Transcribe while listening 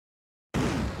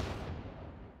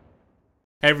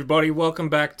Hey everybody, welcome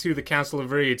back to the Council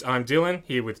of Reeds. I'm Dylan,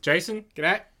 here with Jason,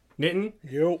 G'day. Nitin,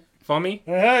 Yo. Fommy,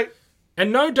 Hey.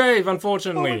 and no Dave,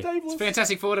 unfortunately. It's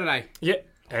Fantastic Four today. Yeah.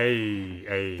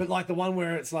 Hey. But like the one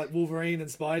where it's like Wolverine and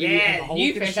Spidey Yeah, and the Hulk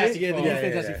new and Fantastic shit. Yeah, the Four. new Yeah,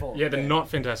 Fantastic Four. Yeah, they're not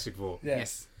Fantastic Four. Yeah.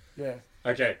 Yes. Yeah.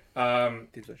 Okay.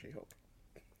 Did actually help.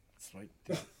 Sweet.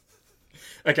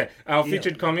 Okay. Our Yeah.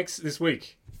 featured comics this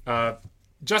week: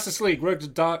 Justice League: Road to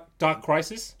Dark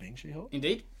Crisis, Being She-Hulk.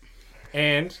 Indeed.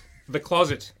 and The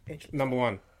Closet, number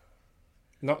 1.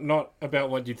 Not about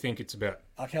what you think it's about.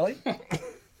 R. Kelly.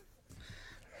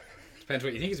 Depends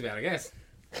what you think it's about, I guess.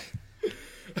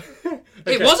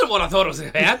 It wasn't what I thought it was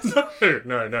about.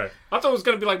 No. I thought it was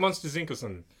going to be like Monsters Inc. or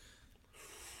something.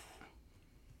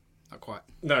 Not quite.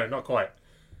 No, not quite.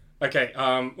 Okay,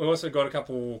 we also got a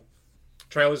couple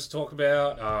trailers to talk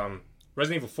about.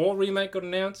 Resident Evil 4 remake got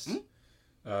announced.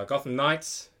 Gotham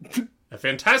Knights. A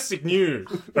fantastic new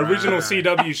original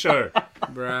CW show.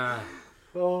 Bruh.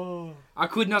 Oh. I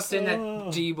could not send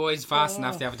that to you boys fast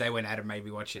enough the other day when Adam made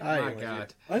me watch it. I My didn't watch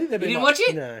God. I think they've You been didn't my, watch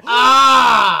it? No. I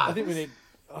Ah! think we need.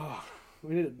 Oh,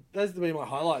 we need. Those to be my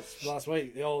highlights last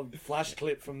week. The old flash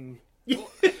clip from.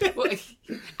 Well,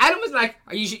 Adam was like,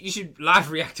 oh, you should live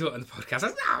react to it on the podcast. I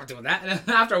was like, no, I'm doing that. And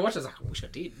then after I watched it, I was like, I wish I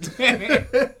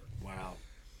did. Wow.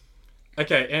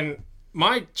 Okay, and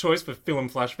my choice for film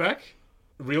flashback,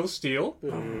 Real Steel.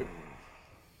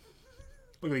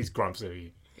 Look at these grumps over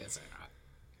here. That's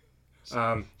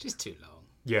alright. Um, Just too long.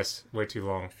 yes, way too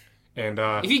long. And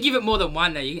If you give it more than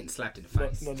one, now you're getting slapped in the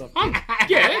face. No.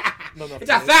 yeah, No.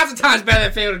 It's 1,000 times better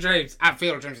than Field of Dreams.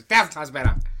 Field of Dreams is 1,000 times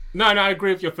better. no, I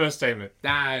agree with your first statement.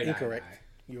 No. Incorrect.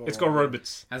 No. You are It's got wrong.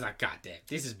 robots. I was like, God damn,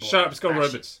 this is boring. Shut up, it's got Ah, shit.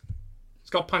 robots. It's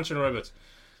got punching robots.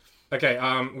 Okay,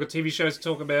 we've got TV shows to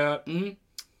talk about. Mhm.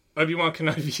 Obi-Wan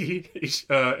Kenobi,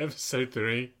 episode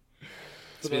 3.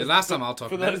 It's been the last time I'll talk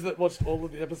For about those it. that watched all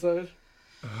of the episode.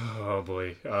 Oh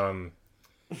boy.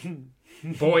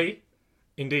 Boy,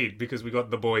 indeed, because we got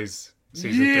The Boys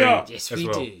season Yeah. 3 Yes, as we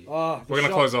well. do. Ah, We're going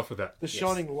to close off with that. The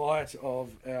shining light of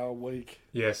our week.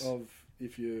 Yes. Of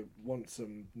if you want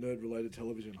some nerd-related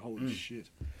television. Holy shit.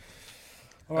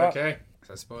 All right. Okay.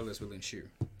 So spoilers will ensue.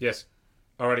 Yes.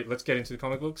 Alrighty, let's get into the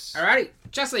comic books. Alrighty,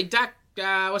 Justice League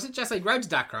Justice League Road to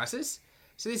Dark Crisis.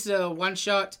 So this is a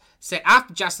one-shot set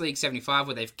after Justice League 75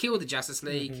 where they've killed the Justice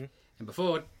League and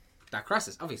before Dark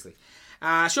Crisis, obviously.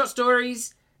 Short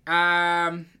stories.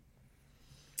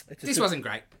 This wasn't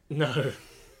great. No.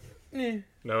 Yeah.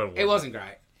 No, It wasn't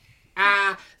great.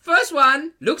 First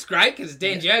one looks great because it's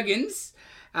Dan Jurgens.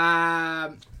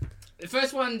 The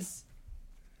first one's...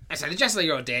 So the Justice League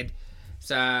are all dead.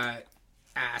 So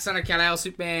Son of Kal-El,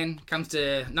 Superman, comes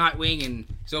to Nightwing and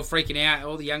he's all freaking out.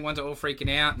 All the young ones are all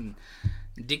freaking out. And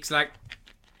Dick's like,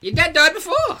 your dad died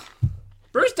before.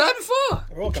 Bruce died before.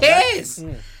 We're all Who come back. cares? And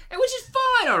which is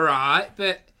fine, alright.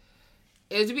 But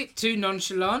it was a bit too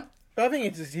nonchalant. But I think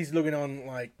it's just he's looking on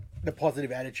like the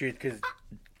positive attitude because,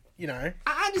 you know,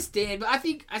 I understand, but I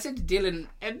think I said to Dylan,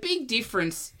 a big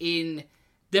difference in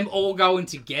them all going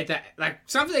together, like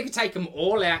something that could take them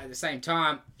all out at the same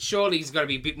time. Surely it's got to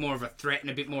be a bit more of a threat and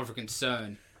a bit more of a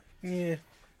concern. yeah,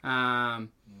 And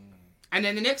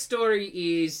then the next story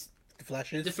is the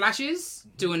flashes. the Flashes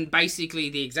doing basically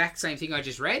the exact same thing I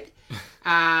just read.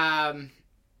 And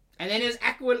then there's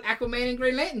Aquaman and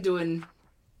Green Lantern doing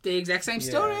the exact same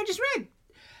story I just read.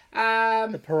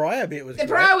 The pariah bit was The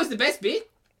great. Pariah was the best bit,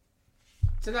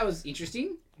 so that was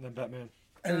interesting. And then Batman.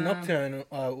 And the Nocturne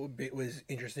bit was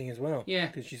interesting as well. Yeah.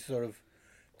 because she's sort of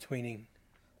tweening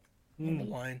on the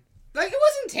line. Like, it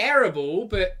wasn't terrible,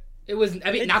 but it was a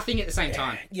bit nothing at the same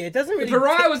time. Yeah, it doesn't The really.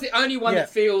 Pariah was the only one Yeah.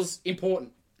 that feels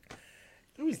important.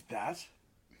 Who is that?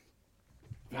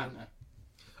 I don't know.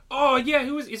 Oh, yeah,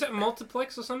 is that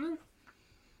Multiplex or something? He's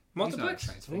not a Multiplex?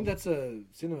 I think Transformer. that's a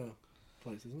cinema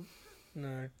place, isn't it?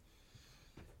 No.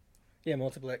 Yeah,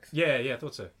 multiplex. Yeah, I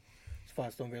thought so. It's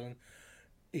Firestorm villain.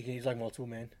 He can use like multiple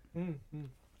man. So you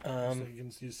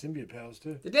can use symbiote powers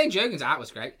too. The Dan Jurgens art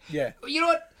was great. Yeah. But you know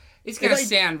what? It's going to Like-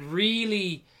 sound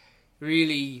really,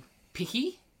 really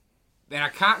picky. And I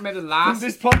can't remember the last...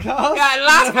 This podcast?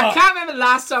 I can't remember the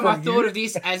last time I From thought you? of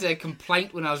this as a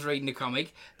complaint when I was reading the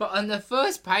comic. But on the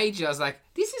first page, I was like,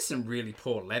 this is some really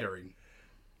poor lettering.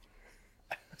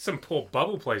 Some poor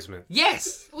bubble placement.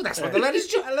 Yes! Well, that's what the letter's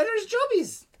job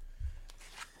is.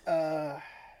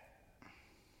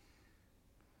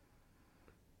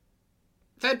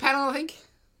 Third panel, I think.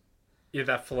 Yeah,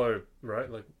 that flow, right?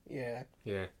 Like, Yeah.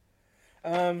 yeah.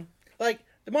 Like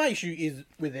my issue is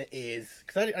with it is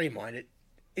because I didn't mind it.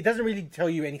 It doesn't really tell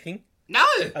you anything No!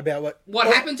 about What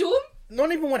happened to him?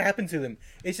 Not even what happened to them.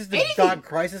 It's just the Anything. dark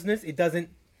crisisness. It doesn't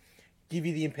give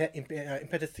you the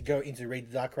impetus to go into read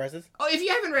the Dark Crisis. Oh, if you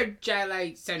haven't read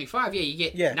JLA 75, yeah, you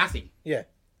get nothing. Yeah.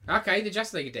 Okay, the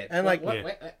Justice League are dead. And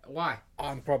why?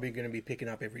 I'm probably going to be picking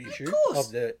up every issue course.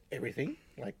 of the everything.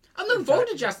 Like I'm looking forward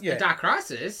to the Dark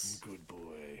Crisis. Good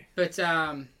boy. But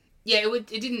it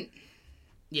didn't.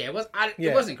 Yeah, it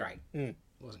wasn't great. It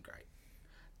wasn't great.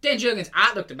 Dan Jurgens'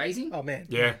 art looked amazing. Oh man.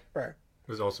 Yeah. Bro. It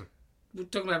was awesome. We were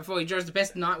talking about it before. He draws the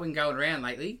best Nightwing going around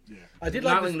lately. Yeah. I did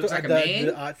like Nightwing looks like a man.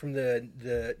 the art from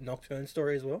the Nocturne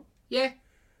story as well. Yeah.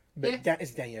 But that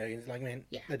is Daniel Jurgens. Like, man,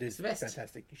 Yeah, that dude's it's the best.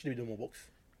 fantastic. You should be doing more books.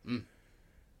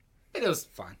 It was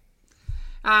fine.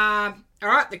 All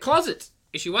right, The Closet,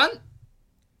 issue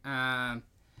 1.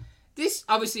 This,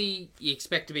 obviously, you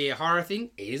expect to be a horror thing.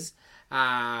 Is.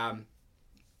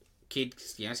 Kid,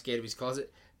 scared of his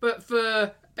closet. But for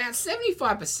about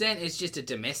 75%, it's just a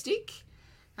domestic.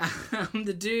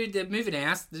 The dude and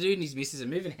his missus are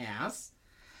moving house.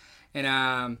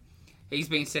 And he's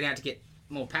been sent out to get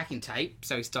more packing tape,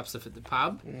 so he stops off at the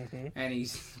pub. And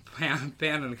he's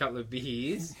pounding a couple of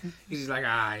beers. He's like,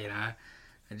 I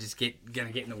just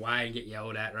gonna get in the way and get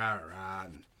yelled at,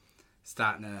 and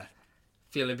starting to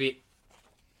feel a bit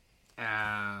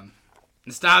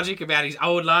nostalgic about his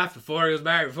old life before he was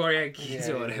married, before he had kids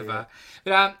or whatever.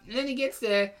 But then he gets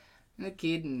there, and the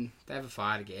kid, and they have a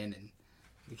fight again, and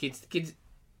the kid's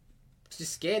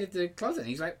just scared of the closet. And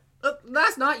he's like, look,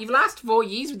 last night, you've lasted 4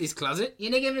 years with this closet.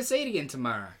 You're never going to see it again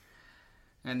tomorrow.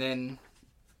 And then,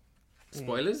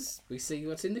 spoilers, we see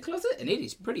what's in the closet, and it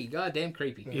is pretty goddamn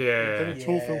creepy. Yeah. Then a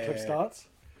tool film clip starts.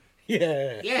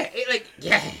 Yeah. Yeah,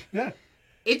 Yeah.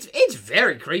 It's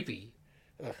very creepy.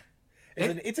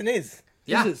 It's an is.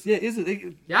 Yeah. Is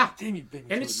it? Yeah. Damn, you beat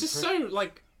me And to it's it, just Fred. so,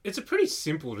 like, it's a pretty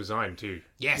simple design, too.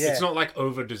 Yes. Yeah. It's not, like,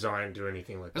 over-designed or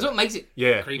anything like That's that. what makes it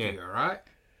creepy, Yeah. alright?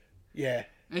 Yeah.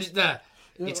 And just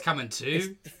it's coming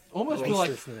too. Almost feel like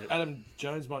Monstrous, isn't it? Adam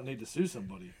Jones might need to sue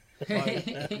somebody. Like,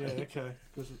 yeah, okay.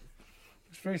 Because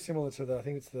it's very similar to I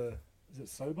think it's is it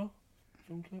Sober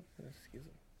film clip?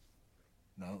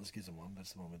 No, not the Schism one.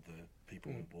 That's the one with the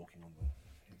people walking on the...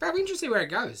 But I'm interested to see where it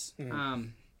goes.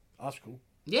 That's cool.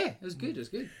 Yeah, it was good. It was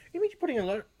good. You mean you're putting a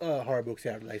lot of horror books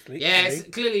out lately? Yeah, it's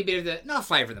clearly a bit of the not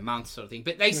flavour of the month sort of thing,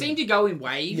 but they seem to go in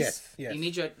waves. Yes.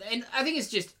 And I think it's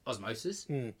just osmosis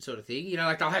sort of thing.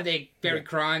 Like they'll have their very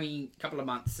crimey couple of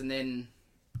months, and then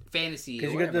fantasy.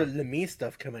 Because Or you got the whatever. Lemire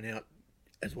stuff coming out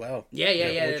as well.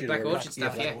 Yeah, the Black or Orchid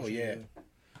stuff. Black Yeah. Orchid, yeah.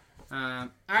 All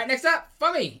right, next up,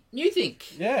 Fummy, New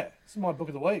Think. Yeah, this is my book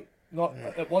of the week.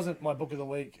 It wasn't my book of the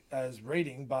week as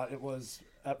reading, but it was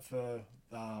up for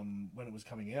when it was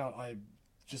coming out. I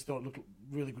just thought it looked a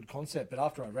really good concept, but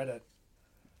after I read it,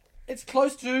 it's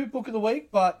close to book of the week,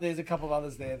 but there's a couple of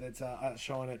others there that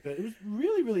outshine it. But it was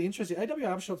really, really interesting. A.W.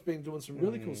 Abshot's been doing some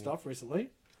really cool stuff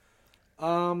recently.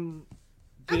 Did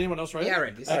anyone else read it? Yeah, I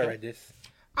read this. I read this.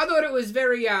 I thought it was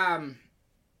very,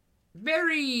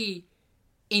 very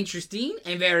interesting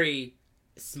and very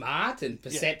smart and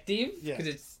perceptive Yeah. because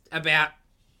it's about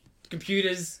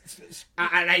computers,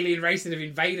 an alien race that have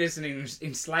invaded us and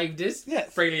enslaved us.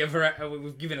 Yes. Freely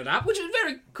we've given it up, which is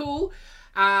very cool.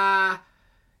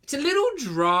 It's a little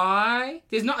dry.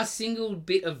 There's not a single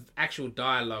bit of actual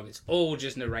dialogue. It's all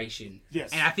just narration.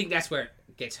 Yes. And I think that's where it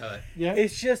gets hurt. Yeah.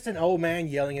 It's just an old man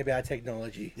yelling about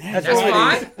technology. That's all it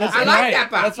fine. is. I like that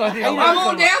part. That's what I think I I'm like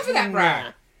all so down for that,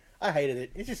 bro. I hated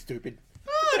it. It's just stupid.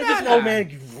 Oh, It's no, just an no. old man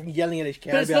yelling at his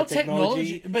cat But it's about not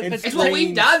technology. technology, but It's what we've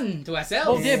screens. done to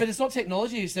ourselves. Well, yeah, but it's not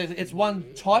technology. It's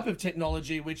one type of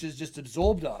technology which has just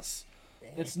absorbed us.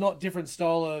 It's not different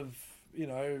style of,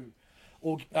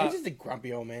 or He's just a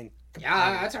grumpy old man.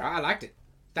 Yeah, that's alright. I liked it.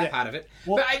 That Yeah. part of it.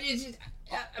 Well- But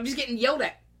I'm just getting yelled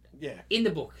at yeah. in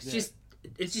the book.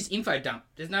 It's just info dump.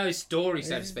 There's no story,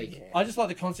 so to speak. Yeah. I just like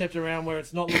the concept around where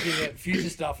it's not looking at future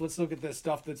stuff. Let's look at the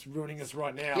stuff that's ruining us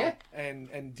right now, Yeah.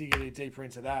 and dig a little deeper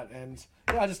into that. And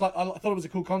yeah, I thought it was a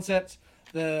cool concept.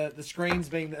 The screens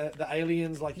being the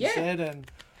aliens, like you Yeah. said, and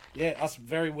yeah, us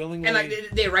very willingly. And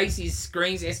like their race is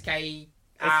screens, SKAEN,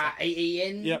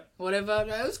 Yep. whatever.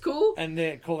 That was cool. and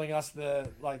they're calling us the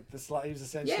slaves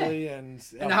essentially, and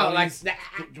And the whole like bodies the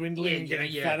dwindling and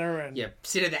getting fatter, and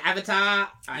sit at the avatar,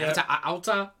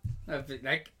 altar,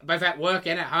 like both at work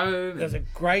and at home. there's a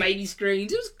And great baby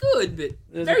screens. It was good, but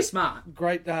There's very a- smart.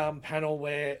 great panel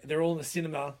where they're all in the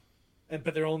cinema,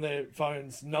 but they're all on their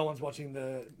phones. No one's watching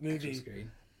the movie.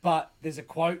 Screen. But there's a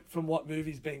quote from what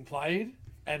movie's being played,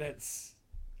 and it's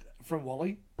from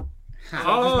Wall-E. So it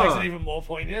just makes it even more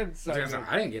poignant. So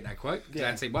I didn't get that quote because I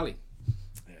hadn't seen Wally.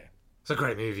 It's a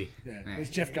great movie. yeah, there's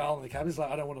Jeff Garl in the cabin. He's like,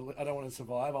 I don't want to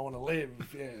survive. I want to live.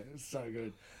 Yeah, it's so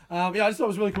good. I just thought it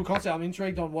was a really cool concept. I'm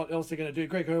intrigued on what else they're going to do.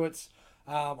 Greg Hurwitz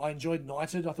I enjoyed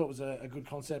Knighted. I thought it was a good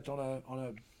concept on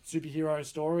a superhero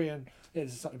story, and yeah,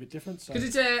 this is something a bit different. So. Because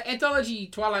it's an anthology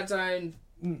Twilight Zone,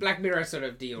 Black Mirror sort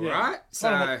of deal, right?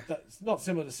 So That's not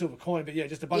similar to Silver Coin, but yeah,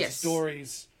 just a bunch of Yes.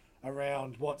 stories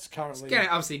around what's currently. it's going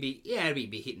to obviously be, it'll be a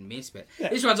bit hit and miss, but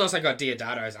this one's also got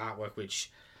Diodado's artwork,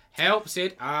 which helps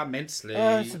it immensely.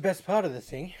 It's the best part of the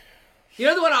thing. You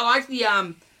know the one I like,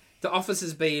 the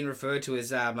offices being referred to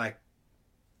as like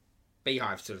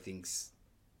beehive sort of things.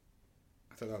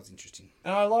 I thought that was interesting.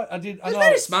 And I did. I It's know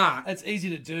very smart. It's easy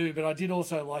to do, but I did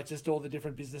also like just all the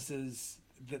different businesses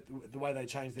that the way they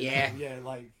changed their Yeah. name. Yeah,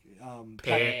 like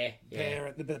Pear,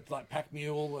 Pear, like Pack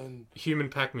Mule and Human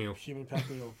pack meal. Human Pack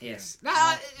Mule. Yes. No,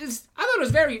 I thought it was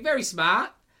very, very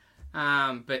smart.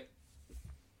 But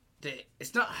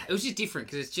it's not. It was just different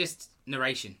because it's just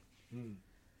narration.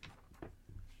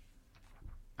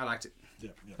 I liked it. Yeah,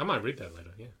 yeah. I might read that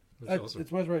later. Yeah, that's awesome.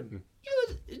 It's worth reading.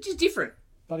 It's just different.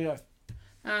 Bloody oath.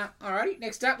 Alrighty.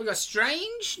 Next up, we got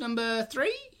Strange number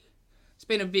 3. It's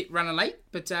been a bit running late,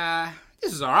 but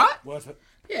this is all right. Worth it.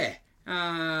 Yeah.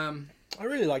 I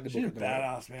really like the She's book. a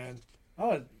badass, man.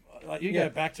 Oh, like you go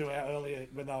back to our earlier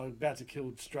when they were about to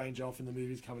kill Strange off in the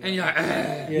movies coming And you're out.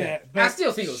 like, Yeah, I but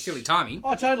still think it was silly timing.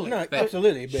 oh, totally. No, But-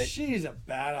 absolutely, but She's a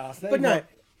badass. They but no, got-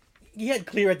 you had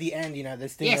clear at the end, the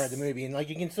stinger Yes. of the movie, and like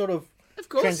you can sort of Of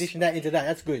course. transition that into that.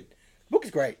 That's good. The book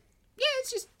is great. Yeah,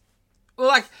 it's just well,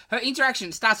 like her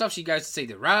interaction starts off. She goes to see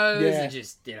the rose Yeah. and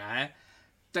just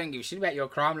don't give a shit about your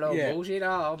crime lord Yeah. bullshit. Oh,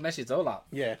 I'll mess it all up.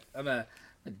 Yeah, I'm a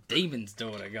demon's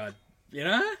daughter, God. You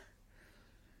know?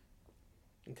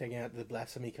 and taking out the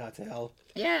blasphemy cartel.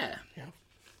 Yeah.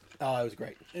 Oh, it was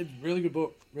great. It's a really good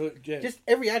book. Really, yeah. Just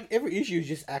every issue is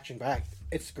just action packed.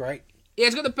 It's great. Yeah,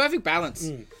 it's got the perfect balance.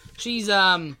 She's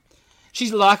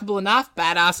likable enough,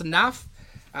 badass enough.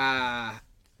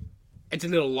 It's a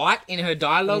little light in her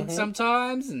dialog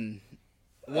sometimes, and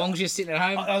Wong's just sitting at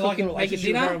home I like the cooking, making relationship with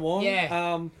dinner. her and Wong.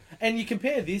 Yeah. And you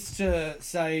compare this to,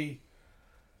 say,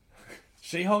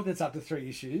 She-Hulk that's up to 3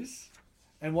 issues,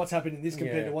 and what's happened in this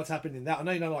compared Yeah. to what's happened in that.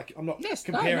 I know, like, I'm not Yes,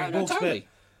 comparing books, totally.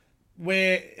 but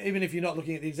where, even if you're not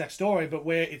looking at the exact story, but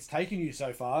where it's taken you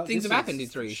so far. Things this have happened is-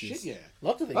 in 3 issues. Shit, yeah.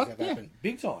 Lots of things have yeah. happened.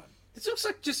 Big time. This looks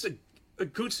like just a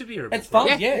good superhero book. It's fun,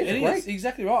 right? yeah, it's it great. is.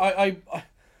 Exactly right.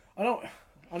 I don't...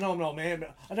 I know I'm an old man,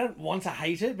 but I don't want to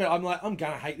hate it. But I'm like, I'm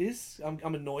gonna hate this. I'm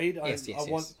annoyed. Yes, I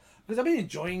want because I've been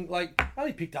enjoying. Like, I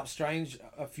only picked up Strange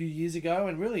a few years ago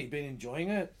and really been enjoying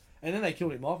it. And then they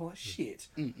killed him off. I'm like, shit.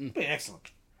 It's been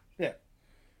excellent. Yeah.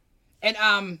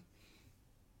 And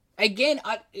again,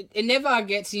 it never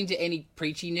gets into any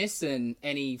preachiness and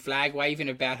any flag waving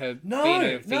about her No, being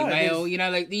no, a female. there's- You know,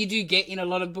 like you do get in a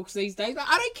lot of books these days. Like,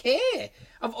 I don't care.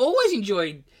 I've always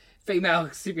enjoyed female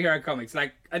superhero comics.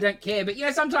 Like, I don't care. But,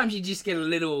 sometimes you just get a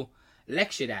little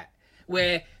lectured at.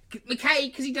 Where McKay,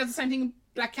 because he does the same thing in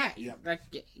Black Cat. Yeah. Like,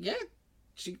 yeah,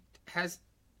 she has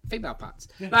female parts.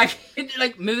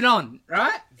 Like, moving on,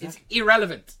 right? It's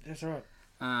irrelevant. That's all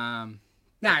right.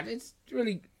 No, it's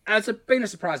really been a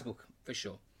surprise book for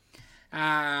sure.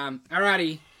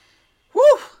 Alrighty,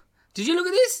 whew! Did you look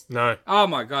at this? No. Oh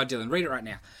my God, Dylan, read it right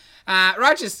now.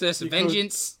 Righteous Thirst of You could.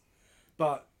 Vengeance.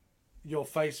 But your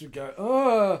face would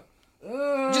go,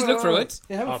 Just look through it.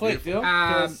 Yeah, have a Oh, flick, beautiful. Phil.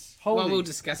 'cause Well, holy- we'll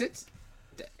discuss it.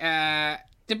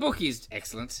 The book is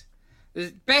excellent.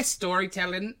 The best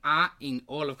storytelling art in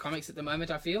all of comics at the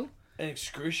moment, I feel. and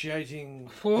excruciating,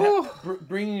 Whew.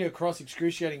 bringing across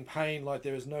excruciating pain like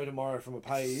there is no tomorrow from a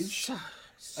page. As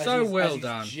So he's- well as he's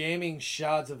done. Jamming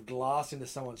shards of glass into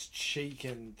someone's cheek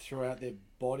and throughout their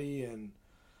body, and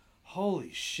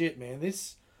holy shit, man,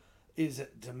 this is a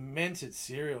demented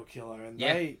serial killer, and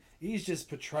Yeah. he's just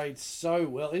portrayed so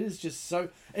well. It is just so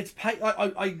it's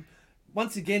I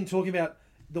once again talking about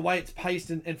the way it's paced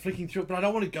and flicking through it, but I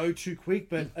don't want to go too quick.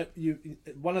 But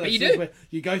one of But those you things do. where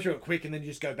you go through it quick and then you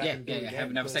just go back Yeah, and do it again. have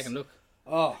another 'cause- second look.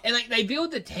 Oh, And they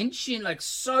build the tension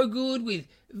so good with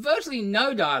virtually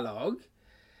no dialogue,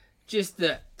 just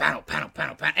the panel,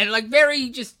 and very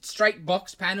just straight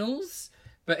box panels.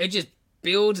 But it just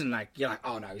builds and you're like,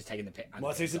 oh no, he's taking the pen.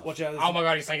 Watch out, watch out. Oh my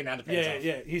God, he's taking the underpants off.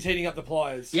 yeah, he's heating up the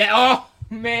pliers. Yeah. Oh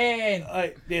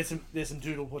man. There's some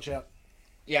doodle. Watch out.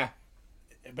 Yeah.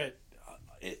 But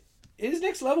it is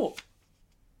next level.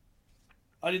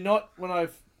 I did not when I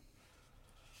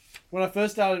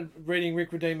first started reading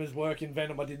Rick Redeemer's work in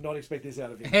Venom. I did not expect this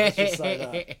out of him. Let's just say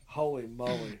that. Holy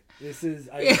moly, this is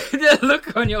The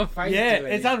look on your face. yeah, Dylan,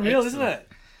 it's is unreal, excellent. isn't it?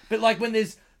 But when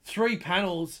there's 3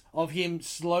 panels of him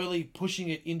slowly pushing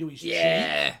it into his cheek,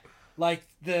 Yeah.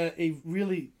 the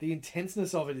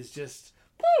intenseness of it is just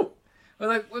woo.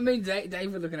 Well, when me and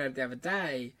Dave were looking at it the other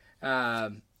day,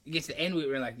 he gets to the end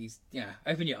where like he's,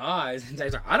 open your eyes, and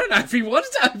Dave's like, I don't know if he wants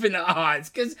to open the eyes,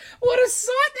 because what a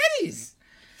sight that is.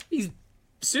 He's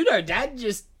pseudo dad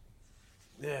just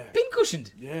Yeah.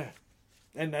 pincushioned. Yeah.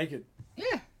 And naked.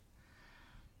 Yeah.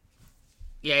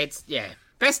 Yeah,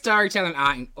 best storytelling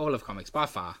art in all of comics by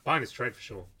far. Buying this trade for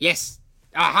sure. Yes,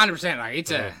 100%. Like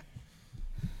it's a.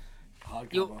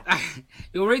 Hardcover.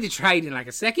 You'll read the trade in like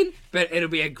a second, but it'll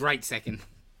be a great second.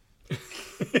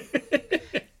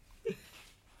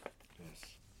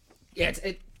 Yeah,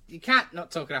 you can't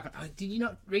not talk it up. Oh, did you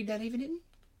not read that even, didn't you?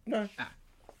 No.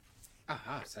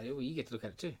 So you get to look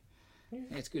at it too. Yeah,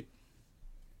 it's good.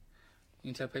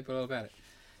 You can tell people all about it.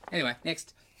 Anyway,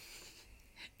 next.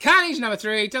 Carnage number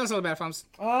 3. Tell us all about it, Fums.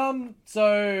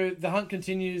 So the hunt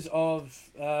continues of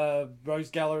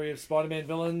Rogue's Gallery of Spider-Man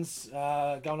villains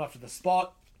going after the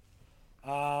Spot.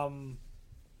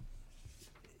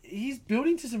 He's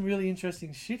building to some really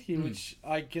interesting shit here, which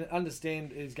I can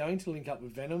understand is going to link up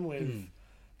with Venom with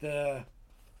the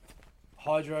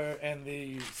Hydro and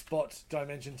the Spot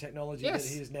dimension technology that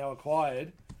he has now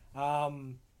acquired.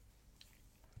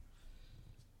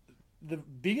 The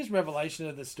biggest revelation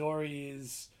of the story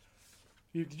is...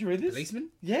 Did you read this? Policeman?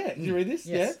 Yeah, did you read this?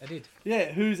 Yes, Yeah, I did.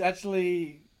 Yeah, who's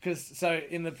actually... Because,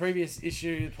 in the previous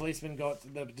issue,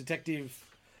 the detective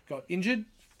got injured,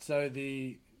 so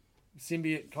the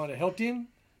symbiote kind of helped him,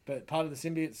 but part of the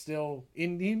symbiote's still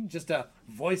in him, just a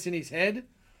voice in his head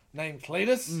named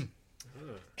Cletus.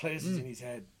 Cletus is in his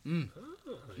head.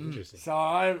 Interesting.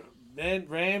 So,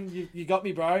 Ram, you got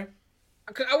me, bro.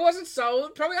 I wasn't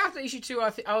sold. Probably after issue 2,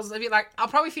 I was a bit like, I'll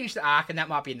probably finish the arc and that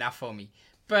might be enough for me.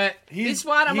 But this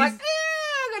one, I'm like,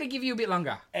 I gotta give you a bit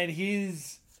longer. And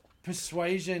his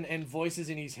persuasion and voices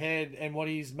in his head and what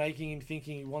he's making him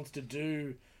thinking he wants to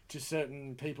do to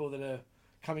certain people that are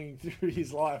coming through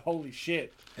his life. Holy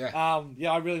shit. Yeah.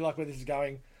 I really like where this is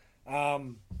going.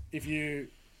 If you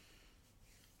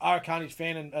are a Carnage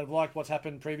fan and have liked what's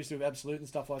happened previously with Absolute and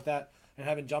stuff like that and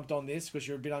haven't jumped on this because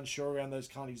you're a bit unsure around those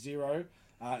Carnage Zero,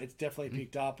 it's definitely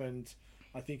picked up and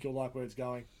I think you'll like where it's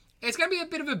going. It's going to be a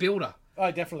bit of a builder. Oh,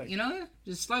 definitely.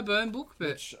 Just a slow burn book, but...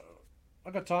 Which,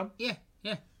 I got time. Yeah.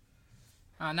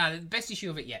 No, the best issue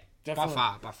of it yet. Definitely.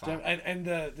 By far. And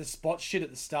the Spot shit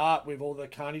at the start with all the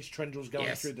Carnage tendrils going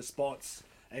Yes. through the Spots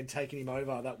and taking him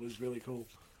over, that was really cool.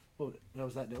 What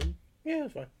was that, Dylan? Yeah,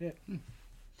 that's fine. Yeah.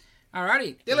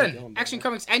 Alrighty. Dylan, Action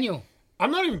Comics Annual.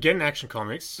 I'm not even getting Action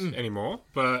Comics anymore,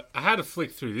 but I had to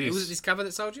flick through this. Was it this cover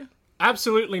that sold you?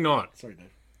 Absolutely not. Sorry, Dave.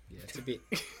 Yeah, it's a bit...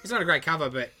 It's not a great cover,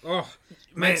 but...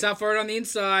 makes up for it on the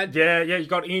inside. Yeah, you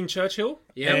got Ian Churchill.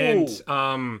 Yeah. And,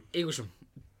 Eaglesham.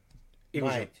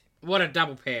 Mate, What a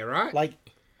double pair, right? like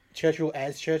Churchill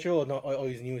as Churchill, or not? Or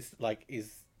his newest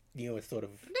sort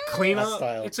of cleaner.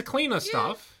 style. It's a cleaner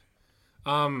stuff.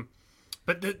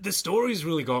 But the story's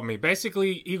really got me.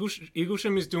 Basically,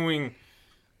 Eaglesham is doing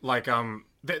like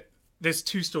there's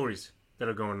 2 stories that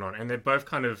are going on, and they're both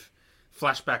kind of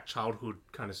flashback childhood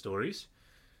kind of stories.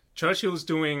 Churchill's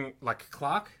doing like a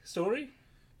Clark story,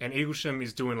 and Eaglesham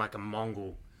is doing like a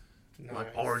Mongol, like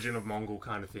origin of Mongol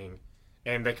kind of thing.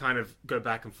 And they kind of go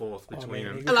back and forth between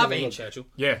them. I love Ian Churchill.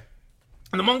 Yeah.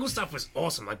 And the Mongol stuff was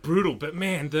awesome, like brutal. But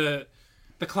man, the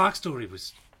Clark story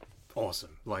was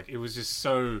awesome. Like it was just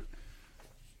so...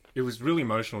 It was really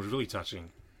emotional. It was really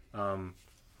touching.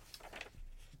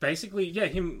 Basically,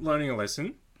 him learning a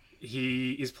lesson.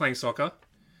 He is playing soccer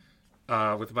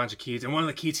with a bunch of kids. And one of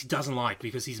the kids he doesn't like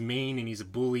because he's mean and he's a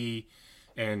bully.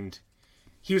 And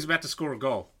he was about to score a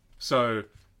goal. So...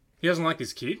 He doesn't like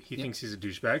this kid. He thinks he's a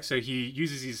douchebag. So he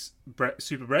uses his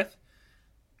super breath,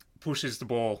 pushes the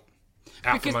ball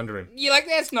out from under him. You're like,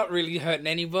 that's not really hurting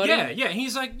anybody. Yeah.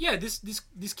 He's like,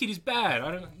 this kid is bad.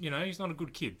 I don't, he's not a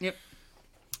good kid. Yep.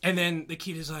 And then the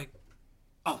kid is like,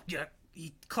 oh, yeah,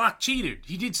 Clark cheated.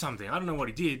 He did something. I don't know what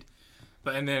he did.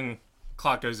 And then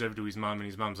Clark goes over to his mum, and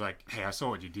his mum's like, hey, I saw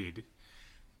what you did.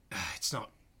 It's not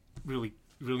really,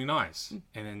 really nice.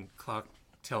 And then Clark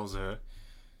tells her,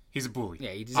 he's a bully.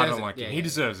 Yeah, he deserves I don't it. like him. Yeah, He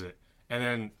deserves it. And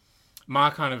then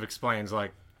Ma kind of explains,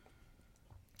 like,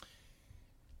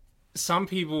 some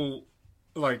people,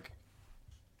 like,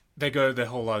 they go their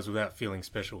whole lives without feeling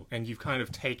special. And you've kind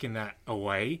of taken that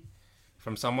away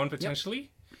from someone,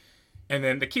 potentially. Yep. And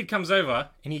then the kid comes over,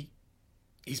 and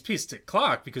he's pissed at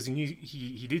Clark because he knew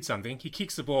he did something. He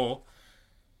kicks the ball,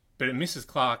 but it misses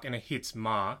Clark, and it hits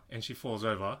Ma, and she falls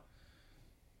over.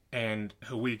 And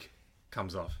her wig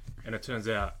comes off. And it turns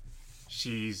out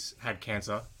she's had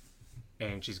cancer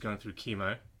and she's going through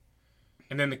chemo.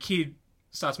 And then the kid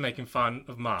starts making fun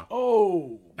of Ma.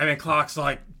 Oh! And then Clark's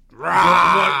like,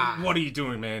 what are you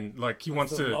doing, man? Like, he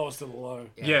wants The to... lowest of the low.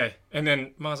 Yeah. And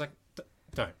then Ma's like,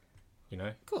 don't. you know.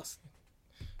 Of course.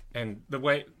 And the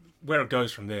way where it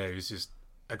goes from there is just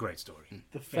a great story.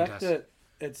 The fact Fantastic.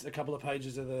 that it's a couple of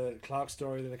pages of the Clark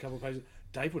story, then a couple of pages.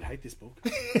 Dave would hate this book.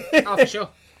 Oh, for sure.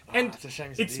 And it's a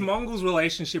shame it's did. Mongol's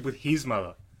relationship with his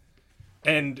mother.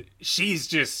 And she's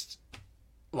just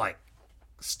like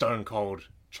stone cold,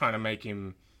 trying to make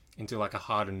him into like a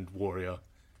hardened warrior.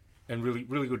 And really,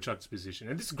 really good juxtaposition.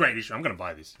 And this is a great issue. I'm going to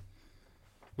buy this.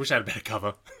 Wish I had a better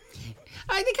cover.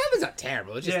 I mean, the cover's not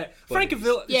terrible. It's just Yeah, Frank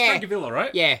Avila. Yeah. Frank Avila,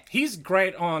 right? Yeah. He's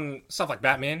great on stuff like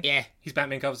Batman. Yeah. His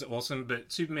Batman covers are awesome,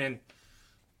 but Superman,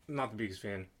 not the biggest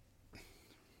fan.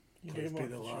 Please be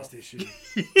the last issue.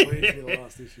 Please be the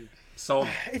last issue. So,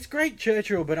 It's great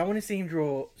Churchill, but I want to see him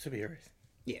draw superheroes.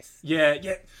 Yes. yeah,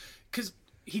 because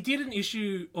he did an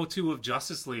issue or two of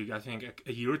Justice League, I think,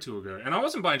 a year or two ago. And I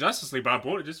wasn't buying Justice League, but I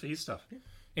bought it just for his stuff.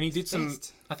 And he did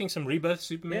best. I think some Rebirth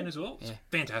Superman Yeah. as well. It's Yeah.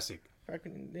 fantastic. Back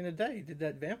in a day, he did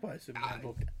that Vampire Superman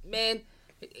book. Man,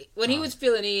 when he was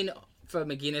filling in for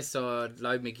McGuinness or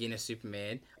Loeb McGuinness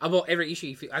Superman, I bought every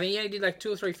issue. I think he only did like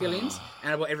 2 or 3 fill-ins,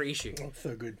 and I bought every issue. Oh,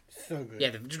 so good. So good.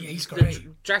 Yeah, he's the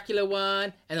great. Dracula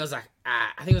one, and there was like,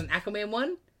 I think it was an Aquaman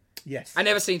one. Yes. I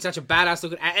never seen such a badass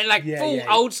looking, and like Yeah, full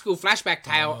yeah. old school flashback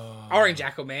tale, orange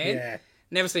Aquaman. Yeah.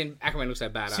 Never seen Aquaman look so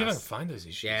See if I can badass. find those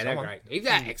issues. Yeah, they're great. He's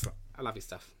excellent. I love his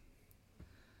stuff.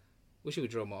 Wish he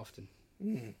would draw more often.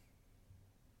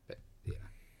 But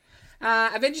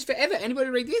yeah. Avengers Forever. Anybody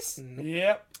read this?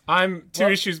 Yep. I'm 2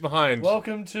 Well- issues behind.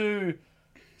 Welcome to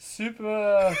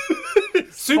Super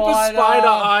Super Spider- Spider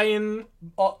Iron.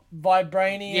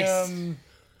 Vibranium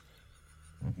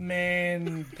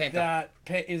Man Panther.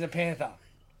 that is a panther.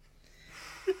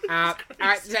 Alright,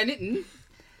 so Nitin.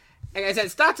 Okay, so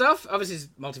it starts off, obviously it's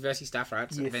multiversity stuff, right?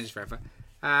 It's Yes. Avengers Forever.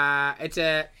 It's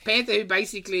a Panther who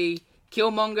basically,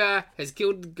 Killmonger has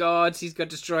killed the gods, he's got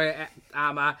destroyer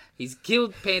armor, he's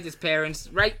killed Panther's parents,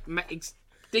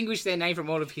 extinguished their name from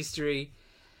all of history.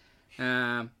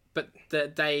 But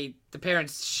the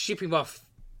parents ship him off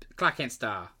Clark Kent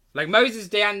style. Like Moses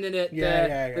down the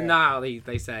Nile,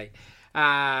 they say.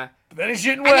 Then he's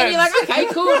shooting And then words. you're like,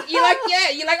 okay, cool.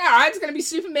 You're like, all right, it's gonna be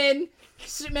Superman,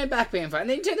 Black Panther, and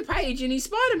then you turn the page and he's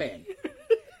Spider-Man,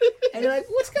 and you're like,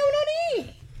 what's going on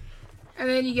here? And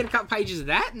then you get a couple pages of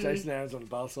that, and Jason Aaron's on the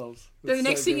bar soles. then the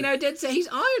next thing you know, Dead say he's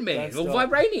Iron Man Don't or stop.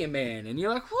 Vibranium Man, and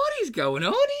you're like, what is going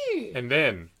on here? And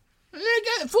then And then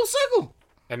it goes full circle.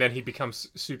 he becomes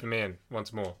Superman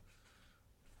once more.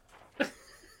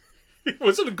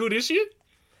 Was it a good issue? It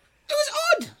was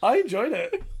odd. I enjoyed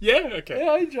it. Yeah, okay.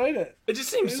 Yeah, I enjoyed it. It just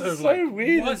seems It's so, so like,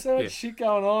 weird. what? There's so much Yeah. shit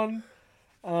going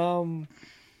on.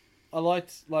 I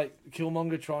liked like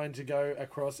Killmonger trying to go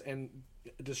across and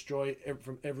destroy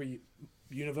from every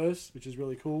universe, which is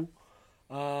really cool.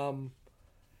 And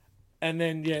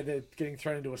then they're getting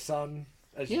thrown into a sun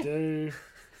as you Yeah. do.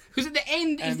 Because at the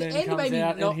end, And is the then end comes maybe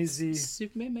out and not he's the-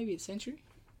 Superman? Maybe it's Century.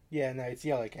 Yeah, no, it's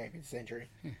Yellow Cape. It's Century.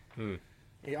 Hmm.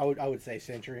 Yeah, I would say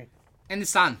Century. And the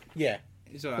Sun. Yeah.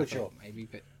 Is what I For thought, sure. maybe,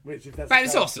 but Which if that's but the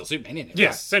it's case- all still Superman, isn't it?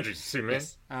 Yes, Century Superman.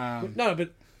 Yes. No,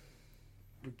 but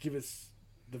give us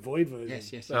the Void version.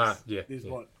 Yes, yes, yes. Yeah, Is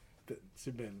yeah. what that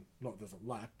Superman doesn't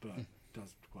lack, but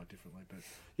does quite differently. But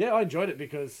yeah, I enjoyed it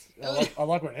because I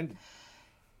like where it ended.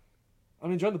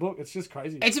 I'm enjoying the book. It's just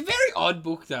crazy. It's a very odd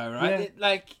book, though, right? Yeah.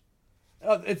 Like,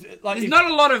 It's like there's if- not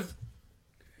a lot of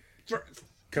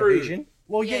Cohesion.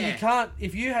 Well, yeah, Yeah. you can't.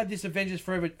 If you had this Avengers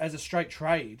Forever as a straight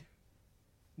trade,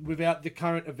 without the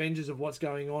current Avengers of what's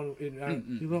going on,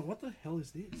 you're like, what the hell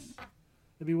is this?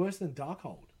 It'd be worse than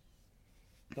Darkhold.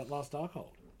 That last Darkhold.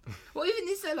 Well, even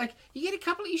this, though, like, you get a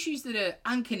couple of issues that are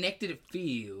unconnected, it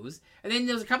feels. And then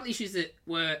there was a couple of issues that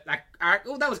were, like,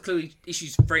 well, that was clearly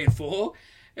issues 3 and 4.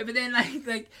 But then,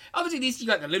 like obviously this, you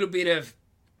got a little bit of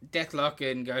Deathlock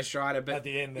and Ghost Rider, but At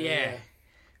the end there, yeah. yeah.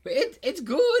 But it's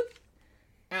good.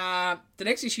 The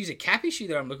next issue is a Cap issue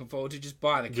that I'm looking forward to just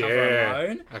by the cover Yeah.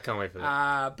 alone. I can't wait for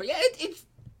that. But yeah,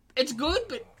 it's good,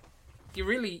 but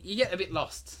you get a bit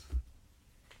lost.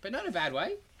 But not in a bad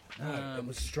way. No, it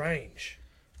was Strange.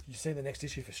 Did you see the next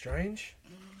issue for Strange?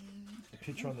 The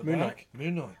picture on the Moon back.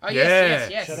 Moon Knight. Oh, Yeah.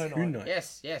 yes. Shadow Moon Knight.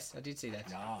 Knight. Yes, I did see that.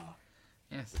 Ah,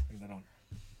 Yes. bring that on.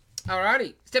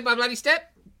 Alrighty. Step by bloody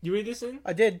step. You read this in?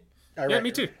 I did. I Yeah, read,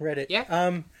 me too. Read it.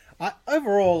 Yeah.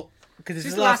 Overall, because it's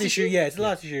Is this the last issue. Yeah, it's the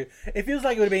last issue. It feels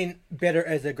like it would have been better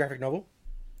as a graphic novel.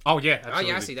 Oh, yeah, Oh, absolutely.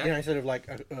 yeah, I see that. You know, instead of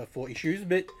like 4 issues,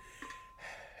 but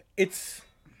it's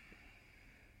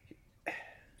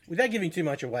without giving too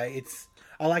much away.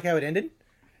 I like how it ended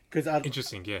because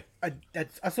Interesting, yeah.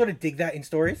 I sort of dig that in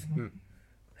stories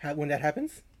when that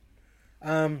happens.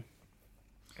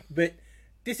 But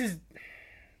this is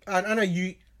I know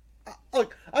you.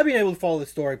 Look, I've been able to follow the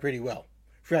story pretty well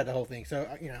throughout the whole thing. So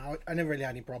I never really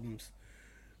had any problems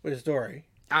with the story.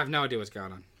 I have no idea what's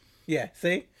going on. Yeah,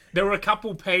 see, There were a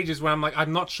couple pages where I'm like,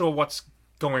 I'm not sure what's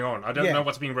going on. I don't Yeah. know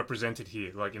what's being represented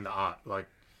here, like in the art. Like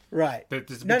right?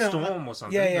 there's a big storm or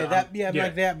something. Yeah, But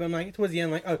like that. But I'm like towards the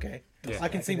end, like okay, Yeah. I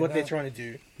can see what they're trying to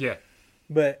do. Yeah.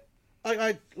 But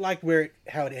I like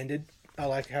how it ended. I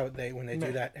like how when they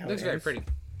do that. How Looks it very ends. pretty.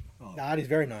 The art is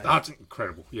very nice. The art's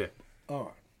incredible. Yeah.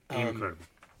 All right. Incredible.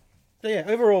 So yeah,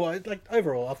 overall, I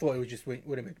thought it would just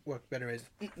would have worked better as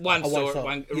One story, shot.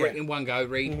 one Yeah. in one go.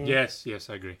 Read. Yes,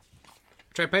 I agree.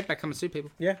 Trade paperback, come and sue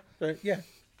people. yeah. So yeah,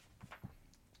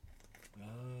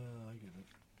 I get it.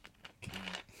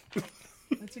 Key.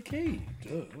 It's a key.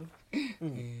 Duh.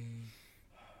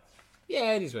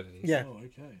 Yeah, it is what it is. yeah, Oh,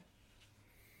 okay.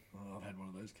 Oh, I've had one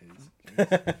of those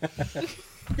keys.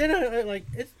 yeah. No, like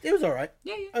it was all right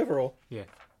Yeah. overall. Yeah.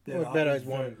 Yeah, Well, the better art as is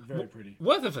one. Very pretty.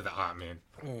 Worth it for the art, man.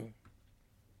 Well,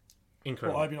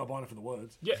 Incredible. I hope you're not buying it for the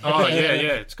words. Yeah. Oh, yeah.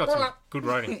 It's got some good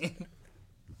writing.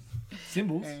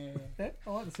 Symbols. Yeah, I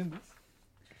like the symbols.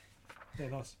 Yeah,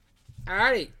 nice.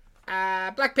 Alrighty.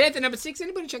 Black Panther number 6.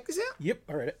 Anybody check this out? Yep,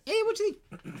 I read it. Yeah, what do you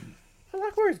think? I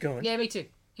like where it's going. Yeah, me too.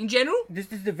 In general,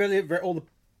 This is the very all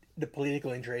the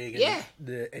political intrigue and Yeah.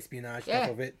 the espionage Yeah.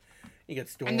 stuff of it. You got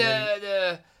Storm. and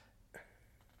the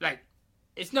like,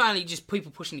 it's not only just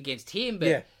people pushing against him, but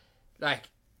yeah, like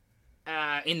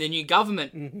in the new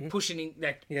government pushing in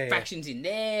like Yeah, yeah. factions in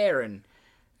there, and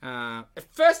the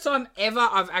first time ever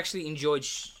I've actually enjoyed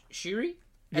Shuri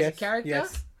as a Yes, character.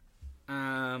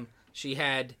 yes. She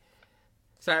had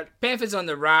so Panther's on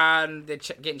the run. They're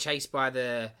getting chased by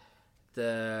the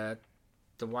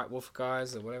White Wolf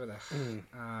guys or whatever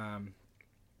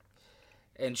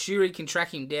and Shuri can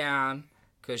track him down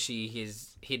because she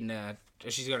has hidden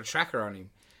she's got a tracker on him,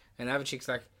 and the other chick's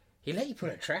like, he let you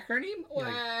put a tracker on him? Wow.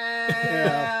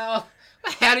 Yeah.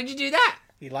 How did you do that?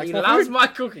 He likes He my loves food. my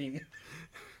cooking.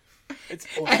 It's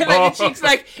And like, the chick's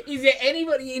like, is there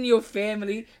anybody in your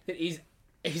family that is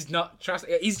not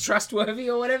is trustworthy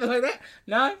or whatever like that?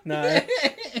 No? No.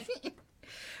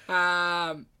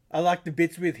 Um, I like the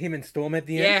bits with him and Storm at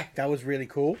the end. Yeah. That was really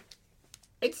cool.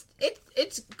 it's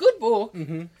good book.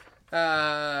 Mm-hmm.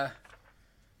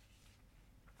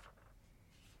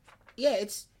 Yeah,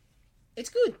 it's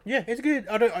good. Yeah, it's good.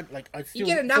 I still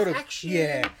get enough sort of, action.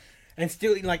 Yeah, and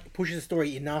still like pushes the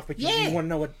story enough, but you Yeah. want to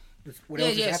know what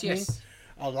else is happening. Yes.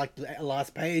 I like the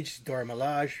last page, Dora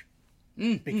Milaje.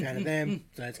 Big fan of them,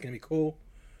 so it's gonna be cool.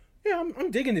 Yeah, I'm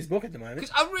digging this book at the moment.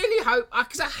 Because I really hope,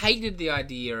 because I hated the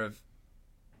idea of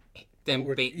them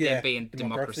being democracy,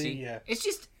 democracy. yeah. It's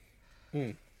just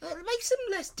it makes them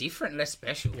less different, less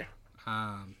special.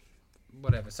 Yeah.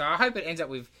 Whatever. So I hope it ends up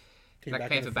with Came Black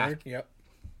back on Panther the back phone. Yep.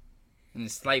 and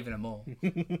enslaving them all.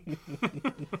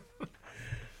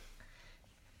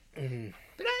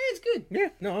 But it's good. Yeah,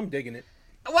 no, I'm digging it.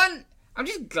 I'm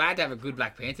just glad to have a good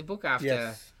Black Panther book after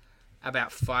Yes.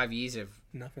 about 5 years of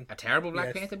Nothing. a terrible Black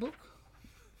Yes. Panther book.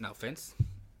 No offense.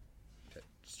 But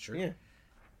it's true. Yeah.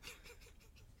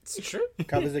 It's true.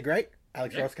 Covers are great.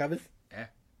 Alex Ross covers.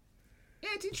 Yeah,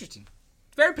 it's interesting.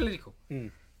 It's very political,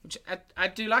 which I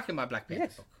do like in my Black Panther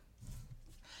Yes. book.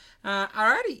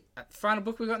 Alrighty, final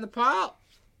book we got in the pile,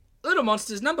 Little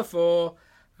Monsters number 4.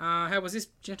 How was this,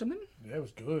 gentlemen? Yeah, it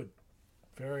was good.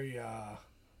 Very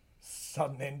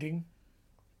sudden ending,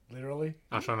 literally.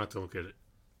 I'll try not to look at it.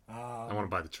 I want to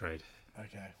buy the trade.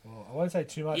 Okay, well, I won't say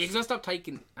too much. Yeah, because I stopped I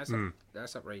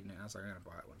stopped reading it. I was like, I'm gonna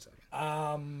buy it 1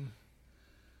 second.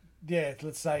 Yeah,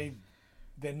 let's say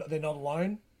they're not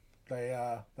alone.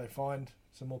 They find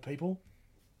some more people.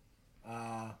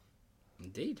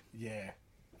 Indeed. Yeah.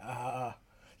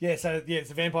 So it's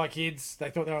the vampire kids. They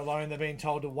thought they were alone. They're being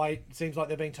told to wait. It seems like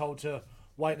they're being told to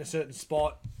wait in a certain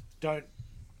spot. Don't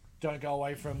go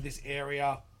away from this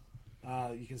area.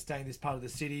 You can stay in this part of the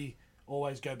city.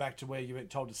 Always go back to where you were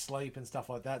told to sleep and stuff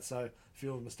like that. So a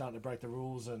few of them are starting to break the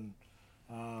rules and,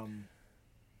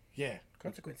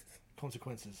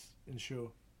 consequences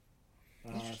ensure.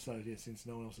 So yeah, since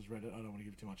no one else has read it, I don't want to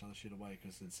give too much other shit away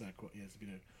because it's it's a bit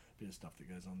of stuff that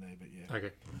goes on there. But yeah,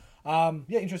 Okay.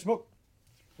 yeah, interesting book.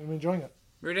 I'm enjoying it.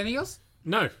 Read anything else?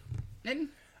 No. Then?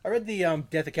 I read the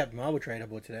Death of Captain Marvel trade I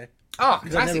bought today. Oh,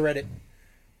 Because I've classic. never read it.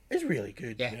 It's really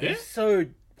good. Yeah. It's so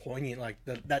poignant, like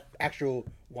that actual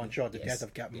one shot, the Yes. Death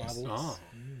of Captain Yes. Marvel. Oh.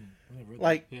 I never read that.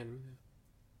 Like Yeah.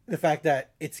 the fact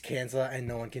that it's cancer and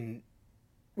no one can.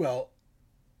 Well,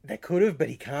 they could have, but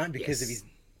he can't because of Yes.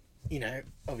 his,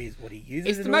 of his what he uses.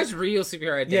 It's the and all. most real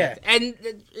superhero Yeah. death, and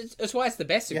it's why it's the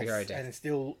best Yes, superhero and death. it's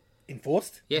still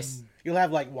enforced. Yes, You'll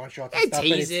have like one shots they and stuff, but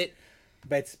tease it's, it.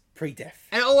 but it's pre-death.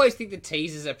 And I always think the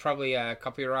teasers are probably a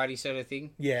copyrighty sort of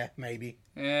thing. Yeah, maybe.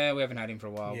 Yeah, we haven't had him for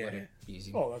a while. Yeah. But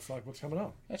using. Oh, that's like what's coming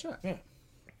up. That's right. Yeah.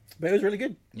 But it was really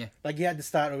good. Yeah. Like, you had to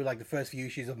start with, like, the first few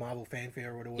issues of Marvel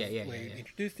Fanfare or whatever it was, Yeah, where yeah, you yeah.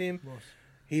 introduced him. Nice.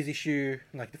 His issue,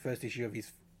 like, the first issue of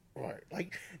his... Right.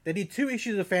 Like, they did 2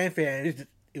 issues of Fanfare, and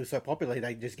it was so popular,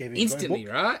 they just gave him his own Instantly,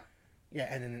 book. right?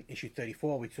 Yeah, and then issue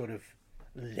 34, which sort of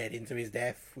led into his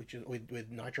death, which is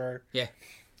with Nitro. Yeah.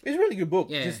 It's a really good book.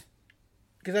 Yeah. Just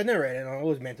because I never read it, and I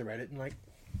always meant to read it, and like,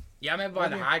 Yeah, I remember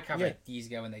buying the yeah. hardcover Yeah. years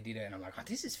ago when they did it, and I'm like, oh,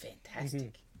 this is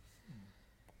fantastic.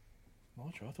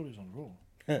 Nitro, I thought he was on Raw.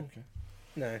 Huh. Okay.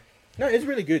 no, it's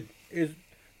really good.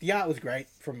 The art was great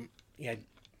from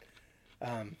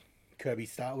Kirby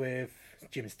to start with,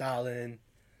 Jim Starlin.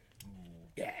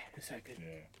 Yeah, it's so good.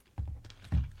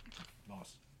 Yeah.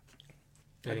 Nice.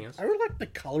 Anything else? I really like the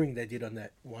coloring they did on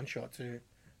that one shot too.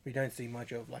 We don't see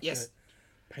much of like Yes. the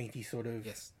painty sort of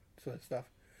Yes. stuff.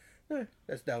 No,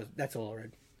 that's all I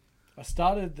read. I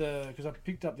started because I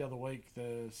picked up the other week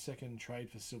the second trade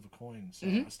for Silver Coin, so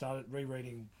I started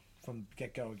rereading from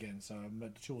get go again. So I'm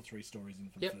at 2 or 3 stories in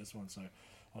for the first one. So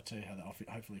I'll tell you how that I'll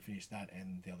hopefully finish that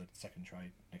and the other second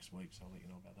trade next week. So I'll let you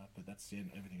know about that. But that's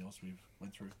everything else we've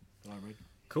went through that I read.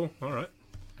 Cool. All right.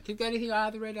 I think the only thing I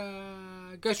ever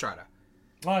read, Ghost Rider.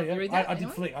 Oh yeah, You read that I did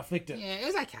anyway? I flicked it. Yeah, it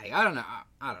was okay. I don't know.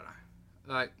 I don't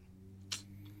know. Like,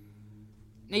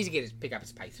 needs to get pick up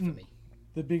its pace for me.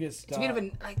 The biggest. It's a bit of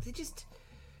an like they just.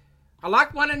 I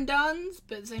like one and dones,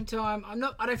 but at the same time,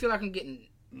 I don't feel like I'm getting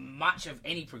much of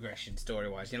any progression story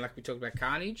wise. You know, like we talked about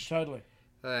Carnage. Totally.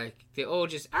 Like they're all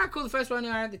just cool. The first one,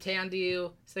 the town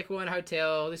deal. Second one,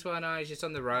 hotel. This one, is just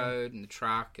on the road and the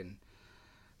truck and.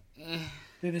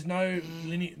 There's no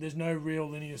There's no real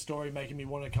linear story making me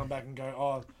want to come back and go.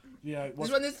 Oh, you know.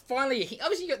 This one, there's finally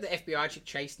obviously you got the FBI chick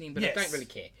chasing him, but Yes. I don't really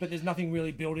care. But there's nothing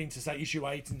really building to say issue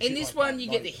 8 and. In shit this like one, that. you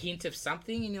Like, get the hint of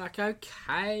something, and you're like,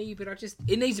 okay, but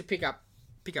it needs to pick up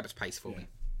its pace for me.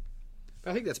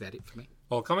 But I think that's about it for me.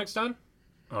 All comics done?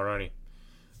 Alrighty.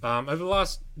 Over the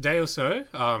last day or so,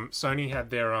 Sony had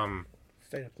their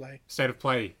State of play. state of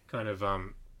play kind of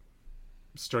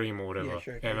stream or whatever. Yeah,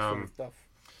 sure. And Stuff.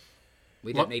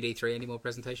 We don't need E3 anymore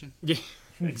presentation. yeah,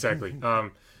 exactly.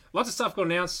 Lots of stuff got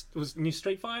announced. It was new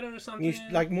Street Fighter or something.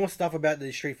 Like more stuff about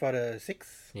the Street Fighter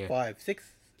 6, Yeah. 5, 6.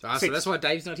 So Six. that's why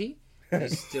Dave's not here.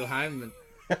 He's still home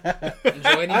and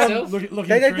enjoying himself. looking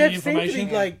They through the seem to information.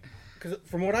 be like, because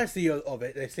from what I see of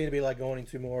it, they seem to be like going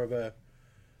into more of a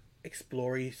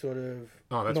explory sort of,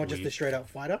 Oh, that's not just a weird. straight up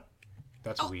fighter.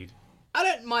 That's weird. I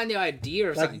don't mind the idea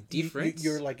of something different.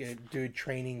 You're like a dude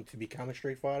training to become a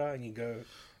Street Fighter, and you go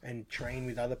and train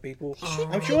with other people. Oh.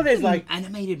 I'm sure there's like,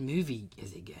 animated movie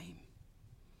as a game.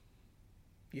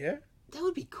 yeah, That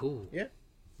would be cool. yeah.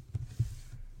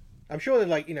 I'm sure that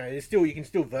like there's still you can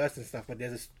still verse and stuff, but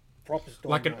there's a proper story.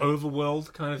 Like an mode.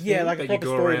 overworld kind of thing. Yeah, like a that you proper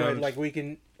go story around. mode. Like we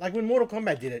can, like when Mortal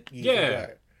Kombat did it years Yeah.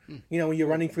 ago. When you're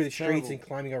running through the streets Terrible. and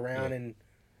climbing around and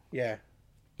yeah,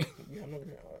 I'm not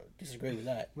gonna disagree with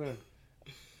that. Yeah.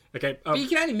 Okay. But you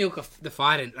can only milk the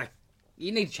fight, and like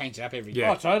you need to change it up every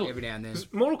Yeah. Oh, totally. every now and then.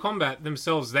 Mortal Kombat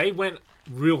themselves, they went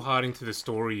real hard into the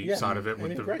story Yeah, side of it and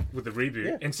with it's the great. with the reboot,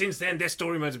 Yeah. and since then their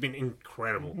story modes have been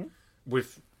incredible.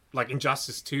 With like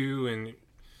Injustice 2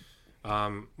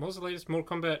 and what was the latest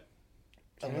Mortal Kombat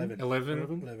 11.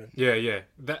 11? Yeah.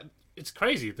 That it's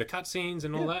crazy. The cutscenes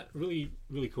and all that really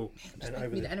really cool. And make over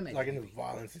me the, the animated like in the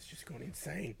violence, it's just gone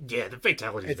insane. Yeah, the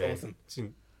fatalities, It's man.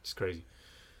 awesome. It's crazy.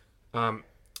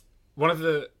 One of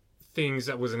the things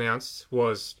that was announced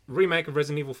was remake of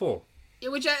Resident Evil 4. Yeah,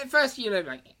 which at first you're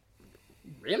like,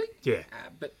 really? Yeah.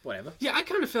 But whatever. Yeah, I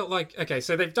kind of felt like, okay,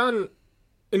 so they've done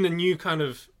in the new kind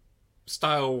of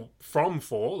style from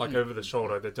 4, like over the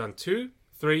shoulder, they've done 2,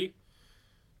 3,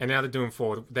 and now they're doing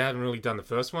 4. They haven't really done the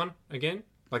first one again.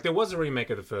 Like, there was a remake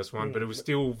of the first one, but it was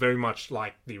still very much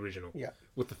like the original. Yeah.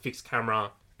 With the fixed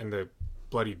camera and the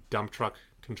bloody dump truck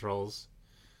controls.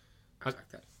 I like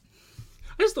that.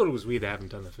 I just thought it was weird they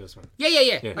haven't done the first one.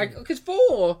 Yeah. Like, because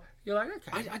 4, you're like,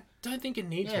 okay. I don't think it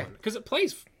needs Yeah. one because it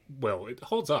plays well. It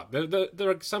holds up. There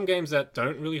are some games that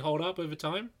don't really hold up over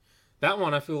time. That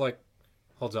one I feel like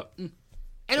holds up. And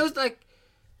it was like,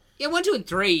 1, 2, and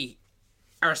 3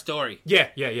 are a story. Yeah.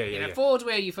 You know, 4 is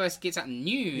where you first get something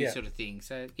new, Yeah. sort of thing.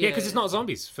 So Yeah, because it's not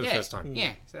zombies for the first time.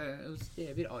 Yeah, so it was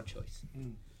a bit odd choice.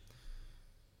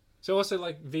 So also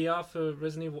like VR for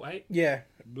Resident Evil 8. Yeah,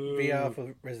 VR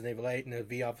for Resident Evil 8 and a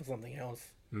VR for something else.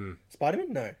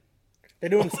 Spider-Man? No. They're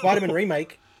doing the Spider-Man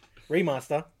remake,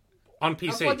 remaster. On I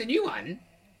PC. thought the new one.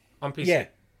 On PC. Yeah.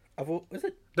 I thought, was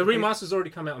it? The remaster's already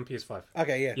come out on PS5.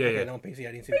 Okay, yeah. Yeah, okay, yeah. no, on PC,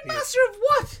 I didn't see the PS. Master of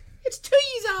what? It's 2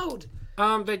 years old.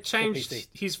 They changed PC.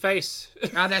 his face,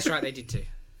 Oh, that's right, they did too.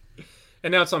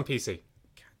 and now it's on PC.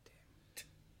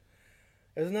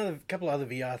 There's another couple other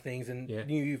VR things and Yeah.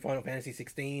 new Final Fantasy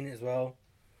 16 as well.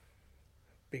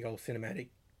 Big old cinematic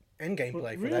and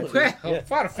gameplay for Really? that. Well, Yeah.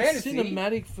 Final Fantasy.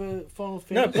 Cinematic for Final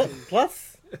No, Fantasy.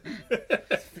 plus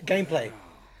gameplay.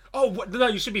 Oh no!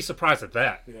 You should be surprised at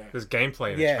that. Yeah. There's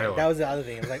gameplay in the Yeah, trailer. that was the other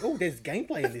thing. I was like, oh, there's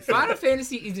gameplay in this. Final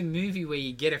Fantasy is a movie where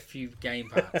you get a few game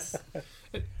parts.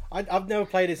 I've never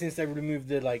played it since they removed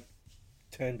the like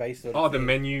turn-based sort of Oh, the thing.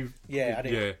 menu. Yeah, I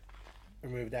didn't Yeah.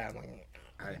 remove that. I'm like,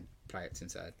 I didn't play it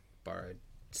since I borrowed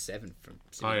 7 from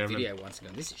Oh, yeah, I Video once ago.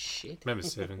 This is shit. Remember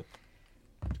 7.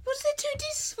 What's there 2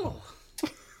 discs for?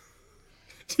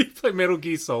 Do you play Metal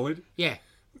Gear Solid? Yeah.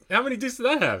 How many discs did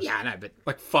that have? Yeah, I know, but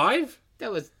Like 5?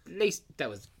 that was at least that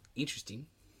was interesting.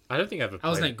 I don't think I ever played.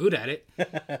 I was no it. good at it,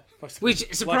 Like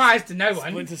which surprised to no one.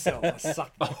 Splinter Cell. I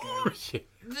suck that game. Oh, shit.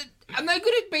 I'm no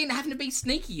good at having to be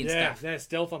sneaky and Yeah, stuff yeah,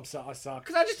 stealth. I suck.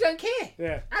 because I just don't care.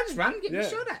 Yeah. I just run and get Yeah.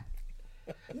 shot at.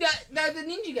 No, the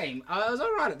ninja game. I was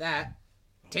all right at that.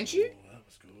 Tenchu? Oh, that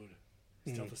was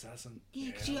good. Stealth Assassin.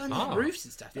 Yeah, because you're on Oh. the roofs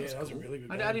and stuff. Yeah, was that was a cool. really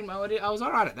good I game. I was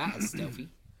all right at that. It's stealthy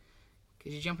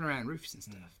because you're jumping around roofs and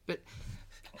stuff. But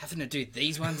having to do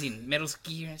these ones in Metal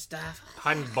Gear and stuff.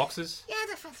 Hiding boxes. Yeah,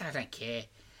 I don't care.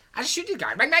 I just shoot the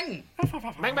guy. Bang bang.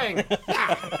 Bang bang.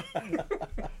 Yeah.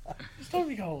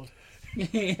 Stony Cold.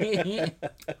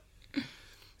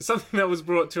 Something that was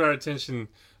brought to our attention.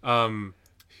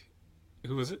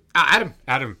 Who was it? Adam.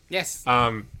 Adam. Yes.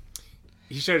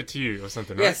 He showed it to you or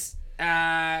something, right? Yes.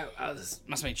 This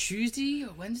must have been Tuesday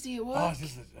or Wednesday at Oh, work.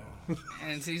 this is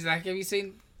And so he's like, "Have you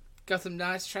seen Gotham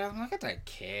Knights trailer?" I'm like, "I don't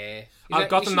care." He's like,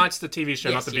 Gotham "You Knights, the TV show,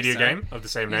 Yes, not the yes, video sorry. game of the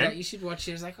same should-" He's like, name. "You should watch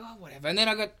it." I was like, "Oh, whatever." And then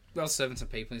I got serving some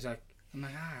people. And he's like, "I'm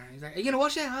like, ah." He's like, "Are you gonna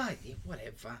watch that?" Oh, yeah,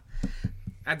 whatever.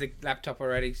 I had the laptop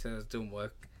already, so I was doing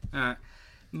work.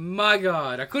 My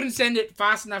God, I couldn't send it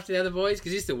fast enough to the other boys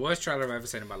because it's the worst trailer I've ever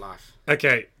seen in my life.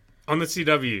 Okay, on the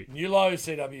CW, new low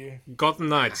CW. Gotham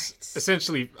Knights. Right.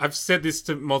 Essentially, I've said this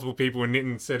to multiple people, and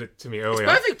Nitin said it to me earlier.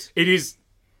 Perfect. It is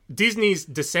Disney's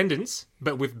Descendants,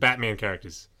 but with Batman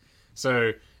characters.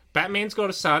 So Batman's got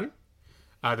a son.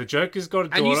 The Joker's got a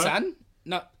daughter. A new son,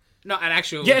 not an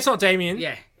actual. Yeah, it's not Damien.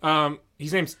 Yeah.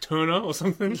 His name's Turner or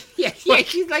something. Yeah.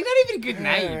 She's like not even a good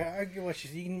name. I can watch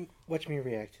this. You can watch me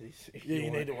react to this. If Yeah, you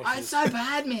want. need to watch Oh, this. it's so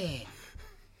bad, man.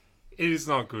 It is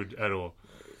not good at all.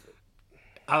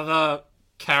 Other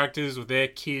characters with their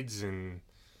kids, and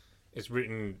it's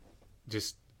written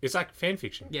just. It's like fan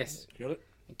fiction. Yes. Got it?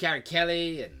 Gary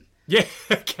Kelly and Yeah.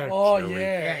 Oh, Kelly.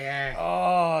 yeah. yeah.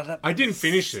 Oh, that. I didn't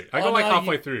finish it. I got Oh, like no,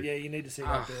 halfway you- through. Yeah, you need to see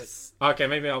Ah, that bit. Okay,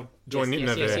 maybe I'll join Yes, Nitin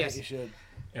over yes, there yes. You should.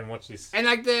 and watch this. And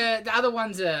like the other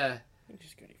ones are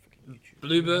Just go to fucking YouTube.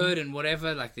 Bluebird and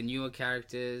whatever, like the newer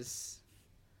characters.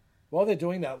 While they're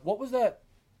doing that, what was that?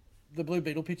 The Blue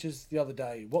Beetle pictures the other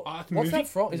day. What? Oh, the What's movie? that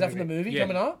from? Is that from the movie Yeah.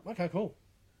 coming up? Okay, cool.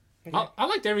 I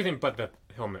liked everything but the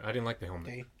helmet. I didn't like the helmet.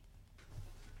 Okay.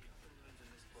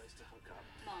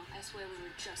 Mom, I swear we were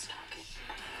just talking.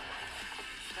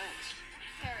 Thanks.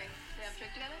 Harry, they have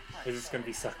trick together? Is this going to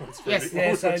be silence? Yes.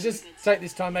 Yeah, so just take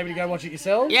this time maybe to go watch it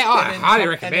yourselves. Yeah, oh, I and then highly come-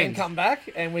 recommend. And then come back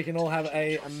and we can all have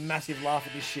a massive laugh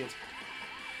at this shit.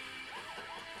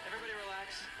 Everybody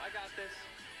relax. I got this.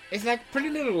 It's like Pretty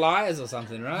Little Liars or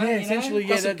something, right? Yeah, You know? essentially, yeah,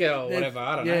 Gossip that- Girl, that- whatever.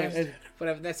 I don't yeah, know.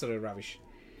 Whatever, that sort of rubbish.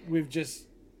 With just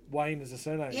Wayne as a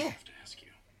surname. Yeah. To ask you,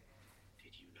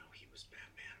 did you know he was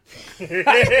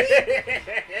Batman?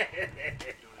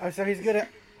 Oh, so he's good at.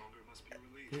 Longer must be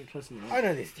relieved. Get closer to the mic. I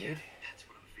know this dude. That's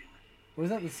what I'm feeling. Was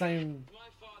that the same? My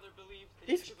father believed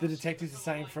He's The detective's the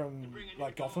same from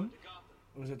like Gotham?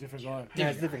 Or was it a different guy? no,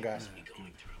 it's a different guy.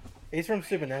 He's from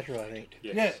Supernatural, I think.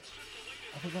 Yeah.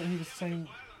 I thought he was the same.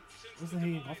 Wasn't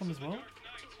he in Gotham as well?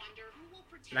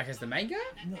 Like as the main guy?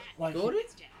 No, like Gordon?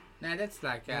 No, that's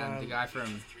like the Um, guy from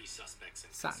Three suspects in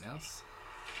something else.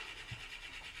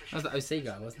 That was the OC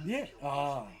guy, wasn't it? Yeah.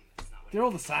 Ah. They're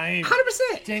all the same.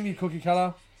 100%. Damn you, cookie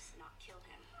cutter.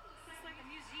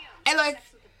 And like,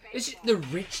 it's just the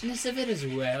richness of it as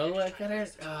well. Like, I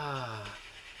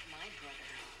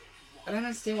don't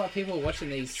understand why people are watching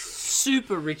these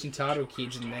super rich entitled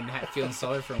kids and then feeling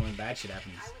sorry for them when bad shit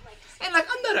happens. And like,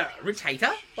 I'm not a rich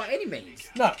hater by any means.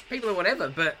 No. People are whatever,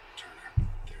 but Turner.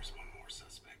 There's one more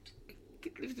suspect.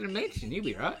 get lived in a mansion, you'll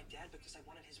be right. Dad, because I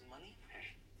wanted his money?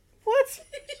 What?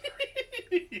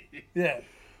 Yeah.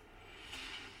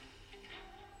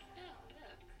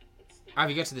 Have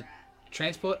you got to the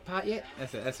transport part yet?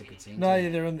 That's a good scene. No, too. yeah,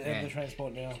 they're in Yeah. the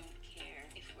transport now. Care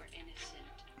if we're innocent.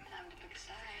 I'm the big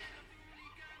side.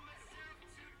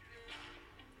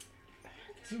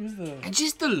 Who was the? And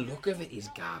just the look of it is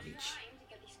garbage. To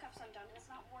get these cuffs undone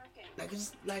like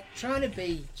it's like trying to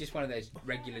be just one of those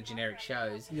regular generic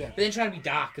shows. Yeah. But then trying to be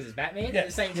dark because it's Batman at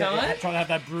the same time. Yeah, trying to have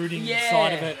that brooding Yeah.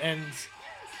 side of it,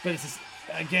 but it's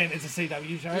again, it's a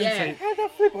CW show. Yeah. So How'd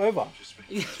that flip over?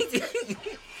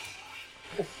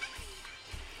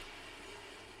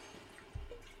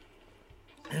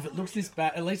 if it looks this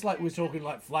bad, at least like we're talking,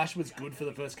 like Flash was good for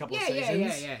the first couple of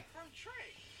seasons. yeah.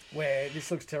 Where this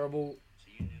looks terrible,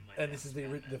 and this is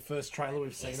the first trailer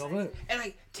we've seen of it. And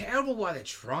like terrible while they're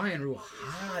trying real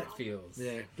hard. It feels.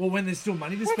 Yeah. Well, when there's still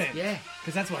money to spend. Yeah.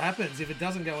 Because that's what happens. If it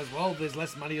doesn't go as well, there's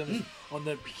less money on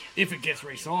the if it gets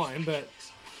re-signed, but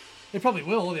it probably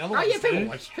will. The other Oh ones yeah,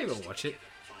 people do. watch it.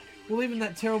 Well, even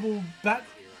that terrible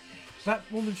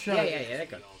Batwoman show. Yeah. That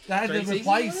got. They had 3 to seasons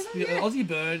replace or the whatever, yeah. Aussie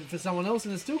Bird for someone else,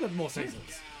 and it's still got more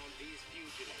seasons.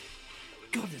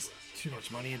 God, there's too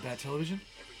much money in bad television.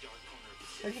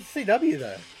 Like it's CW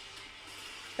though.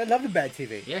 I love the bad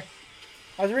TV. Yeah.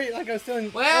 I was really like I was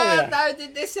telling. Well, earlier.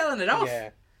 no, they're selling it off. Yeah.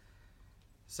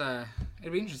 So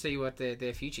it'll be interesting to see what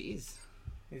their future is.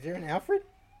 Is there an Alfred?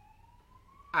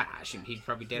 I assume he's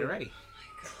probably dead already.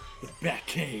 The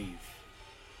Batcave.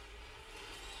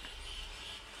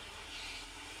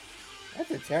 That's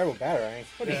a terrible batarang.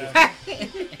 What is Yeah.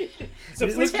 it?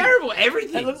 It's terrible.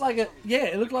 Everything.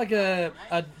 It looked like a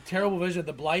terrible version of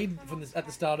the Blade from at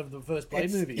the start of the first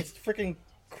Blade movie. It's freaking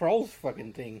Kroll's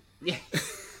fucking thing. Yeah.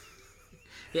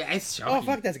 Yeah, it's shocking. Oh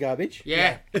fuck, that's garbage.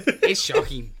 Yeah, it's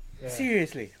shocking.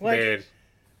 Seriously, like Bad.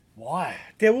 Why?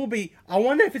 there will be. I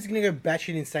wonder if it's gonna go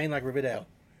batshit insane like Riverdale.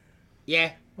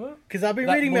 Yeah. Because I've been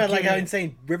Like, reading we'll about like give how it-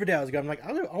 insane Riverdale is going. I'm like,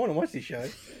 I want to watch this show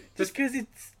just because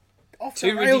it's off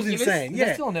Too the rails ridiculous? insane. Is that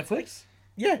Yeah, still on Netflix?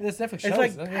 yeah. There's Netflix It's shows, like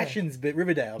isn't it? Yeah. Passions, but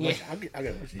Riverdale. I'm like, I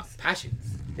gotta watch this.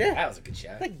 Passions. Yeah. That was a good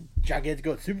show. Like Jughead's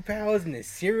got superpowers and there's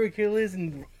serial killers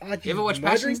and Archie's You ever watch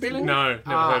murdering Passions, people. Dylan? No, never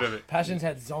Ah. heard of it. Passions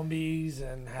had zombies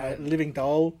and had Living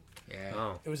Doll. Yeah.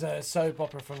 Oh, it was a soap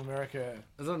opera from America. It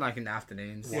was on like in the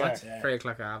afternoons. What? Yeah. 3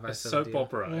 o'clock hour. a sort of soap deal.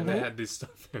 opera, and they had this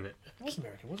stuff in it. It was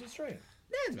American, was it Australian?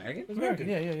 Yeah, it's American. It was American,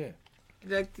 yeah.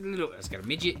 Like, it's got a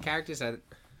midget character, so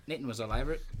Netton was all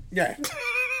over it. Yeah.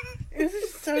 It's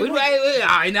just so.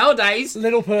 In old days,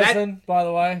 Little person, by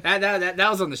the way. that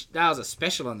was on that was a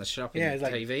special on the shopping Yeah, it's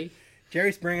like- TV.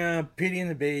 Jerry Springer, Beauty and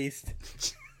the Beast,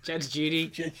 Judge Judy,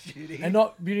 Judge Judy. And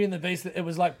not Beauty and the Beast, it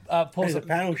was like Paul It's a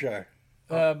panel show.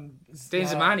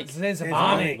 Zamani.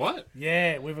 Zamani. What?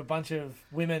 Yeah, with a bunch of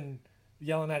women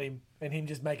yelling at him and him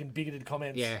just making bigoted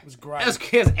comments. Yeah, It was great. That was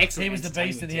excellent. He was the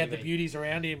beast and he had the entertainment beauties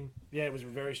around him. Yeah, it was a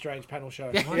very strange panel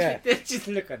show. TV. Yeah. Just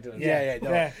look at it. Yeah, no.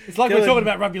 Yeah. It's like Dylan- we're talking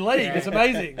about rugby league. It's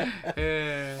amazing.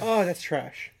 Oh, that's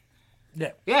trash.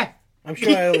 Yeah. I'm sure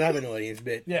it'll have an audience,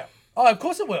 but Yeah. Oh, of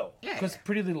course it will. Yeah. Because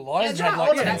Pretty Little Liars Yeah, had all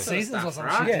like of 10 that sort of seasons or stuff, some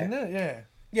right? shit, Yeah. didn't it?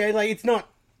 Yeah. yeah, like it's not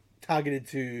targeted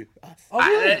to us. Oh,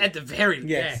 really? At the very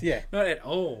Yes, yeah. Not at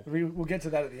all. We'll get to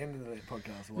that at the end of the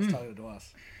podcast. What's targeted to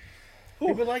us?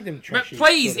 People like them But trashy.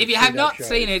 please, sort of if you have pseudo not shows.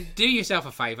 seen it, do yourself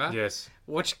a favour. Yes.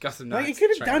 Watch Gotham Like, Knights. you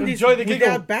could have done this Enjoy the giggle.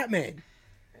 without Batman.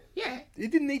 Yeah, It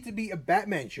didn't need to be a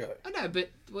Batman show. I know, but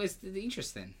where's the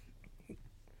interest then?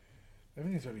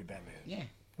 Everything's going to be Batman. Yeah.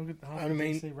 Look at half I the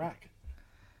mean- DC rack.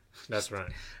 That's right.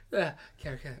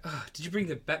 Carrie, oh, did you bring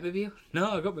the Batmobile?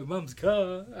 No, I got my mum's car.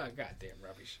 Oh, goddamn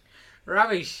rubbish.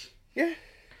 Rubbish. Yeah.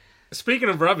 Speaking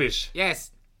of rubbish,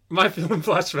 Yes. my film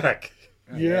flashback.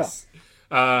 Yeah.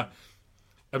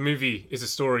 A movie is a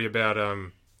story about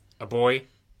a boy,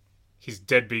 his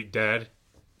deadbeat dad,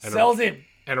 and Sells him.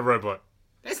 and a robot.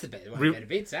 That's the better one. Real- Better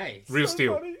bits, eh? Real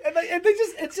steel. Funny. And they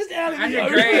just, it's just out of the 100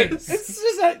 open. grand. It's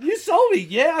just, you sold me.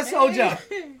 Yeah, I sold you.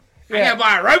 I gotta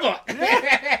buy a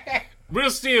robot. Real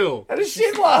steel. And a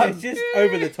shit one. It's just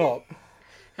over the top.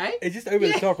 Hey? It's just over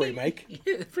the top remake.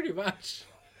 Yeah, pretty much.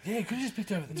 Yeah, you could have just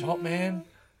picked over the top, man.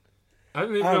 I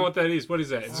don't even know what that is. What is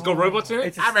that? It's got robots in it?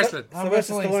 It's a Arm wrestling.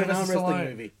 Sylvester Stallone Sylvester arm wrestling Stallone.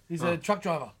 movie. He's a truck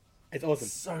driver. It's awesome.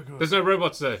 So good. There's no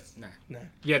robots there. No.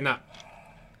 Yeah, nah.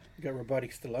 You got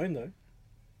robotic Stallone though.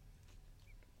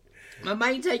 My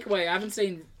main takeaway, I haven't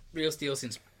seen Real Steel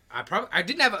since I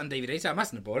didn't have it on DVD, so I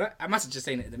mustn't have bought it. I must have just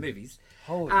seen it in the movies.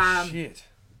 Holy shit.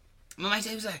 My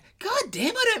mate was like, God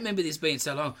damn, I don't remember this being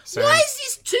so long. Same. Why is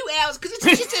this 2 hours? Because it's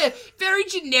just a very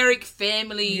generic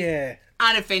family, Yeah.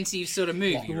 unoffensive sort of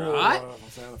movie, right?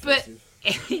 But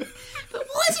but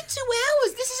why is it 2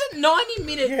 hours? This is a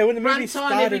 90-minute Yeah, when the movie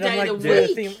runtime every started, day I'm of like,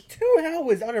 the week. thing, 2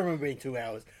 hours? I don't remember being 2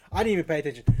 hours. I didn't even pay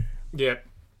attention. Yeah.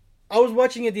 I was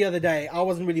watching it the other day. I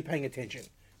wasn't really paying attention.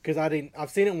 Because I've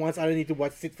sit through it once. I don't need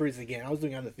to sit through this again. I was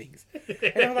doing other things.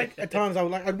 And I'm like, at times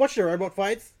I'd watch the robot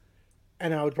fights,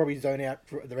 and I would probably zone out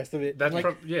for the rest of it. That's like,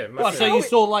 yeah. Well, must so be. you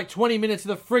saw like 20 minutes of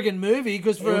the friggin' movie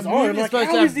because for was a on. movie I'm that's like,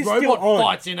 supposed how to is this have still robot on?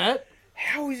 fights in it.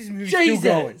 How is this movie still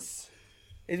going? Jesus.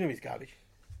 This movie's garbage.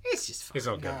 It's just fun. It's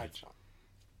not No, good. it's not.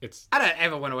 It's I don't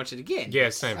ever want to watch it again. yeah,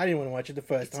 same. I didn't want to watch it the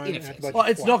first time. I had to watch Well,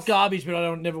 it it's not twice. garbage, but I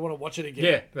don't never want to watch it again.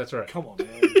 Yeah, that's right. Come on,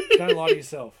 man. Don't lie to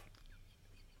yourself.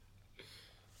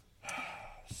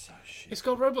 So shit. It's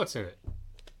got robots in it.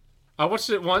 I watched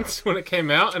it once when it came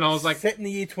out, and I was like, Set in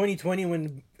the year 2020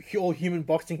 when all human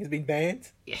boxing has been banned.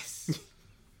 Yes.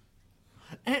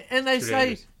 And they Too say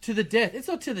dangerous. to the death. It's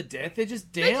not to the death. They're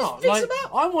just down. fix like them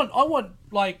up. I want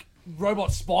like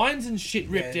robot spines and shit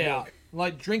ripped Yeah, out.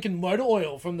 Like drinking motor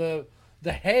oil from the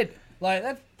head. Like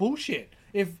that's bullshit.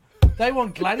 If they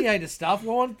want gladiator stuff,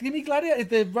 give me gladiator. If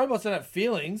the robots don't have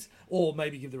feelings, or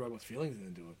maybe give the robots feelings and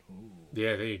then do it. Ooh.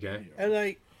 yeah, there you go. And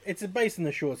like, it's based on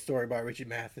a short story by Richard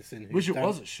Matheson. Wish it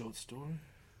was a short story.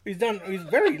 He's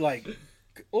very like,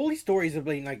 all his stories have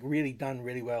been like really done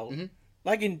really well. Mm-hmm.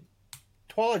 Like in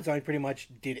Twilight Zone, pretty much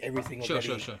did everything Sure,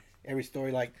 already. sure. Every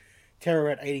story, like Terror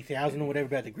at 80,000 or whatever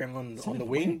about the gremlin on the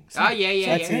wing. Oh,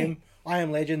 yeah. That's him. I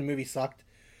Am Legend. The movie sucked,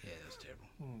 Yeah, that was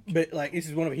terrible. but like this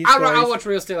is one of his I'll stories. watch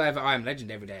Real Steel over I Am Legend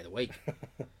every day of the week.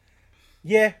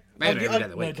 Yeah, Maybe not every day of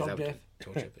the No week. 'cause dog that death.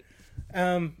 would torture, but...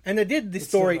 and they did this It's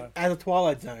still story though. as a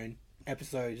Twilight Zone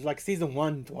episode. It's like season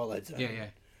 1 Twilight Zone. Yeah.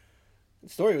 The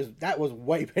story was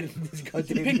way better than this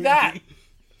goddamn Pick movie. that.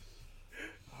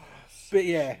 But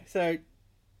yeah, so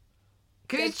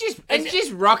Cause it's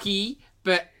just Rocky,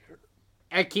 but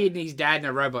a kid and his dad and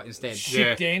a robot instead. Shit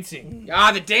Yeah. dancing.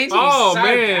 Ah, the dancing Oh, is so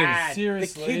man. bad. the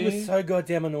Seriously. kid was so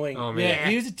goddamn annoying. Oh man, Yeah,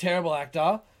 he was a terrible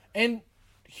actor, and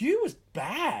Hugh was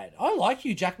bad. I like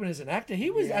Hugh Jackman as an actor. He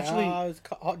was actually, I was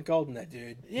hot and cold in that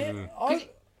dude. yeah. Mm.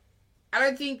 I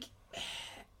don't think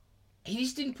he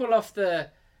just didn't pull off the.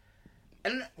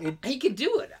 And he could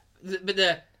do it, but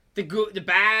the good, the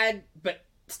bad, but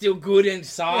still good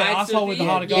inside. Yeah, sort asshole of with the thing.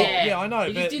 heart of gold. Yeah, I know,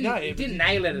 He but just didn't, no, he it- didn't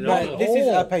nail it at No, all. this is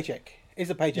Oh. a paycheck. It's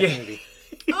a paycheck movie.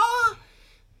 Oh,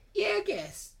 yeah, I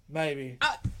guess. Maybe.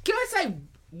 Can I say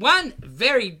one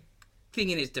very thing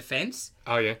in his defense?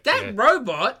 oh yeah, That yeah.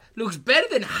 robot looks better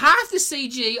than half the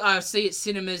CG I see at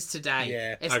cinemas today.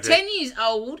 Yeah. It's I agree. 10 years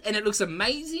old and it looks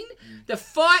amazing. The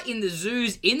fight in the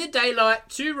zoos in the daylight,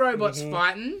 two robots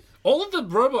fighting, All of the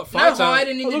robot no fights are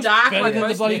hiding in It the looks dark better like than the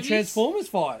most bloody movies. Transformers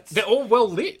fights. they're all well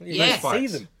lit. Yeah. those See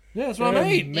fights. them. Yeah, that's what They're I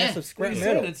mean. Massive Yeah. scrap Like you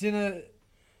metal. said, it's in a.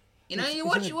 You know, you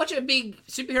Isn't it- watch a big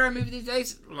superhero movie these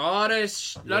days, a lot of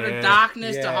Yeah.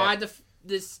 darkness to Yeah. hide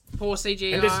this poor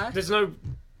CGI. And there's no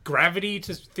gravity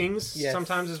to things Yes.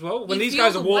 sometimes as well. When You these feel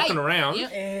guys are the walking weight. around,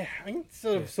 Yeah. I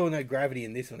sort of saw no gravity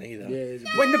in this one either.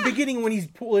 Yeah. When the beginning, when he's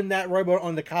pulling that robot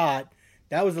on the cart,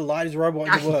 that was the lightest robot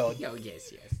in the world. Oh,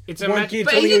 yes. it's a One magic. kid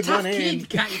But pulling he's a with tough one hand. kid,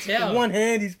 can't you tell? With one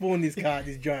hand, he's pulling this cart,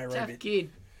 this giant Tough robot. kid.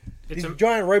 It's This a,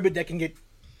 giant robot that can get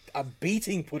a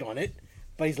beating put on it,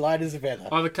 but he's light as a feather.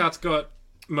 oh, the cart's got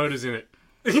motors in it.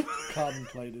 Carbon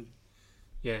plated.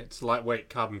 Yeah, it's lightweight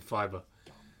carbon fiber.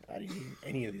 I didn't hear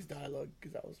any of this dialogue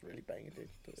because I was really paying attention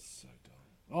to it. So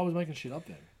dumb. I was making shit up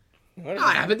then. I don't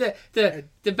Oh, know. no,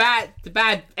 but the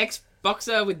bad ex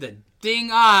boxer with the ding.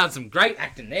 Ah, some great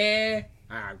acting there.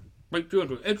 Break you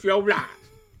into entry old life.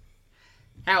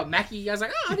 Howard Mackie, I was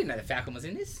like, I didn't know the Falcon was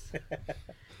in this.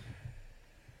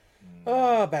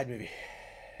 Oh, bad movie.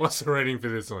 What's the rating for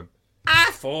this one?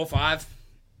 4 or 5.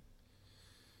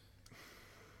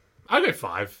 I go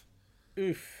 5.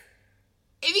 Oof.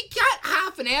 If you cut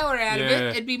half an hour out of Yeah. it,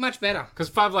 it'd be much better. Because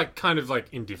 5 like kind of like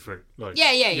indifferent. Like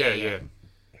Yeah.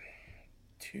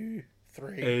 2,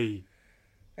 3. Hey.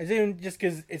 As in, just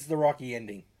because it's the Rocky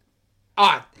ending.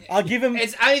 Oh, I'll give him.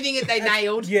 it's the only thing that they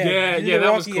nailed. Yeah, Yeah, this is yeah, the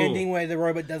that was Rocky cool. ending where the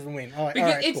robot doesn't win. All right, Because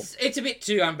all right, it's a bit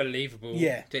too unbelievable.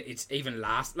 Yeah. That it's even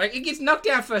last. Like it gets knocked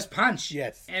down first punch.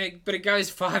 Yes. But it goes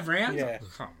 5 rounds. Yeah. Oh,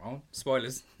 come on,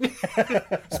 spoilers.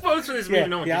 Spoilers for this cool. movie,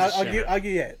 no one Yeah, gives a shit. I'll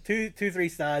give yeah 2, 3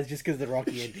 stars just because of the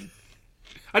Rocky ending.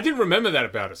 I didn't remember that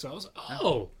about it, so I was like,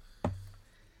 oh,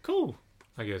 cool,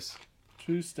 I guess.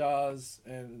 2 stars,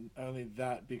 and only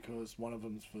that because one of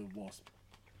them's for Wasp.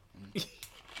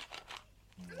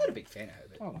 I'm not a big fan of her,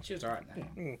 but Oh. she was alright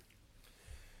in that.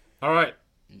 All right,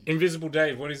 Invisible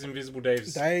Dave. What is Invisible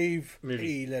Dave's? Dave, Movie.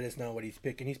 he let us know what he's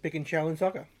picking. He's picking Shaolin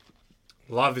Soccer.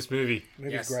 Love this movie.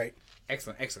 Movie's Yes. great.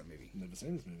 Excellent movie. Never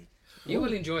seen this movie. You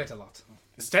will enjoy it a lot.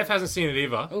 Steph hasn't seen it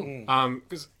either.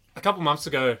 Because a couple months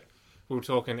ago we were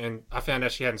talking, and I found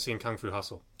out she hadn't seen Kung Fu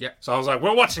Hustle. Yep. So I was like,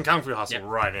 we're watching Kung Fu Hustle Yep.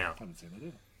 right now. I haven't seen it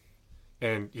either.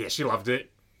 And yeah, she loved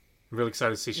it. I'm really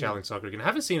excited to see Shaolin Soccer again. I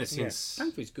haven't seen it since.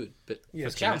 Kung Fu's good, but Yeah,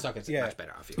 Shaolin Soccer's yeah. much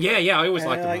better, I feel. Yeah, I always And,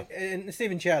 liked it. like, and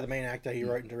Stephen Chow, the main actor, he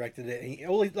wrote and directed it. And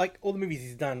all the movies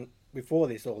he's done before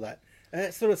this, all that. And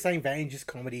it's sort of the same vein, just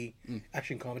comedy,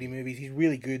 action comedy movies. He's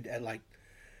really good at like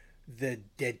the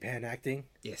deadpan acting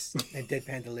Yes. and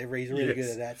deadpan delivery. He's really Yes. good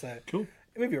at that. So Cool.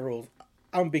 movie rules.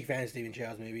 I'm a big fan of Stephen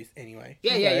Chow's movies. Anyway,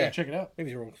 Yeah. Check it out.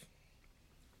 movies rules.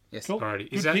 Yes. Cool. Alrighty.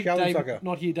 Good Is that pick, Calvin Dave? Tucker.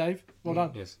 Not here, Dave. Well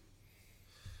done. Yes.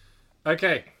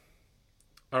 Okay.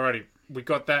 Alrighty. We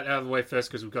got that out of the way first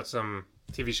because we've got some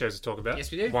TV shows to talk about.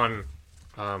 Yes, we do. One,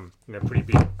 pretty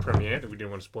big premiere that we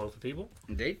didn't want to spoil for people.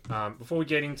 Indeed. Before we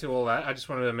get into all that, I just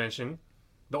wanted to mention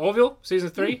the Orville season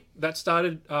 3 that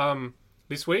started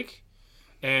this week,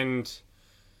 and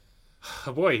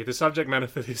oh boy, the subject matter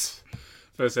for this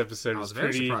first episode I was was very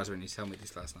pretty, surprised when you told me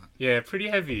this last night. yeah, pretty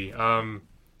heavy.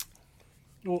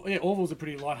 Well, yeah, Orville's a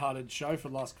pretty light-hearted show for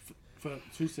the last for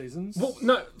 2 seasons. Well,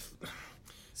 no,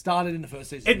 Started in the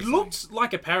first season. it looked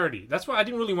like a parody. That's why I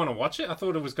didn't really want to watch it. I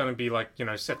thought it was going to be like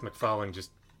Seth MacFarlane just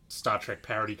Star Trek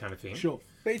parody kind of thing. Sure.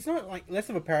 But it's not like less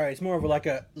of a parody. It's more of like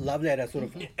a love letter sort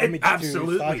of homage to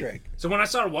Absolutely. Star Trek. So when I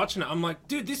started watching it, I'm like,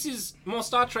 dude, this is more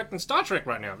Star Trek than Star Trek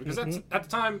right now because that's at the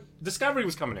time Discovery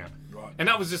was coming out, Right. and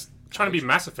that was just trying to be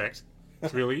Mass Effect.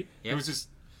 Really, Yeah. it was just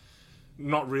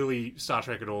not really Star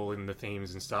Trek at all in the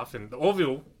themes and stuff. And the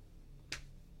Orville,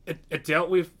 it dealt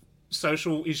with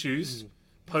social issues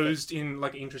posed in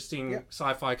like an interesting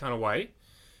sci-fi kind of way,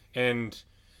 and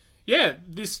yeah,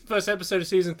 this first episode of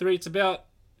season 3, it's about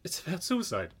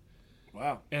suicide,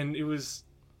 Wow. and it was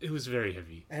very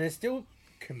heavy. And it's still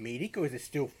comedic, or is it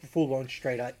still full on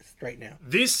straight now?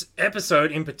 This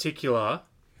episode in particular,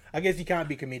 I guess you can't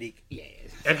be comedic. Yeah.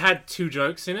 it had 2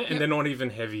 jokes in it, and Yep. they're not even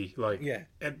heavy. Like, Yeah.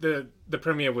 the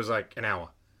premiere was like an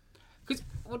hour. Because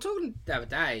we were talking the other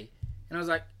day, and I was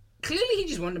like, clearly he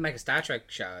just wanted to make a Star Trek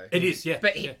show. It is, yeah.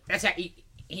 But yeah. that's how he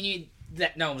knew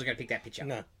that no one was going to pick that picture.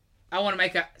 No. I want to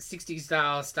make a 60s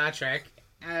style Star Trek.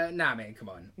 Nah, man, come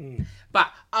on. Mm. But,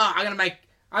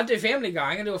 I'll do Family Guy.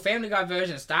 I'm going to do a Family Guy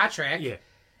version of Star Trek. Yeah.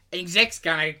 Exec's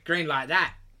going to green like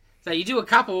that. So you do a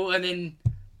couple, and then,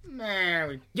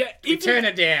 man, Yeah, we turn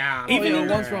it down. even Well, in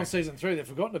once we're on season 3, they've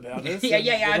forgotten about this. Yeah, and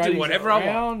yeah, the I do ratings whatever are I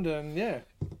want. around, and yeah.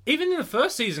 Even in the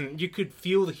first season, you could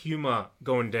feel the humor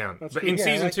going down. But good. in Yeah,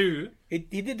 season like- 2, He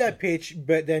did that pitch,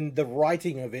 but then the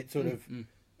writing of it sort of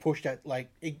pushed that.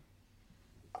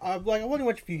 I want to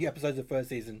watch a few episodes of the first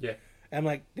season. Yeah. And I'm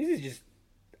like, this is just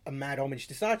a mad homage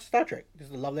to Star Trek. This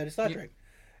is a love letter to Star Trek.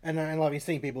 And I've been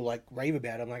seeing people like rave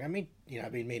about it. I'm like, I've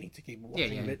been meaning to keep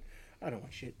watching yeah. it. I don't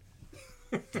want shit.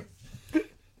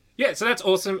 yeah, so that's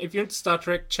awesome. If you're into Star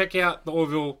Trek, check out the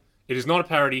Orville. It is not a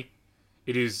parody.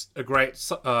 It is a great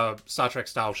Star Trek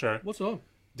style show. What's on?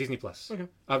 Disney Plus. Okay.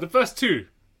 The first 2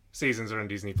 seasons are on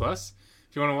Disney Plus.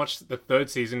 If you want to watch the 3rd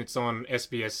season, it's on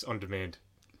SBS On Demand.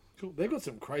 Cool. They've got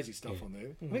some crazy stuff on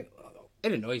there. I think,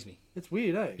 It annoys me. it's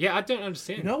weird, eh? Yeah, I don't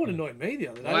understand. You know what annoyed me the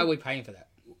other day? Why are we paying for that?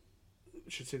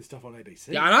 Should see the stuff on ABC.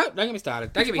 Yeah, I know. Don't get me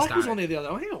started. Don't get me Black was on started. there the other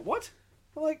day. Oh, hang on, what?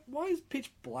 I'm like, why is Pitch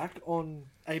Black on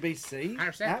ABC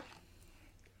 100%. app?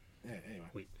 Yeah,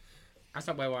 anyway. That's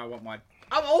not where I want my...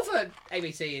 I'm all for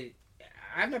ABC.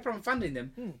 I have no problem funding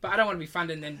them, but I don't want to be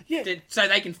funding them Yeah. so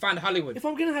they can fund Hollywood. If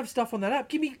I'm gonna have stuff on that app,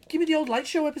 give me the old Late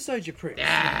Show episodes, you prick.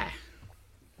 Yeah.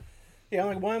 Yeah, I'm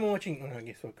like, why am I watching? Oh, I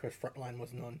guess because Frontline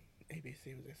wasn't on ABC.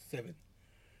 It was 7.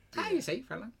 You see,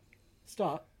 Frontline.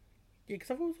 Start, Yeah,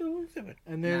 because I thought it was on 7.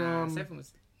 and then Nah, 7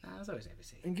 was... Nah, it was always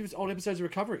ABC. and give us old episodes of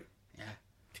Recovery. Yeah.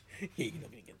 Yeah, you're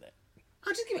not gonna get that.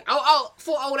 I'll just give it... Oh,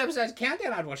 4 old episodes of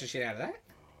Countdown, I'd watch the shit out of that.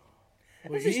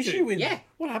 Well, What's the issue with Yeah.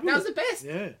 What happened? That was with- the best.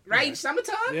 Yeah. Rage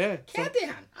Summertime? Yeah.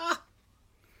 Countdown. Ah.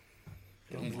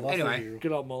 Anyway.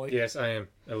 Good old Molly. Yes, I am.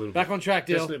 A little Back on track,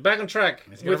 bit. Dale. Just back on track.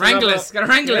 Gotta wrangle us. Gotta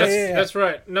wrangle us. Yeah. That's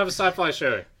right. Another sci-fi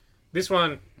show. This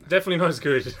one, definitely not as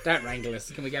good. Don't wrangle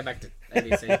us. Can we go back to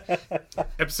ABC?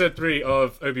 Episode 3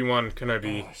 of Obi-Wan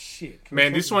Kenobi. Oh shit.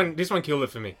 Man, this one killed it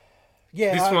for me.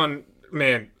 Yeah, This one,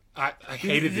 man, I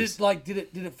hated this. Did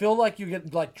it feel like you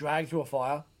get like dragged through a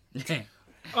fire?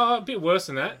 A bit worse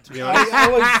than that, to be honest. I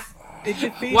was. It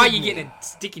defeated Why are you me. getting a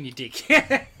stick in your dick?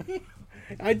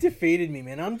 It defeated me,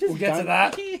 man. I'm just We'll get to done.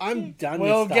 that. I'm done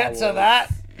We'll with Star get to Wars.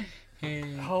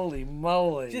 that. Holy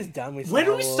moly. Just done with Star Where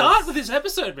do we Wars. start with this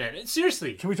episode, man?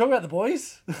 Seriously. Can we talk about the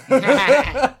boys?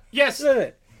 Yes.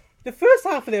 Look, the first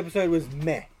half of the episode was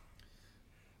meh.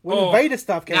 When Oh. the Vader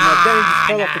stuff came out, then it just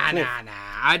fell off the cliff.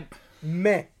 Nah.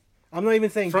 Meh. I'm not even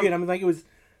saying From- good. I'm like it was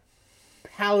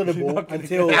palatable not gonna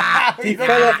until get he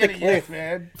fell off the cliff.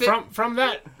 man. From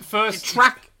that first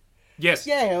Truck. yes.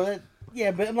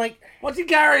 Yeah, but I'm like, What's he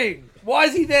carrying? Why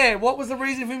is he there? What was the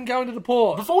reason for him going to the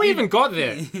port? Before we even got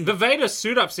there, the Vader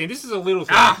suit up scene. This is a little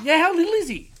thing. Yeah, how little is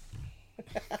he?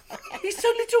 He's so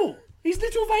little. He's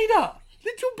little Vader.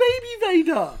 Little baby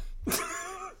Vader.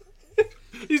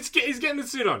 He's getting the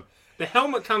suit on. The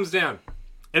helmet comes down.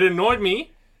 It annoyed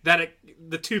me that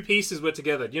the two pieces were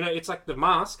together. You know, it's like the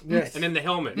mask Yes. and then the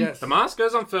helmet. Yes. The mask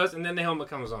goes on first and then the helmet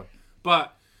comes on.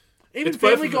 But Even it's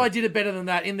both Family of them. Guy did it better than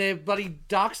that in their bloody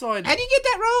Dark Side. How do you get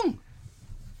that wrong?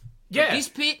 yeah, This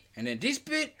bit, and then this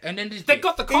bit, and then this they bit.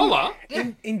 got the collar.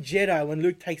 In Jedi, when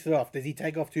Luke takes it off, does he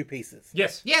take off two pieces?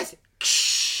 Yes. Yes.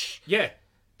 Yeah.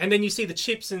 And then you see the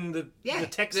chips and the Yeah.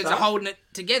 text There's stuff. a holding it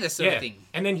together sort yeah. of thing.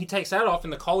 And then he takes that off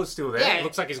and the collar's still there. Yeah. It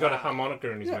looks like he's got a harmonica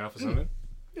in his mouth or something.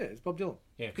 Yeah, it's Bob Dylan.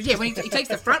 Because yeah, when he takes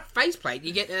the front faceplate,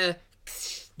 you get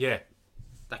Yeah.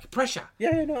 like a pressure.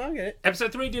 Yeah, no, I get it.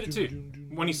 Episode 3 did it too.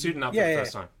 When he's suiting up for Yeah, the yeah.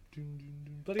 first time.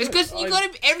 It's because you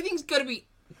got to. Everything's got to be.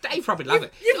 Dave probably love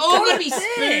it. It's all got to be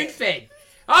spoon fed.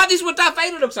 Oh, this is what Darth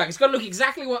Vader looks like. It's got to look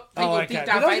exactly what people think Darth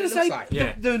But I Vader was looks gonna like. say,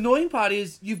 Yeah. the annoying part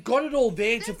is you've got it all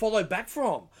there to follow back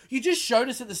from. You just showed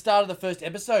us at the start of the first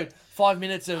episode 5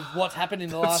 minutes of what happened in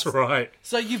the last. That's right.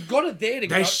 So you've got it there to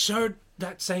They go. showed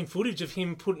that same footage of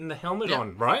him putting the helmet Yeah.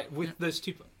 on, right? With those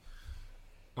two.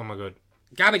 Oh my god.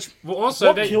 Garbage. Well, also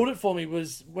What they, killed it for me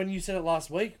was when you said it last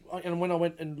week, and when I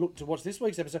went and looked to watch this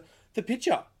week's episode, the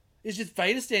picture is just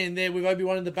Vader standing there with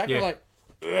Obi-Wan in the back, Yeah.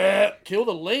 like, kill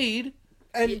the lead.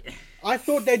 And I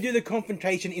thought they'd do the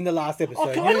confrontation in the last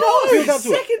episode. come on, build up to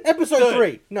it. second- Episode third.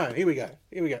 3. No, here we go.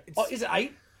 It's, Oh, is it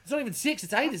 8? It's not even 6,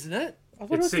 it's 8, isn't it? I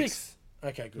thought it It's was 6. 6.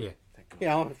 Okay, good. Yeah. Thank God.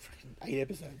 Yeah, I'm freaking 8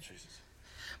 episodes.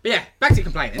 But yeah, back to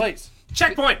complaining. Please.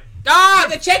 checkpoint. Ah,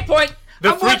 the checkpoint.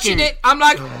 The I'm watching freaking- it. I'm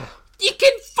like, you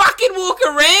can fucking walk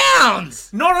around.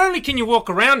 Not only can you walk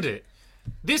around it,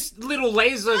 this little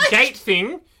laser gate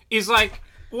thing is like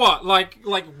what? Like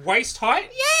waist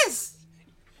height? Yes.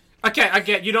 Okay, I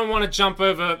get you don't want to jump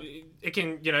over. It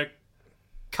can, you know,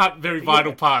 cut very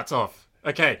vital parts off.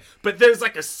 Okay, but there's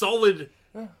like a solid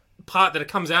part that it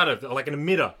comes out of, like an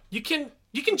emitter. You can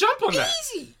jump on that.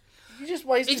 Easy. You just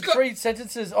wasted It's got- 3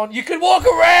 sentences on, you can walk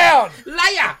around!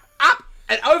 Layer up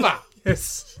and over.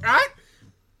 Yes. Right?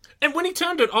 And when he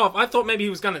turned it off, I thought maybe he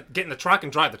was gonna get in the truck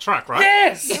and drive the truck, right?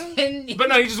 Yes! But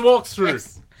no, he just walks through.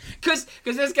 Because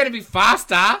that's going to be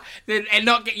faster than, and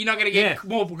you're not going to get Yeah.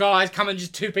 more guys coming,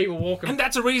 just 2 people walking. And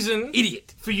that's a reason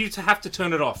Idiot. for you to have to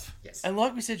turn it off. Yes. And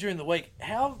like we said during the week,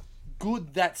 how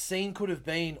good that scene could have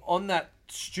been on that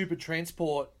stupid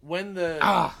transport when the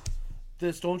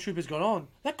stormtroopers got on.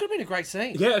 That could have been a great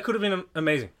scene. Yeah, it could have been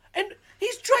amazing. And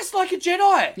he's dressed like a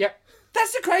Jedi. Yep.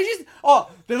 That's the craziest. Oh,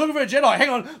 they're looking for a Jedi. Hang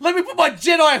on. Let me put my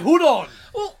Jedi hood on.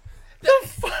 Well, The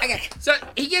fuck? okay, so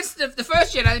he gets the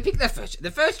first Jedi. They pick the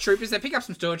first troopers. They pick up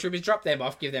some stormtroopers, drop them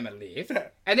off, give them a lift,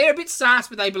 and they're a bit sus,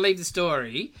 but they believe the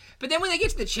story. But then when they get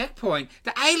to the checkpoint,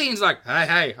 the alien's like,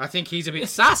 "Hey, I think he's a bit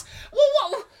sus."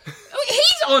 Well, what?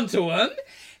 He's onto him.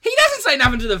 He doesn't say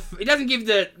nothing to the. He doesn't give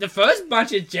the first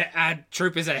bunch of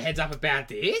troopers a heads up about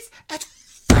this. That's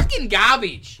fucking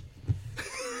garbage.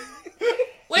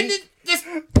 When did this?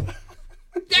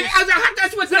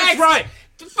 That's what's That's next. right.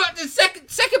 The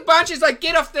second bunch is like,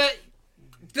 get off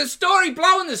the story,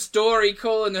 blowing the story,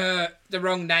 calling her the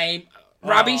wrong name.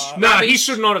 Rubbish. No, rubbish. he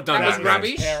should not have done That was that.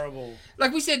 rubbish. Terrible.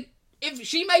 Like we said, if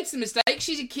she makes a mistake,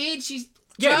 she's a kid. She's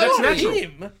Yeah, that's totally- natural.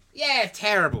 Him? Yeah,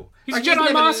 terrible. He's a like, Jedi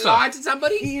never master. lied to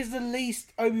somebody. He is the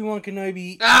least Obi-Wan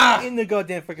Kenobi Ah. in the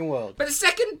goddamn freaking world. But the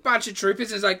second bunch of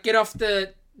troopers is like, get off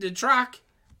the truck.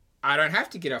 I don't have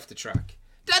to get off the truck.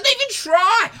 Don't even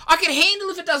try. I can handle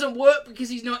if it doesn't work because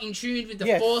he's not in tune with the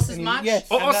Yes, force as and much. yes.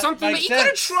 Or And that something. makes But you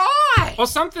gotta sense. try. Or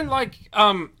something like,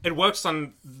 it works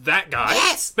on that guy.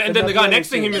 Yes. But and then the guy next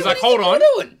to him is What like, do you hold think on.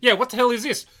 you're doing? Yeah, what the hell is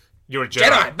this? You're a Jedi.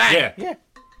 Jedi, bang. Yeah. Yeah.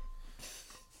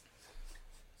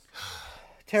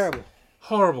 Terrible.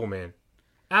 Horrible, man.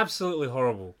 Absolutely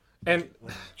horrible. And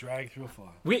Dragged through a fire.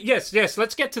 yes,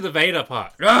 let's get to the Vader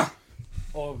part. Ugh.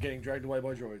 Or getting dragged away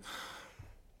by droids.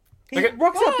 He Okay.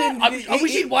 rocks up in. I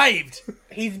wish he'd waved.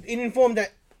 He's been informed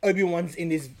that Obi-Wan's in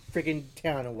this freaking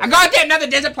town or I whatever. got there, another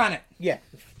desert planet. Yeah.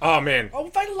 Oh, man. Oh,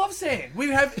 Vader loves sand. We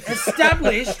have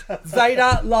established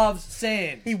Vader loves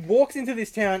sand. He walks into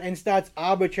this town and starts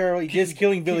arbitrarily just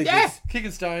killing villagers. Yeah.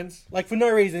 Kicking stones. Like, for no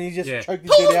reason, he just Yeah. choked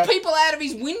this dude Pulls out. people out of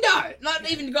his window. Not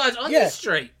even the guys on Yeah. the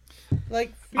street.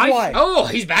 Like, I- why? Oh,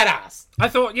 he's badass. I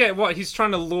thought, yeah, what? He's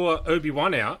trying to lure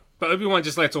Obi-Wan out, but Obi-Wan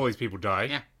just lets all these people die.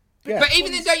 Yeah. Yeah. But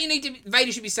even then, don't you need to...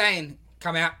 Vader should be saying,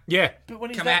 come out. Yeah. But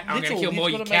when he's Come that out, I'm gonna little, kill he's more,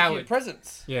 got you to make you a coward.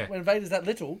 presence. Yeah. When Vader's that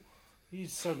little,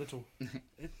 he's so little.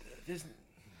 There's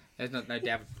There's no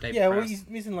David Yeah, well, Prowse. he's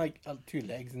missing like 2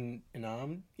 legs and an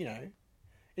arm. You know,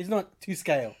 it's not to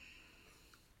scale.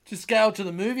 to scale to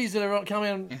the movies that are coming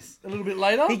out Yes. a little bit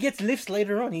later. He gets lifts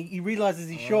later on. He realizes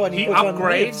he's short. And He puts on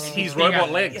upgrades lifts. his Bigger.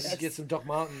 robot legs. Yes. Get some Doc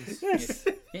Martens. Yes.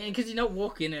 Yeah, because he's not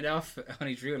walking it off on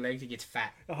his real legs, he gets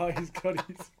fat. Oh, he's got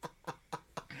his.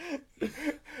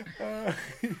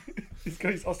 He's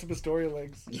got his Osteopostoria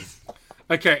legs.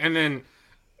 Okay, and then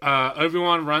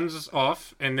Obi-Wan runs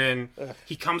off, and then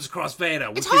he comes across Vader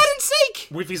with It's hide and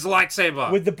seek. his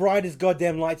lightsaber. With the brightest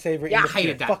goddamn lightsaber Yeah, in I the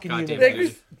hated that fucking goddamn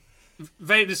universe. movie.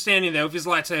 Vader's standing there with his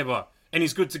lightsaber, and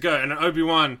he's good to go. And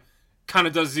Obi-Wan kind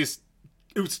of does this.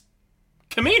 It was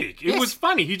comedic. It Yes. was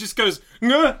funny. He just goes,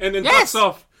 "Ngh," and then Yes. ducks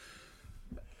off.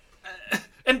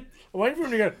 And I'm waiting for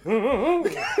him to go.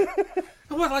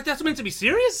 what? Like that's meant to be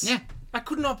serious? Yeah. I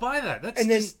could not buy that. That's And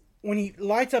then just... when he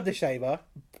lights up the saber,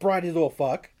 bright as all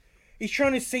fuck, he's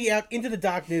trying to see out into the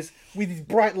darkness with his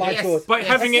bright light Yes. source. But Yes.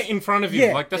 having it in front of you,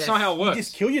 Yeah. like that's Yes. not how it You works.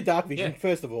 just kill your dark vision, Yeah.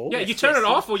 first of all. Yeah, you turn it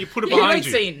off or you put it You behind ain't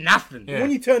you. seeing nothing. Yeah.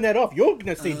 When you turn that off, you're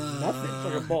gonna see nothing.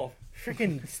 Like a ball.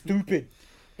 Freaking stupid.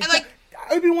 And like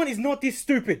Obi-Wan is not this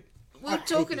stupid. we I were hate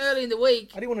talking this. earlier in the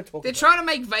week, I didn't want to talk they're about trying to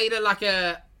make Vader like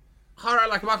a horror,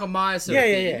 like Michael Myers sort of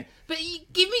Yeah, thing. yeah, yeah. But you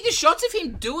give me the shots of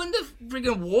him doing the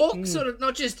friggin' walk, sort of,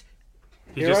 not just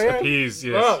He just Here I am. appears.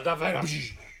 Yes. Oh, Darth Vader.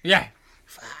 yeah.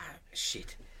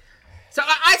 Shit. So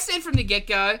I said from the get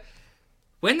go,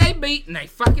 when they meet and they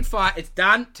fucking fight, it's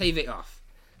done. TV off.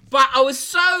 But I was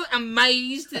so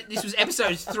amazed that this was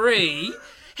episode 3.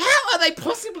 How are they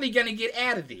possibly going to get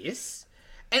out of this?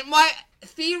 And my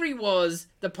theory was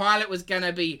the pilot was going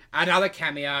to be another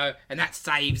cameo, and that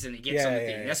saves and it gets on the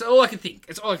thing. Yeah. That's all I could think.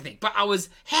 That's all I could think. But I was,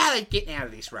 how are they getting out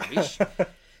of this rubbish?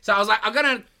 So I was like, I'm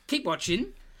going to keep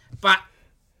watching. But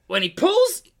when he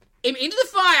pulls him into the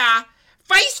fire,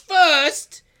 face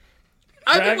first,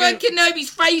 Obi-Wan Kenobi's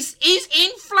face is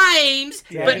in flames,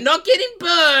 Yeah. but not getting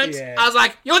burnt. Yeah. I was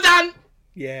like, you're done.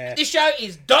 Yeah. This show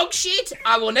is dog shit.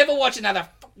 I will never watch another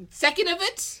fucking second of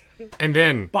it. And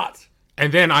then But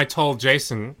I told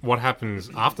Jason what happens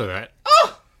after that.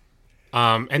 Oh,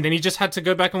 And then he just had to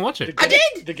go back and watch it. I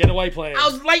did. the getaway plan. I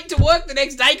was late to work the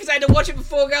next day because I had to watch it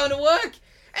before going to work.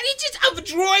 And he just,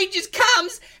 a droid just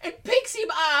comes and picks him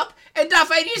up, and Darth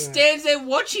Vader just stands there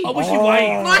watching. I wish you'd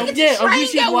wait. Like it's yeah, a I train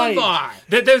wish you'd going wait. by.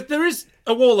 There is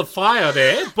a wall of fire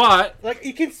there, but Like,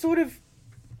 you can sort of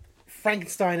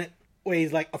Frankenstein it where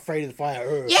he's, like, afraid of the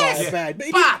fire. Yes, fire's bad. But,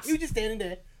 but- he was just standing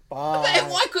there. But Bye.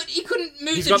 why he couldn't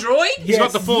move He's the got- droid? he's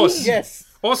got the Force. Yes.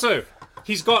 also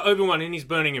he's got Obi-Wan and he's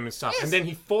burning him and stuff. Yes. And then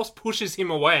he force pushes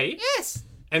him away, Yes.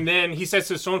 and then he says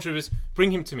to the stormtroopers,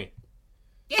 "Bring him to me."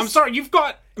 Yes. I'm sorry, you've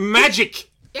got magic.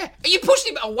 Yeah. And you pushed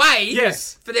him away.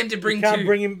 Yes. For them to bring Can't to.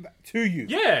 bring him to you.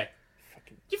 Yeah.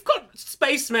 You've got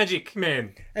space magic,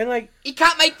 man. And, like, He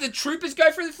can't make the troopers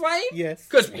go through the flame? yes.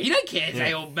 Because he don't care if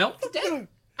they all melt to death.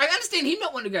 I understand him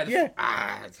not wanting to go to the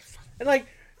Yeah. And, like,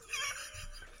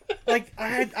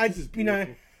 I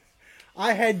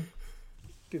had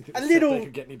a little- They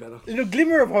could get any better. little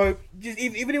glimmer of hope, just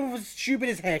even if it was stupid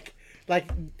as heck. Like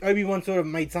Obi-Wan sort of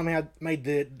made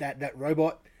that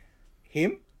robot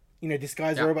him,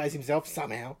 disguised the Yeah. robot as himself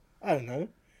somehow. I don't know,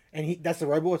 and that's the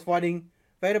robot was fighting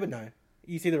Vader, but no,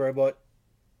 you see the robot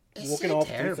walking so off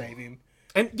terrible. to save him.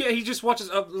 And yeah, he just watches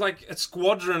like a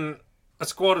squad of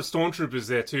stormtroopers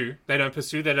there too. They don't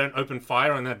pursue. They don't open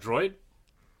fire on that droid.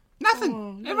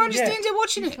 Nothing. Everyone just Yeah. stands there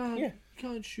watching it. Can't, Yeah. you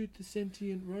can't shoot the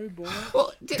sentient robot.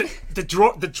 Well,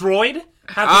 The droid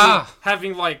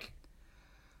having like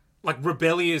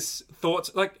rebellious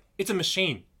thoughts. Like it's a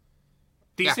machine.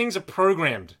 These Yeah. things are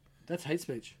programmed. That's hate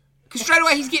speech. because straight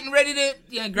away he's getting ready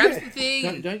to grab the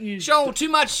thing. Don't you- show too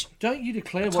much. Don't you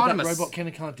declare what that Autonomous. robot can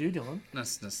and can't do, Dylan?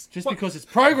 Just Just because it's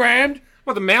programmed.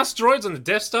 Well, the mouse droids on the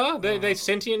Death Star, they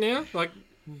sentient now. Like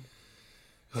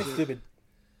That's stupid.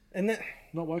 And that,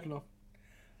 Not woke enough.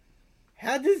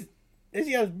 how does this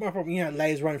is my problem?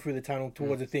 Leia's running through the tunnel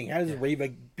towards the thing. How does Reva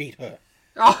beat her?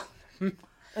 oh,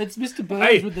 It's Mr. Burns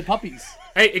Hey. with the puppies.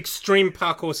 hey, extreme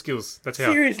parkour skills. That's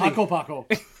how. Seriously, Parkour.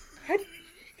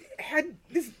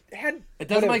 It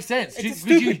doesn't make sense. It's She,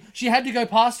 stupid. she had to go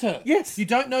past her. Yes. You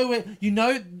don't know where. You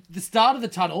know the start of the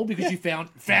tunnel because you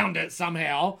found it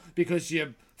somehow because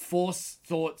your force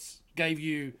thoughts gave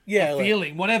you Yeah, a like-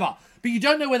 feeling, whatever. But you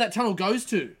don't know where that tunnel goes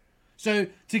to. So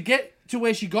to get to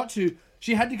where she got to,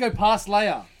 she had to go past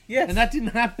Leia. Yes. And that didn't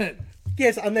happen.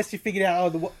 Yes, unless you figured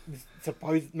out,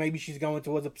 suppose maybe she's going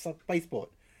towards a spaceport.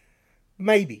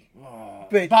 Maybe.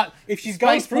 But if she's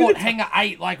going through Spaceport the Hangar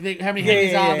 8, like how many Yeah,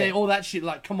 hangars yeah, are yeah. there, all that shit,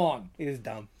 like, come on. it is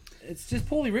dumb. It's just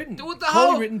poorly written. Well, the Poorly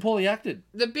whole- written, poorly acted.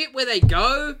 the bit where they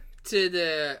go to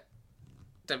the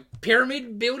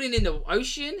pyramid building in the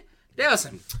ocean. There was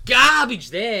some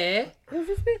garbage there What was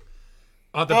this bit?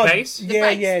 Oh, the Oh, base. Yeah,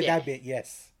 base, yeah, yeah. that bit,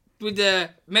 yes. with the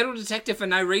metal detector for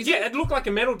no reason. Yeah, it looked like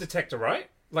a metal detector, right?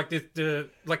 Like the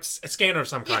like a scanner of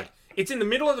some kind. It's in the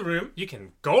middle of the room. You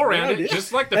can go around it,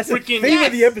 just like the That's the freaking. theme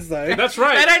of the episode. That's They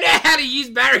right. don't know how to use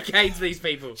barricades. These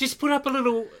people. Just put up a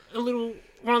little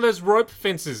one of those rope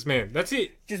fences, man. That's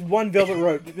it. Just one velvet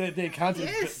rope. They can't do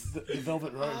Yes. the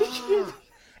Velvet Road.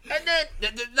 And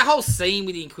then the whole scene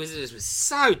with the Inquisitors was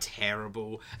so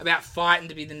terrible about fighting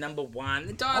to be the number one.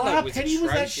 The Oh, dialogue how was petty atrocious.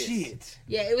 was that shit?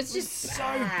 Yeah, it was It's just so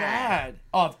bad.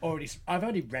 Oh, I've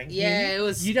already ranked him. Yeah, it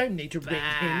was You don't need to rank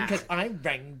him bad. because I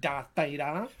ranked Darth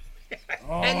Vader.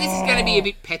 And this is going to be a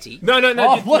bit petty. No.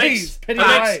 Oh, it please, makes- petty makes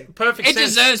away. perfect It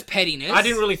sense. deserves pettiness. I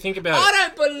didn't really think about I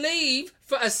it. don't believe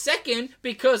for a second,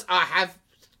 because I have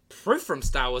proof from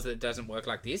Star Wars that it doesn't work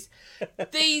like this.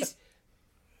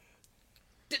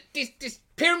 This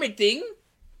pyramid thing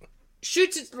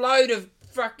shoots its load of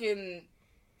fucking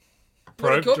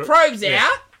probes Yeah.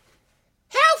 out.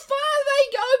 How far do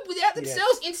they go without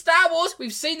themselves? In Star Wars,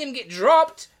 we've seen them get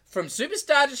dropped from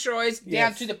superstar destroyers down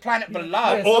Yes. to the planet below.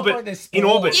 Yeah, it's not Orbit. like there's In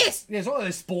spores. orbit. Yes. Yeah, it's not like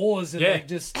there's spores and Yeah. they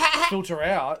just filter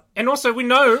out. And also, we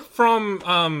know from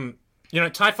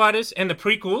TIE fighters and the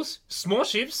prequels, small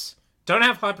ships don't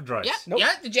have hyperdrives. Yeah, Nope.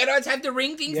 yeah. The Jedi's have the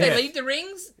ring things. Yeah. They leave the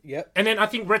rings. Yep. And then I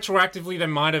think retroactively they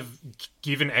might have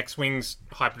given X-wings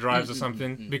hyperdrives or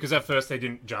something because at first they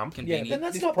didn't jump. Yeah, Convenient. And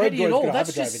that's this not probe petty at droid's all. got a That's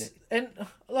hyperdrive just in it. and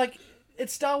like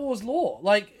it's Star Wars lore.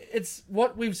 Like it's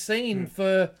what we've seen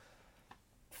for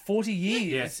 40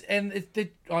 years, and change.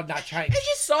 It's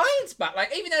just science, but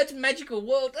like, even though it's a magical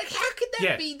world, like, how could that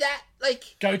Yeah. be that like?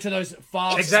 Go to those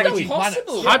far Exactly. stretching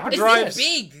Possible. planets. Hyperdrives. It's this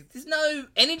big. There's no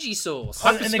energy source.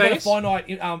 And they got a Hyperspace. finite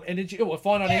energy. Oh, a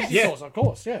finite energy Yeah. source, of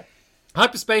course. Yeah.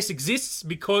 Hyperspace exists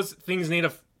because things need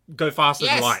to go faster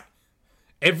Yes. than light.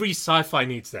 Every sci-fi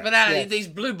needs that. But these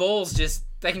blue balls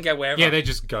they can go wherever. Yeah, they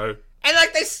just go. And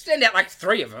like they send out like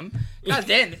 3 of them. God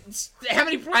damn! How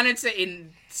many planets are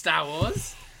in Star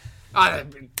Wars? Oh,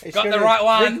 they It's got the got right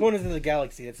Three one. corners of the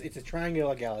galaxy. It's a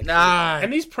triangular galaxy. Nah.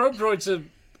 And these probe droids are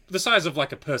the size of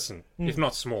like a person, if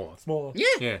not smaller. Smaller. Yeah.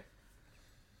 Yeah.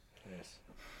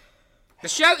 The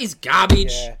show is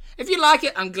garbage. Yeah. If you like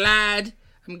it, I'm glad.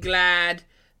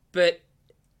 But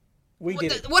We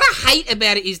did it. what I hate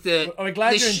about it is I'm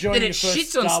glad you're enjoying that your it first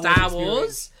shits on Star Wars Star experience.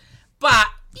 Wars. But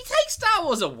you take Star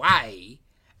Wars away,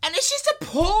 and it's just a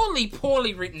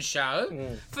poorly written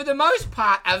show. For the most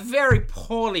part, a very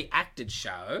poorly acted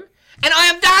show. And I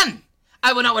am done.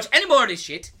 I will not watch any more of this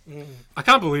shit. I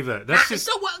can't believe that. That's just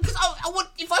So because I want,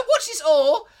 if I watch this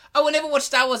all, I will never watch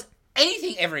Star Wars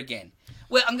anything ever again.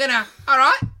 Well, I'm gonna. All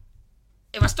right.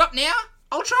 If I stop now,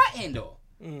 I'll try Andor.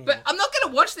 But I'm not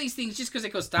gonna watch these things just because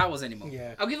they're called Star Wars anymore.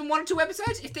 Yeah. I'll give them 1 or 2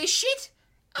 episodes. If they're shit,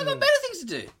 I've got better things to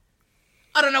do.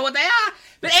 I don't know what they are,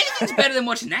 but anything's better than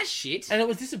watching that shit. And it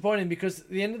was disappointing because at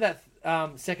the end of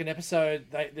that second episode,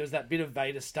 there was that bit of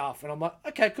Vader stuff, and I'm like,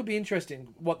 okay, it could be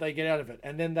interesting what they get out of it.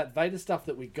 And then that Vader stuff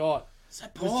that we got So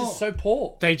was poor. just so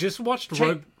poor. they just watched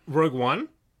Cheap. Rogue One,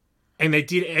 and they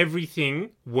did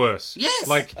everything worse. Yes.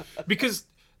 Like because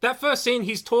that first scene,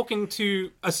 he's talking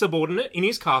to a subordinate in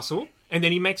his castle, and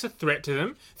then he makes a threat to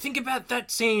them. Think about that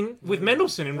scene with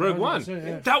Mendelsohn in Rogue One.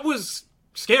 yeah. That was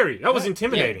scary. That was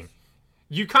intimidating.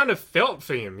 You kind of felt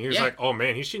for him. He was Yeah. like, "Oh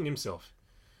man, he's shitting himself."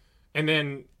 And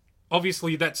then,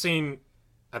 obviously, that scene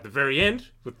at the very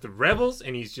end with the rebels,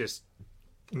 and he's just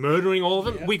murdering all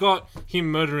of them. We got him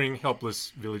murdering helpless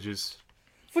villagers.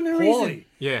 For no Poorly. reason.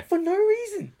 Yeah. For no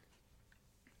reason.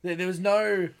 There was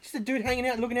no, Just a dude hanging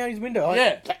out, looking out his window. Like,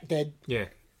 Yeah. Dead. Yeah.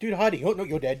 Dude hiding. Oh, no,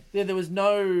 you're dead. there was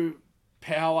no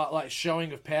power, like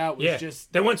showing of power. It was Yeah.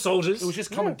 just, They weren't soldiers. it was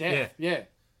just common death. Yeah. Yeah.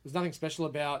 There's nothing special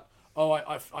about. Oh,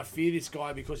 I fear this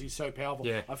guy because he's so powerful.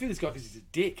 Yeah. I fear this guy because he's a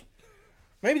dick.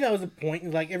 Maybe that was the point.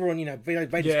 Like, everyone,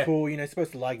 Vader's Yeah. cool,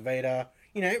 supposed to like Vader.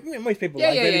 Most people Yeah,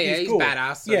 like yeah, Vader. yeah, he's cool.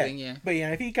 badass sort of thing, yeah. But,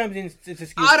 if he comes in to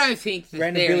just I don't think that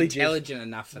Random they're villages. intelligent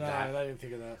enough for No, that. they didn't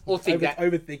think of that. Or think that.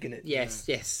 overthinking it. Yes,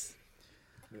 yes.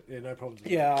 Yeah, no problems.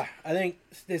 With Yeah, I think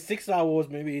there's 6 Star Wars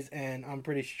movies, and I'm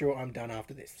pretty sure I'm done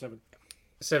after this. that.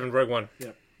 7 Rogue One.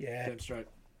 Yeah. Damn straight.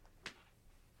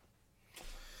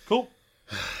 Cool.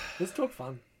 Let's talk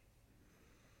fun.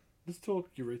 Let's talk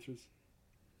urethras.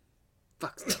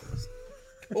 Fuck Star Wars.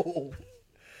 Oh.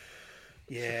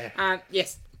 Yeah.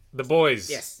 Yes. The Boys.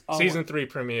 Yes. Season 3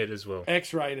 premiered as well.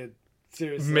 X-rated.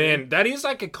 Seriously. Man, that is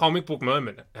like a comic book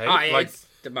moment. Hey? Oh, yeah, like, it's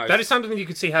the most. that is something that you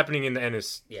could see happening in the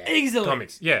Ennis Yeah. Easily.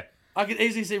 comics. Yeah. I could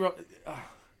easily see.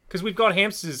 Because we've got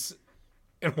hamsters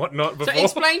and whatnot So before.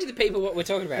 explain to the people what we're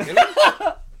talking about, really.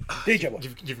 DJ one.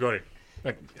 You've got it.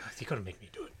 Like, you got to make me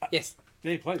do it. Yes.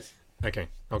 Yeah, please. Okay.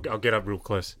 I'll get up real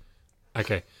close.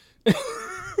 Okay.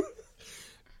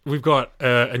 We've got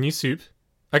a new soup.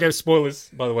 Okay, spoilers,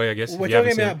 by the way, I guess. We're if you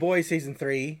haven't talking seen about it. Boys Season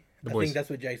 3. I Boys. think that's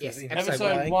what Jason's Yes, Episode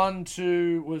implying. 1,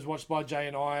 2 was watched by Jay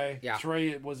and I. Yeah.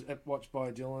 3 it was watched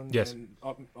by Dylan. Yes. And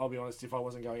I'll be honest, if I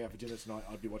wasn't going out for dinner tonight,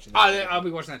 I'd be watching. I'll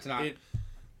be watching that tonight.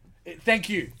 Thank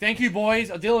you, boys.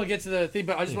 Dylan will get to the thing,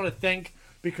 but I just want to thank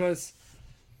because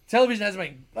television hasn't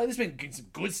been like there's been some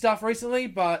good stuff recently,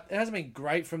 but it hasn't been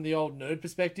great from the old nerd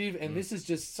perspective. And this is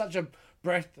just such a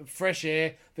breath of fresh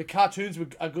air. The cartoons were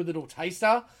a good little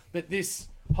taster, but this,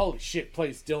 holy shit!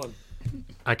 Please, Dylan.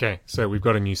 Okay, so we've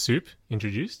got a new soup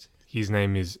introduced. His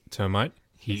name is Termite.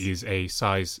 He is a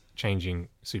size-changing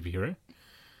superhero.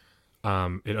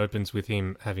 It opens with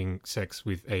him having sex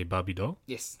with a Barbie doll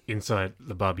Yes. inside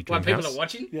the Barbie dream While people house. are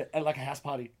watching, Yeah, at like a house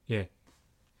party. Yeah,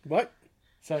 What?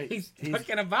 So he's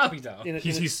fucking a Barbie doll.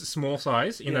 he's his small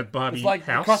size in a Barbie It's like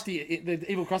house.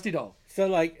 the evil Krusty doll. So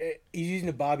like he's using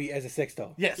the Barbie as a sex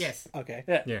doll. Yes. Yes. Okay.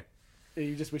 Yeah. Yeah,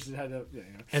 You just wish it had a. Yeah,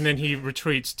 and then he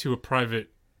retreats to a private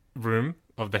room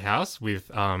of the house with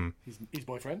his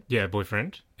boyfriend.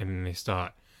 boyfriend, and then they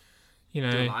start,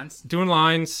 Doing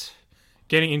lines.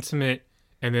 getting intimate,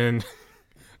 and then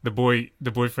the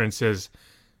boyfriend says,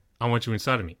 "I want you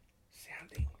inside of me,"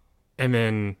 Sounding. and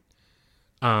then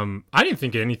I didn't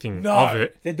think anything No. of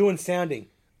it, They're doing sounding.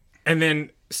 and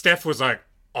then Steph was like,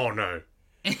 "Oh no,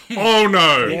 oh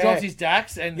no," He Yeah. drops his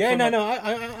dax and Yeah, from no, the-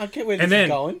 no. I get where this and is then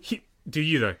going. do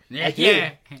you though? Yeah, do.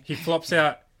 yeah. He flops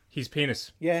out his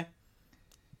penis, Yeah.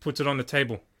 puts it on the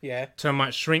table. Yeah.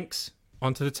 Termite shrinks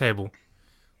onto the table,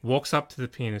 walks up to the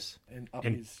penis, and up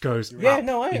and his. goes Yeah. up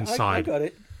No, I inside. got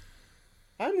it.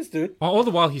 I understood. All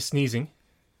the while he's sneezing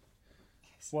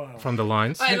Wow. from the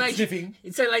lines. I like Sniffing.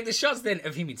 So like the shots then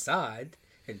of him inside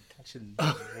and touching the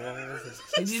walls.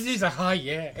 And he's like, oh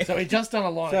yeah. So he just done a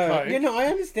line of So coke. yeah, no, I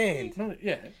understand. No,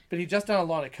 yeah, but he just done a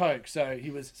line of coke, so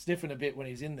he was sniffing a bit when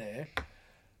he's in there,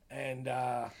 and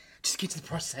Just get to the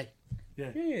prostate.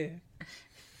 Yeah.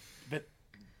 but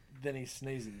then he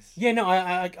sneezes. Yeah, no,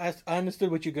 I understood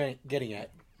what you're getting at.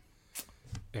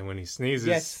 And when he sneezes,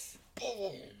 Yes.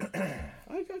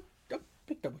 I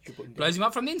picked up what you're putting down. Blows him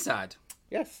up from the inside.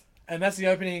 Yes. And that's the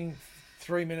opening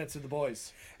 3 minutes of The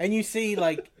Boys. And you see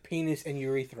like penis and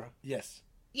urethra. Yes,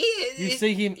 Yeah. you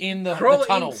see him in the crawl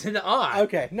tunnel. into the eye.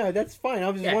 Okay, no, that's fine. I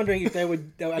was just Yeah. wondering if they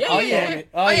would. Yeah, Oh, yeah. yeah.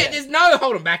 Oh, Oh, yeah. yeah. There's no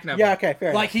holding back number. Yeah, okay,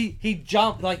 fair Like enough. he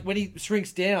jumped, like when he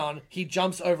shrinks down, he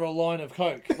jumps over a line of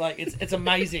coke. Like it's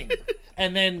amazing.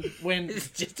 And then when It's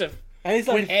just a And it's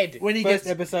like head. when he first gets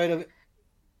episode of.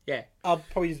 yeah. I'll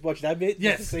probably just watch that bit. just to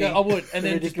yes, see yeah, I would. And the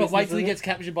then just but wait till he ridiculousness gets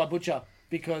captured by Butcher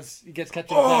because he gets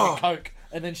captured Oh. by coke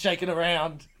and then shaken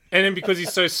around. and then because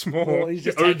he's so small, Well, he's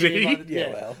just OD. taking him by the-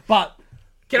 Yeah, well. But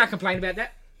Can I complain about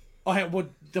that? I would.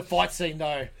 The fight scene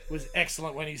though was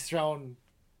excellent when he's throwing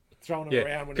him Yeah,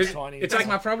 around when he's 'cause tiny. it's That's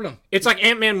my problem. It's like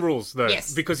Ant-Man rules though,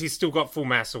 Yes. because he's still got full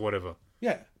mass or whatever.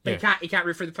 yeah. But Yeah. he can't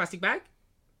rip through the plastic bag.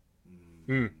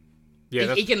 Yeah, He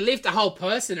that's, can lift a whole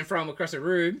person and throw him across a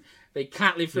room, but he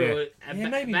can't lift through a Yeah,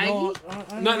 maybe baggie. not. I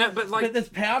don't No, know. no, but like- there's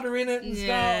powder in it and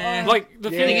Yeah. stuff. like the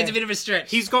I thing. think it's a bit of a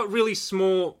stretch. He's got really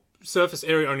small surface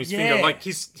area on his Yeah. finger. Like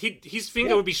his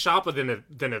finger would be sharper than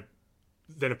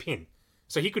a pin,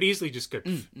 so he could easily just go.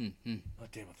 Oh damn! I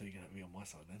thought you were gonna be on my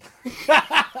side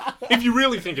then. If you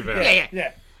really think about it. yeah, yeah.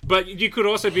 yeah. But you could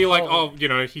also be like, oh,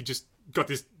 he just got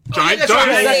this giant That's right.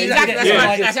 donut. Yeah, exactly. That's, Yeah.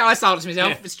 right. That's how I sold it to myself.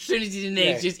 Yeah. As soon as he's in there,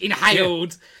 Yeah. he's just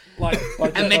inhaled Like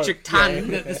a metric ton.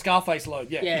 the Scarface load.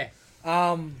 Yeah.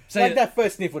 Yeah. So Like that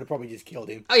first sniff would have probably just killed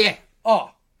him. Oh yeah.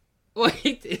 Oh, Well,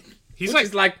 He's he's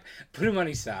like- like put him on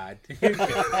his side.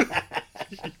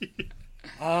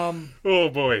 Oh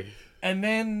boy. and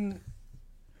then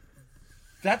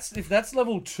if that's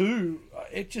level 2,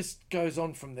 it just goes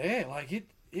on from there. Like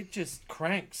it just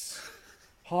cranks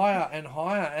higher and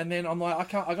higher, and then I'm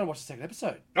like, I gotta watch the second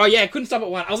episode. Oh yeah, couldn't stop at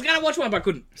one. I was gonna watch one, but I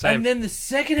couldn't. Same. And then the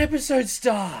second episode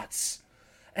starts,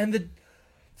 and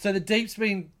the Deep's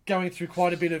been going through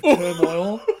quite a bit of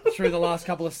turmoil through the last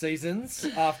couple of seasons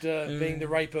after being the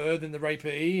raper, then the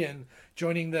rapee, and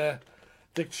joining the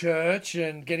church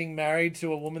and getting married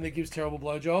to a woman that gives terrible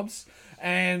blowjobs.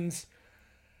 And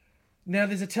now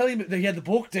there's he had the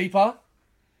book Deeper,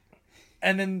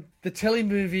 and then the telly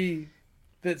movie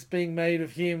that's being made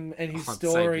of him and his I'd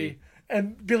story, say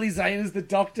and Billy Zane is the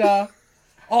doctor.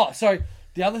 Oh, sorry.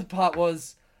 The other part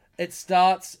was it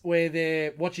starts where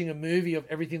they're watching a movie of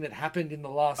everything that happened in the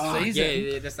last Oh, season,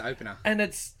 yeah, that's the opener. and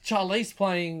it's Charlize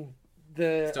playing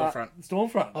the Stormfront.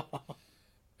 Stormfront.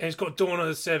 And it's got Dawn of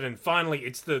the Seven. Finally,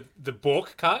 it's the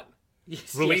Bork cut.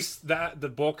 Yes, Released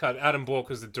the Bork cut. Adam Bork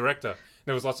was the director.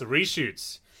 There was lots of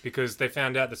reshoots because they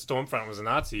found out that Stormfront was a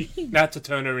Nazi. They had to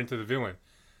turn her into the villain.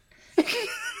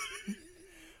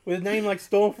 With a name like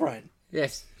Stormfront.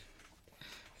 Yes.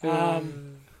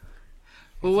 Um,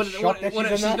 Well, what, shock what, that what,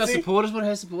 she's a she's got Nazi? supporters. What are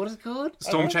her supporters called?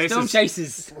 Storm Chasers. Storm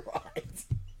Chasers. Right.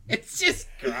 It's just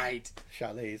great.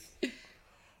 Charlize. yes,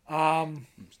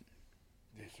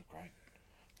 great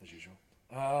as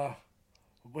So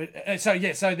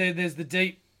there's the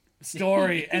deep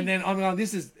story, and then I'm like,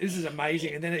 this is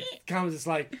amazing, and then it comes, it's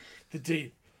like the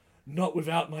deep. Not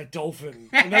without my dolphin,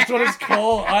 and that's what it's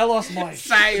called. I lost my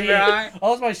Same, shit. right? I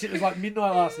lost my shit. It was like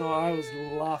midnight last night. I was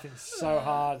laughing so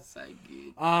hard. So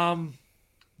good.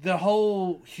 The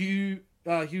whole Hugh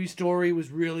story was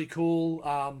really cool.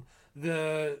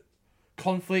 The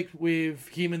conflict with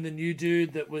him and the new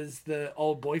dude that was the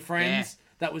old boyfriend. Yeah.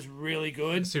 That was really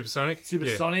good. Supersonic.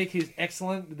 Supersonic, he's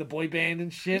excellent with the boy band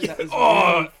and shit. That was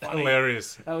Oh, really funny.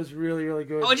 hilarious. That was really, really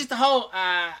good. Oh, just the whole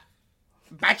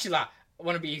Bachelor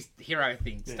wannabe hero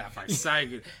thing stuff. Like, so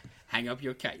good. Hang up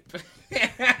your cape.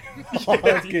 Oh,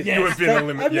 that's good. Yeah. You have been So, a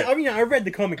limit. Yeah. I mean, I read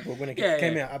the comic book when it Yeah,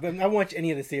 came yeah. out. I haven't watched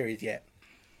any of the series yet.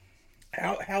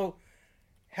 How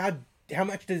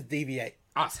much does it deviate?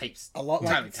 Oh, it's heaps. A lot,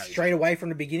 like Totally. straight away from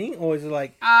the beginning, or is it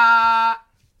like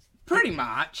Pretty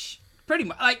much.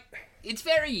 Like, it's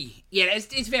very... Yeah,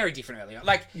 it's very different earlier.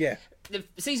 Like, yeah? the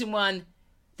season 1,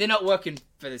 they're not working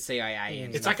for the CIA.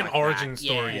 And It's stuff like an that. origin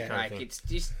story Yeah, kind of like, thing. it's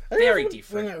just I think very that's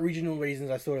different. One of the original reasons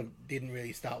I sort of didn't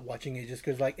really start watching it, just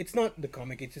because like it's not the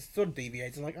comic, it just sort of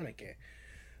deviates, and like I don't care.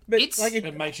 But It's- like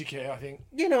It makes you care, I think.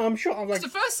 I'm sure I'm like The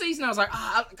first season, I was like,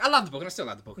 I love the book, and I still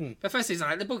love the book. The first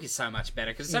season, the book is so much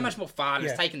better because it's so much more fun.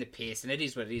 It's Yeah. taking the piss, and it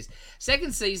is what it is.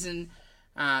 Second season,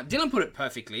 Dylan put it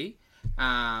perfectly,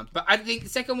 but I think the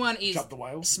second one is Jump the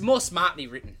whale. more smartly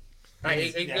written.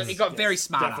 Like, it got very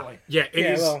smart. Definitely. Yeah,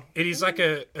 Yeah, well- it is like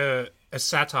a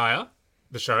satire,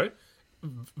 the show,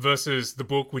 versus the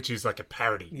book, which is like a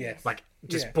parody. Yes. Like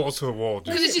just Yeah. balls to the wall.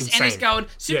 Because it's just insane. Ennis going,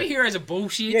 superheroes are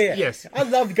bullshit. yeah. Yes. I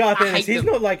love Garth I Ennis. hate He's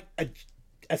them. not like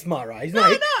a smart right. He's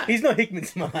not. no. He's not Hickman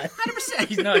smart. 100%.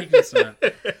 He's not even smart.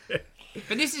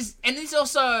 But this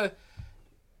also...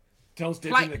 Tells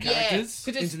deep Like, into the yeah, characters,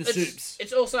 'cause into the soups.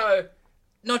 It's also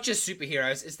not just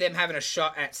superheroes, it's them having a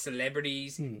shot at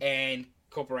celebrities and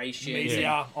corporations.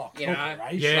 Media. Oh, You know,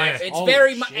 corporation. Yeah. Like, it's Holy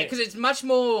very much shit. because it's much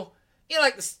more. You know,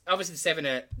 like obviously the Seven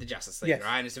are the Justice League, Yes.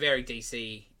 right? And it's very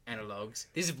DC analogs.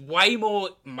 There's way more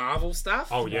Marvel stuff.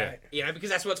 Oh yeah. Right. You know, because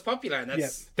that's what's popular, and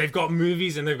that's They've got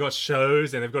movies and they've got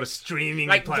shows and they've got a streaming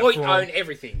like platform. Voight own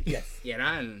everything. Yes. You know,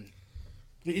 and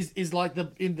Is like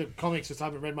in the comics, because I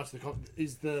haven't read much of the comics,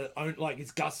 is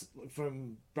is Gus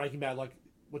from Breaking Bad, like,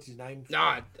 what's his name?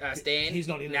 no, Stan. He's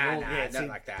not in it nah, at all. Nah, Yeah, not see,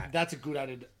 like that. That's a good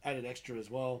added extra as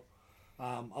well.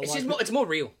 It's just more. It's more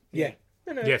real. Yeah.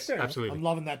 No, Yes, fair enough. absolutely. I'm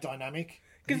loving that dynamic.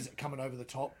 He's coming over the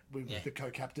top with the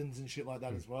co-captains and shit like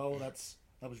that as well.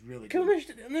 That was really Can good.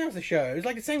 we announce the show? It's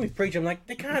like the same with Preacher. I'm like,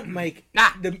 they can't make Nah,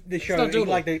 the show not doable.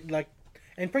 like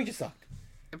and Preacher sucked.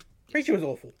 Preacher was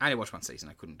awful. I only watched one season.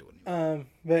 I couldn't do it anymore.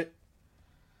 But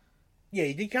yeah,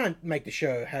 you can't make the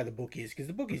show how the book is because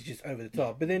the book is just over the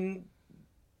top. But then,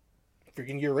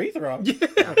 freaking urethra.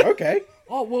 Like, okay.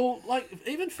 Oh well, like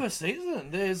even first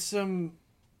season, there's some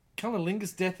kind of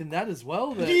Lingus death in that as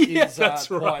well. That Yeah, is that's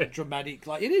quite right. dramatic.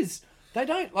 Like it is. They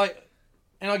don't like,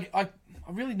 and I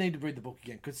really need to read the book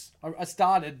again because I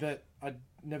started, but I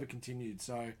never continued.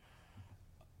 So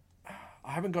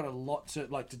I haven't got a lot to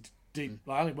deep.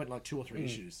 I only went like 2 or 3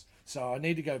 issues, so I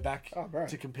need to go back bro.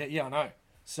 to compare. Yeah, I know.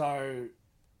 So,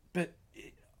 but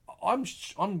I'm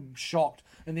shocked,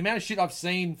 and the amount of shit I've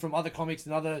seen from other comics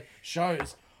and other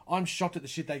shows, I'm shocked at the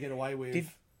shit they get away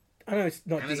with. I know it's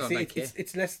not Amazon DC. don't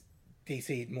It's less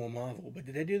DC, more Marvel. But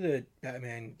did they do the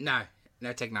Batman? No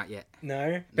Tech Nut yet.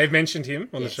 No. They've mentioned him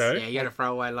on Yes, the show. Yeah, you got a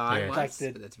throwaway line Yeah. once, Like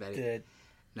the, but that's about it.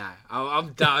 the No,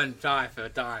 I'm dying for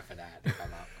that to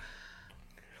come up.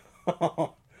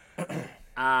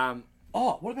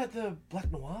 Oh, what about the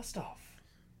Black Noir stuff?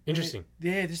 Interesting.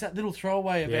 Yeah, just that little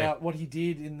throwaway about Yeah. what he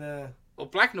did in the. Well,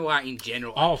 Black Noir in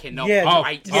general, Oh, I cannot yeah,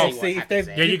 wait to yeah. see what See if happens they've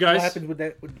there. Yeah, you guys- What happens with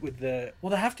that with the?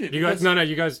 Well, they have to. You guys, because- no,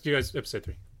 you guys, episode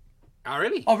 3. Oh,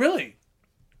 really? Oh, really?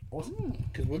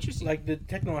 Because like the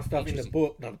Tech Noir stuff in the Interesting.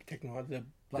 book, not Tech Noir, the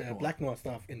Black Noir. Black Noir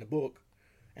stuff in the book,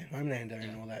 and Homelander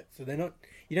and all that. So they're not.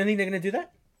 You don't think they're going to do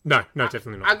that? No,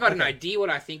 definitely not. I got an idea what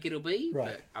I think it'll be,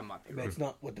 Right. but I might be But wrong. it's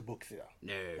not what the books are.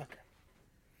 No.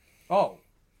 Oh,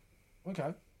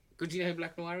 okay. Good, you know who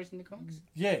Black Noir is in the comics?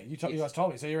 Yeah, you guys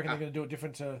told me. So you reckon they're going to do it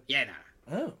different to? Yeah,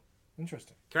 no. Oh,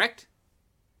 interesting. Correct?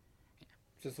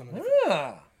 Just somebody,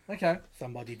 Ah, okay.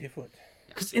 somebody different.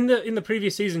 Because in the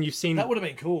previous season, you've seen That would have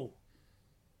been cool.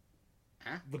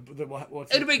 Huh?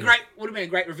 What's It'd be great. Would have been a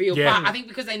great reveal, Yeah. but I think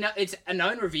because they know it's a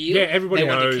known reveal, Yeah, everybody they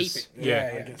want knows. to keep it,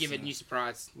 Yeah. I guess give it so. a new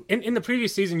surprise. In the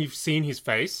previous season, you've seen his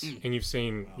face and you've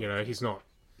seen, he's not.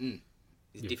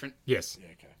 It's different. Yes. Yeah,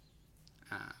 okay.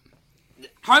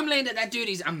 Homelander, that dude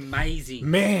is amazing.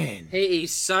 Man. He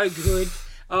is so good.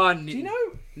 Oh, Nitin. Do you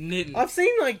know? Nitin. I've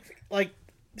seen like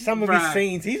some of his Bruh.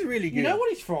 scenes, he's really good. You know what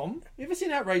he's from? You ever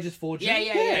seen Outrageous Fortune?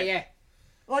 Yeah.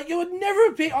 Like you would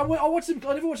never pick. I watched him.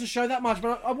 I never watched the show that much,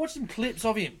 but I watched some clips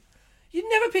of him. You'd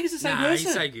never pick as the same Nah, person.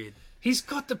 he's so good. He's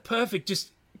got the perfect,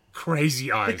 just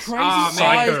crazy eyes. The crazy Oh, eyes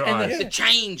psycho and eyes. The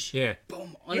change. Yeah.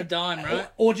 Boom. On a dime, right?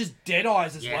 or just dead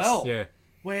eyes as Yes. well. Yeah.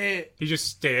 Where He just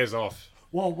stares off.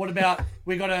 well, what about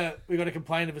we got a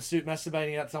complaint of a suit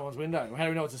masturbating out someone's window? How do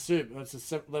we know it's a suit?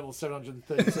 It's a level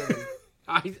 737.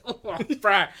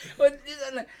 Bruh.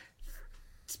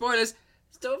 Spoilers.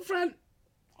 Stormfront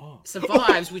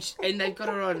survives, and they've got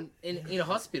her on in a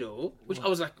hospital. Which I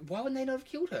was like, why would they not have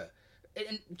killed her?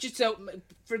 And just so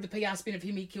for the PR spin of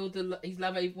him, he killed his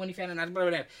lover when he found another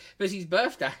whatever. But it's his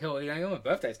birthday, or my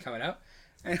birthday's coming up,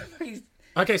 and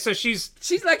Okay, so she's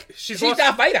she's lost-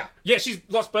 Darth Vader. yeah, she's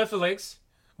lost both her legs,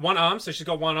 one arm, so she's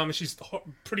got one arm, and she's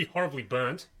pretty horribly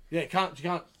burnt. Yeah, she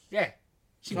can't. Yeah,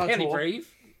 she Can't barely talk. breathe.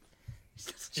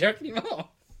 She doesn't jerk anymore.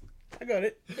 I got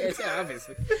it. Yeah,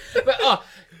 obviously. But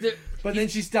But then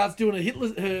she starts doing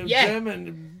her Yeah.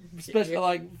 German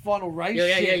special final race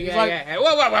yeah. shit. It's like,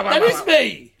 Whoa. that is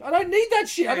me. I don't need that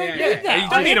shit. I don't Yeah, need yeah. that. You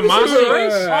don't need a am the master super-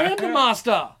 race. I am the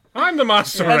master. I'm the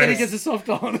master And then he race. gets a soft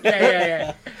on.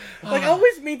 Yeah. Like, I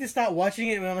always mean to start watching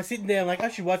it when I'm sitting there. I'm like, I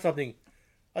should watch something.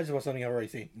 I just watch something I've already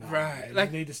seen. Right. You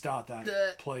Like, need to start that,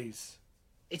 the- please.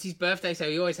 it's his birthday, so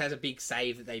he always has a big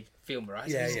save that they film, right?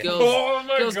 So Yeah, this yeah. girl's, Oh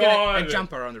my girl's God. got a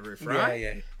jumper on the roof, right?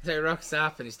 Yeah. So he rocks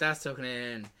up and he starts talking to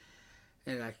her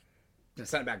and like,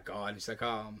 something about God. He's like,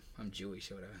 oh, I'm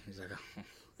Jewish or whatever. He's like,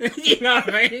 oh. You know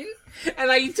what I mean? And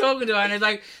like, he's talking to her and it's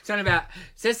like, something about,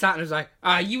 says something, it's like,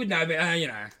 you would know, but,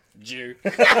 Jew.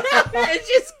 It's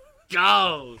just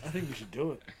gold. I think you should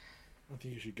do it. I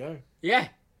think you should go. Yeah.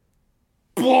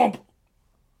 Bomb!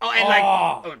 Oh, and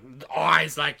like,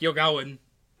 eyes, like, you're going,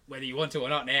 whether you want to or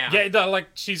not now. Yeah, like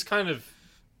she's kind of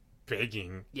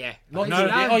begging. Yeah. Not No,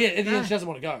 no, oh, yeah, in the end, she doesn't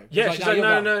want to go. Yeah, she's like, you're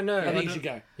no, going. no, I think I you should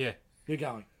go. Yeah. You're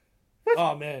going.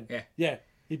 Oh, man. Yeah. Yeah.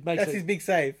 He makes That's it. his big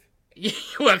save. Yeah,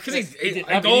 well, because he's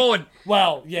I mean, gone.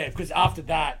 Well, yeah, because after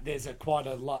that, there's quite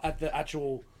a lot at the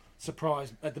actual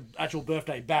surprise at the actual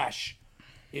birthday bash.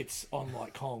 It's on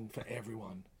like Kong for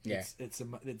everyone. Yeah. it's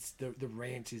the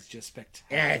rant is just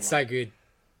spectacular. Yeah, it's so good.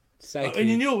 So good. And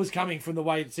you knew it was coming from the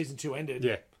way season 2 ended.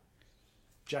 Yeah.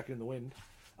 Jacket in the Wind.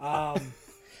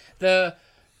 The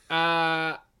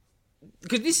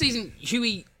because this season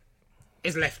Huey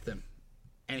has left them,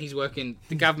 and he's working.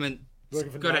 The government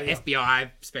Working for got an Nadia.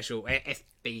 FBI special,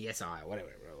 FBSI or whatever,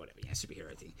 yeah,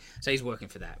 superhero thing. So he's working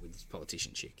for that with this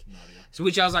politician chick. So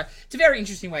which I was like, it's a very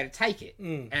interesting way to take it.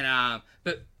 And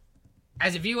but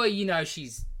as a viewer, you know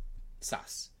she's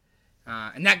sus,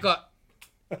 and that got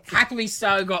happily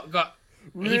so got.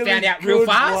 He Really found out real good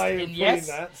fast, way of and putting yes,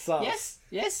 that, sus.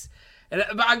 yes. And,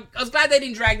 but I was glad they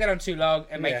didn't drag that on too long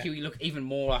and make Yeah. Huey look even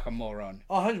more like a moron.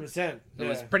 Oh, 100%. It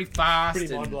was pretty fast.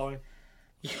 pretty mind blowing.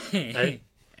 Hey.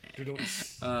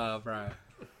 Oh, bro.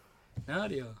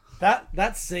 Nadia.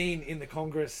 That scene in the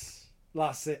Congress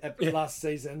last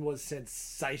season was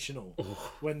sensational.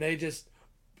 When they just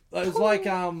it was like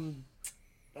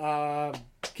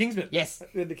Kingsman. Yes.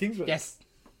 The Kingsman. Yes.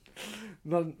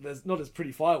 Not as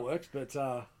pretty fireworks, but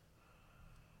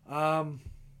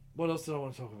what else did I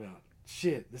want to talk about?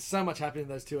 Shit, there's so much happening in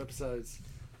those 2 episodes.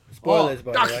 Spoilers,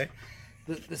 by the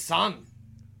way. The sun.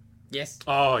 Yes.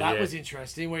 Oh, That yeah. was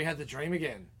interesting. Where he had the dream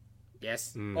again.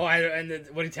 Yes. Oh,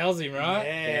 what he tells him, right?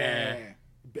 Yeah.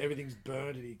 Everything's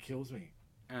burned and he kills me.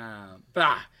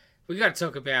 But we got to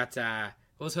talk about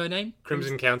what was her name?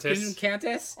 Crimson Countess. Crimson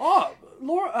Countess. Oh,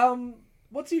 Laura.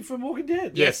 What's he from Walking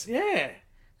Dead? Yes.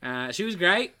 Yeah. She was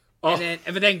great. Oh.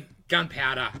 But then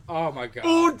Gunpowder. Oh my god.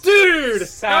 Oh, dude!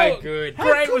 So good. How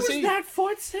Great good was was he? that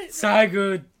fight set? So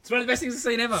good. It's one of the best things I've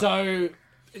seen ever. So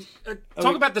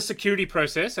Talk about the security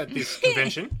process at this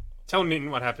convention. Tell me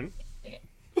what happened.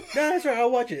 No, that's right. I'll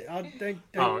watch it. I'll don't.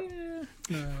 Oh,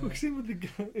 hooks in with the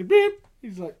gun. And beep.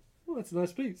 He's like, "Oh, that's a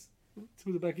nice piece." Let's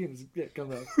put it back in. Yeah,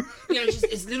 come out.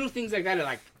 it's little things like that are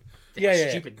like how Yeah, yeah.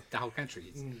 stupid the whole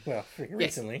country is. Well, freaking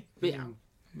recently. But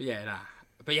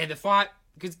yeah, the fight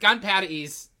because Gunpowder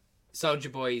is Soldier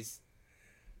Boy's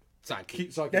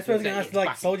sidekick. So That's what I was gonna ask. Like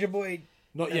Bucky. Soldier Boy.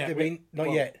 Not has yet. there been- not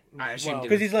Well, yet. I assume Well,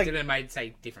 'cause he's like- didn't made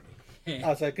say differently.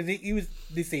 Oh, so because he was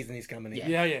this season he's coming in.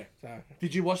 Yeah. Yeah. So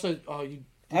Did you watch those? Oh, you.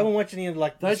 I haven't watched any of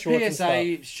like the Those shorts and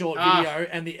PSA short Ah. video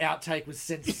and the outtake was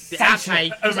sensational.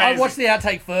 outtake, 'Cause I watched the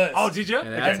outtake first. oh, did you? Yeah,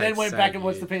 and then outtake's went so back and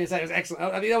watched good. the PSA. It was excellent.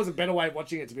 I think that was a better way of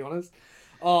watching it, to be honest.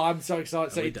 Oh, I'm so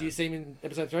excited. So, we do done. you see him in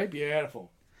episode 3?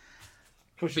 Beautiful.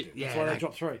 Of course you But, do. yeah, That's why they like-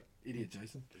 dropped 3. Idiot,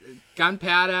 Jason.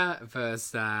 Gunpowder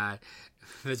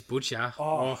versus Butcher.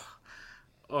 Oh.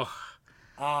 Oh.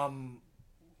 Um,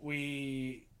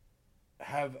 we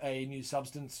have a new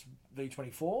Substance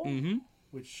V24, Mm-hmm.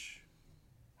 which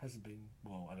hasn't been,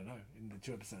 well, I don't know, in the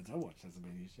 2 episodes I watched hasn't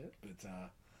been used yet, but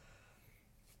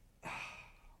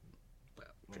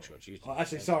Pretty sure it's used. oh,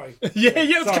 actually, sorry. Yeah, I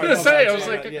was Sorry, gonna not say. bad. I was Yeah,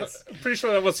 like, yes. I'm pretty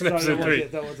sure that wasn't Sorry, episode 3.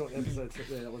 that was on episode 2.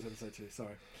 Yeah, that was episode 2,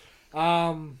 sorry.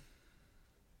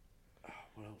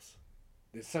 What else?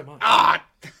 There's so much. Ah,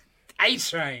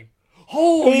 A-Train.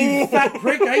 Holy you fat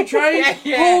prick, A-Train! Yeah,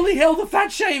 yeah. Holy hell, the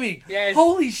fat shaming! Yes.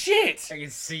 Holy shit! I can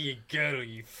see your girdle,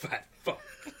 you fat fuck.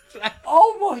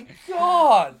 Oh my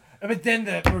god! But then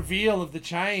the reveal of the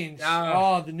change. Oh.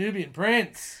 Oh, the Nubian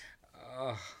prince.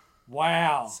 Oh,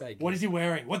 Wow. So good. What is he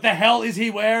wearing? What the hell is he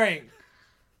wearing?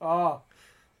 Oh.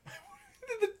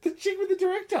 the chick with the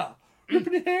director.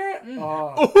 Ripping her hair out.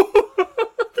 Oh.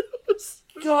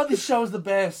 God, this show is the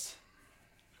best.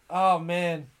 Oh,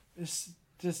 man. It's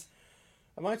just...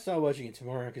 I might start watching it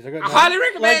tomorrow because I got. I highly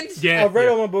recommend. Yeah, I've read yeah.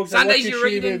 all my books. I Sundays watched you're the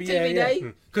reading movie, TV yeah,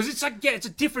 day. Because it's like, it's a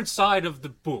different side of the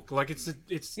book. Like, it's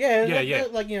Yeah, yeah.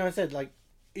 like you know, I said like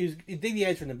it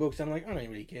deviates from the books. I'm like, I don't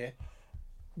really care,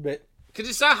 but Because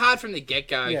it's so hard from the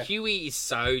get-go. Yeah. Huey is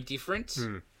so different.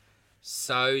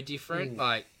 So different.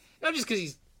 Like, not just because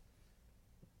he's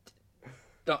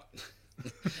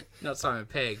not Simon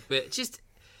Pegg, but just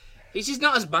he's just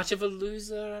not as much of a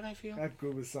loser, I don't feel. How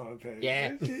good was Simon Pegg?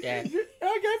 Yeah, yeah.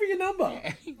 I gave you your number.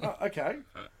 Oh, okay.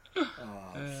 Oh,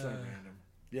 so random.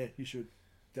 Yeah, you should.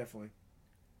 Definitely.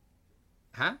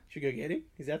 Huh? should go get him.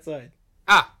 He's outside.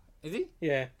 Ah, is he?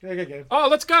 Yeah, Okay. Oh,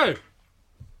 let's go.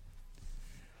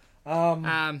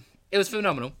 It was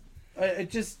phenomenal. It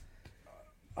just...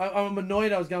 I'm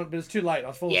annoyed I was going, but it's too late. I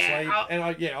was falling Yeah, asleep. And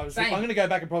I was same. I'm going to go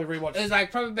back and probably rewatch It was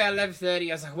like probably about 11:30.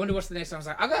 I was like, I wonder what's the next one. I was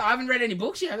like, I haven't read any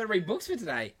books yet. I got to read books for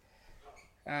today.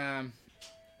 Yeah.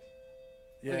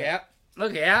 Look out.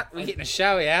 Look out. We're getting a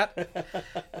show out. Put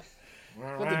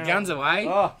the guns away.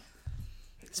 Oh,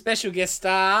 Special guest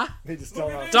star. he just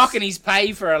told us. Docking his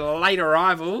pay for a late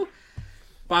arrival.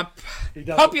 By He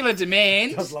does, popular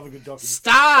demand. does love a good document.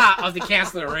 Star of the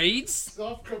Councillor Reads.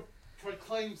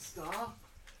 Self-proclaimed star.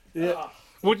 Yeah.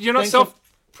 Well, you're not Thanks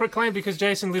self-proclaimed because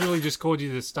Jason literally just called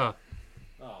you the star.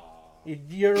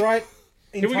 you're right.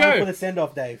 In Here we time go. for the send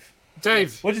off, Dave.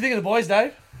 Dave, What do you think of the boys,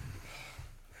 Dave?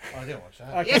 I didn't watch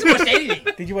that. He hasn't watched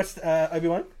anything. Did you watch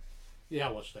Obi-Wan? Yeah,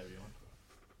 I watched everyone.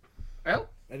 Well,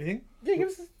 Anything? Yeah, give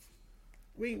us.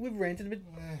 We've ranted a bit.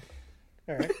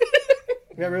 All right.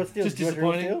 We got Real Steel. Just Did you watch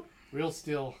Real disappointing. Steel? Real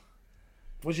Steel.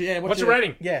 What's what's your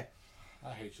rating? Yeah.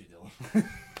 I hate you, Dylan.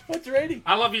 What's your rating?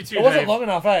 I love you too, It wasn't Dave. long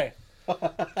enough, eh?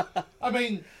 I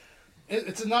mean,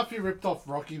 it's enough you ripped off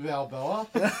Rocky Balboa.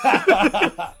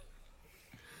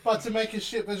 But to make a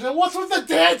shit version, what's with the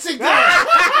dancing there?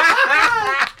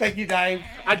 Thank you, Dave.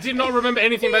 I did not remember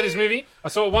anything about this movie. I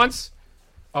saw it once.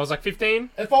 I was like 15.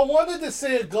 If I wanted to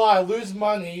see a guy lose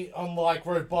money on like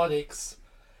robotics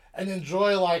and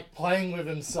enjoy like playing with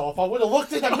himself, I would have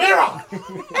looked in the mirror.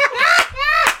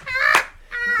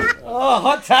 Oh,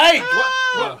 hot take.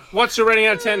 What's your rating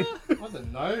out of 10? I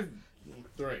don't know.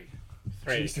 3.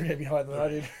 You used to get behind than I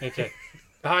did. Okay.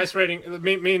 The highest rating.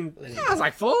 Me and I was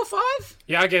like 4 or 5.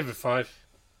 yeah, I gave it 5.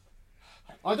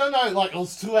 I don't know. Like it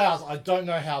was 2 hours. I don't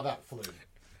know how that flew.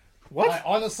 What? I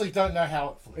honestly don't know how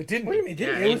it flew. It didn't. What do you mean? It Yeah,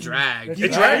 didn't. it It was dragged.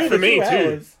 It dragged for me, 2 too.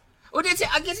 hours. Well, that's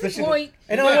it. I get to the Especially point.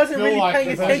 And Yeah, I wasn't feel really like paying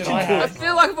the version attention I to had. I it.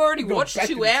 feel like I've already Go watched back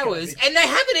 2 to this hours, garbage. and they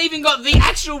haven't even got the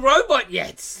actual robot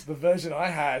yet. The version I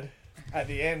had, at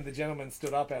the end, the gentleman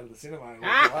stood up out of the cinema and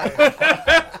walked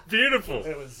away. Beautiful.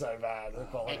 It was so bad, the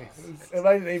quality.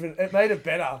 It made it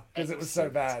better because it was so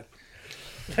bad.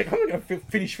 Like, I'm going to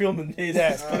finish filming this.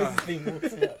 Yeah. This thing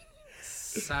walks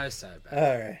out. So bad.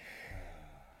 All right.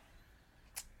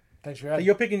 Thanks for So having.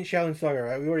 you're picking Shaolin Saga,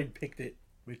 right? We already picked it.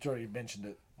 We've already mentioned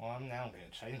it. Well, I'm now going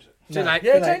to change it. Too late.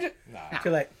 Yeah, Too late. change it. Nah. Too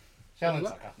late. Challenge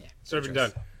sucker. Yeah. It's already been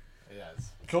done. It is.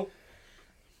 Cool.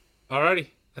 Alrighty.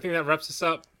 I think that wraps us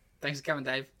up. Thanks for coming,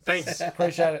 Dave. Thanks.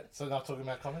 Appreciate it. So not talking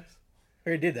about comics?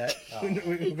 We already did that.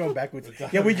 We're going backwards.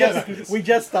 Yeah, we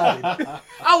just started.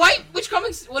 Oh wait, which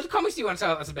comics? What comics do you want to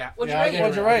tell us about? What'd you read?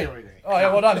 What'd you read? read? Oh,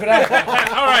 yeah, well done. Good answer.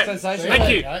 All right. Sensational. Thank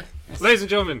you. Okay. Ladies and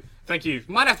gentlemen, thank you.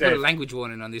 Might have to put a Dave. language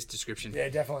warning on this description. Yeah,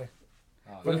 definitely.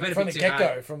 We're From, gonna from be the too get go,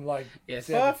 hard. from like. Yes.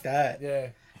 Yeah. Fuck that. Yeah.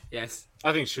 Yes.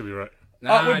 I think it should be right. No,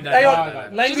 Oh, no, hang no, on. no,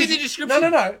 no. Language. Just in the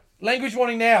description. No. Language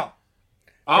warning now.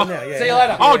 Oh, No, yeah, See you yeah.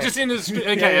 later. oh Yeah. just in the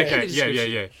okay, Yeah, okay, yeah.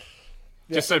 yeah.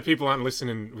 Just so people aren't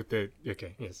listening with the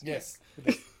okay, yes, Yes.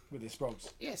 With the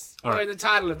sprogs. Yes. All Or right. the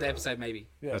title of the episode, maybe.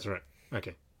 Yeah. that's right.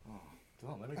 Okay,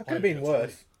 That could have been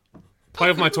worse. play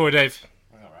with my toy, Dave.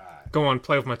 Alright. Go on,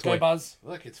 play with my Go toy. Buzz.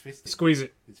 Look, it's fisting. Squeeze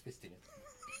it. It's fisting.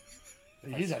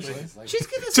 He is actually. She's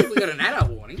good that we got an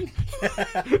adult warning.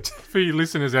 For you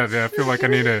listeners out there, I feel like I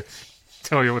need to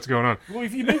tell you what's going on. Well,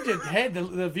 if you moved your head,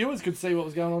 the viewers could see what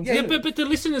was going on. Yeah, too. But the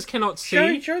listeners cannot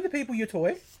see. Show the people your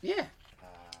toy. Yeah.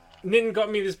 Nitin got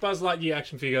me this Buzz Lightyear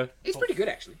action figure. He's pretty good,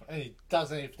 actually. And he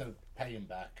doesn't have to pay him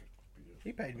back.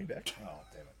 He paid me back. Oh,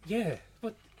 damn it. Yeah,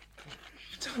 but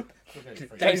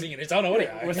Tasting in its own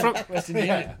audio. West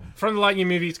Indian. from the Lightyear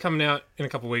movie, it's coming out in a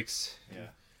couple of weeks. Yeah.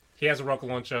 He has a rocket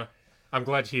launcher. I'm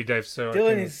glad to hear Dave. So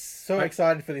Dylan is so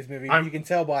excited for this movie. I'm- You can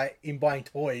tell by him buying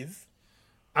toys.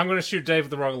 I'm going to shoot Dave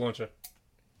with the rocket launcher.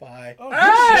 By Oh,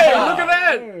 Hey, look at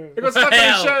that! It got stuck on his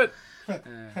Hell.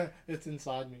 shirt. It's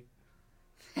inside me.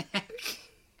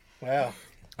 wow.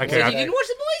 Okay, You didn't watch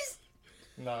the boys?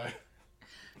 No.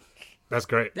 that's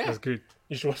great. Yeah. That's good.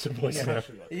 You should watch the boys now.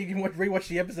 You can rewatch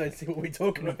the episode and see what we're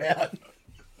talking about.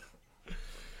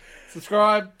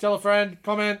 Subscribe, tell a friend,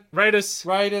 comment, Rate us.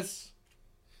 rate us.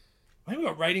 I think we've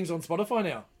got ratings on Spotify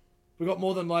now. We've got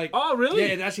more than like. Oh, really? Yeah,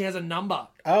 it actually has a number.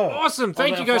 Oh, Awesome.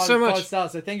 Thank of you our guys so 5 much.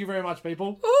 stars. So thank you very much,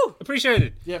 people. Ooh, appreciate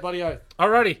it. Yeah, bloody oath.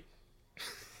 Alrighty.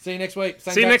 See you next week.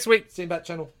 Same See you bat- next week. Same Bat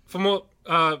channel. For more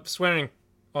swearing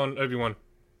on Obi-Wan.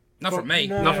 Not from me.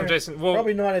 no. Not from Jason. Well,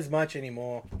 probably not as much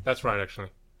anymore. that's right, actually.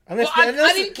 Unless, Well, I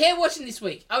unless didn't care watching this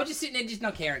week. I was just sitting there just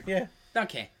not caring. yeah, Don't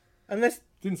care. unless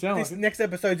Didn't sound this like it. next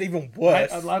episode's even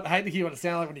worse. I'd hate to hear what it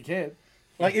sounded like when you cared.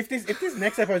 Like if this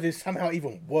next episode is somehow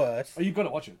even worse. Oh, you've got to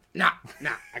watch it. Nah,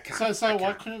 I can't. So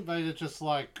why couldn't they just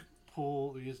like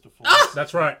pull the years to fall?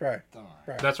 That's right. Right.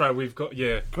 That's right. We've got,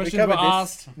 yeah. Questions were covered this.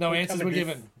 asked, no We answers covered were this.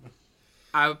 given.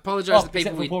 I apologise to Oh, people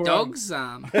except for with poor dogs.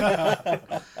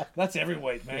 That's every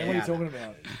week, man. What are you talking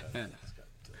about?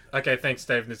 Okay, thanks,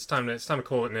 Dave. It's time to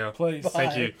call it now. Please.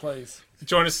 Thank you. Please.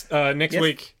 Join us next Yes.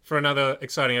 week for another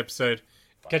exciting episode.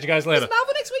 Catch you guys later.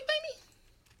 Marvel next week,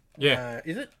 maybe? Yeah.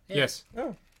 Is it? Yes.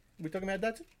 Oh, we talking about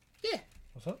that too? Yeah.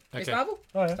 What's up? It's Okay. Marvel.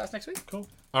 Oh, yeah. Starts next week. Cool.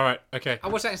 All right. Okay.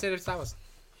 I'll watch that instead of Star Wars.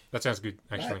 That sounds good,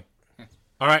 actually.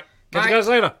 All right. Catch Bye. you guys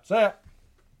later. So.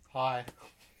 Hi.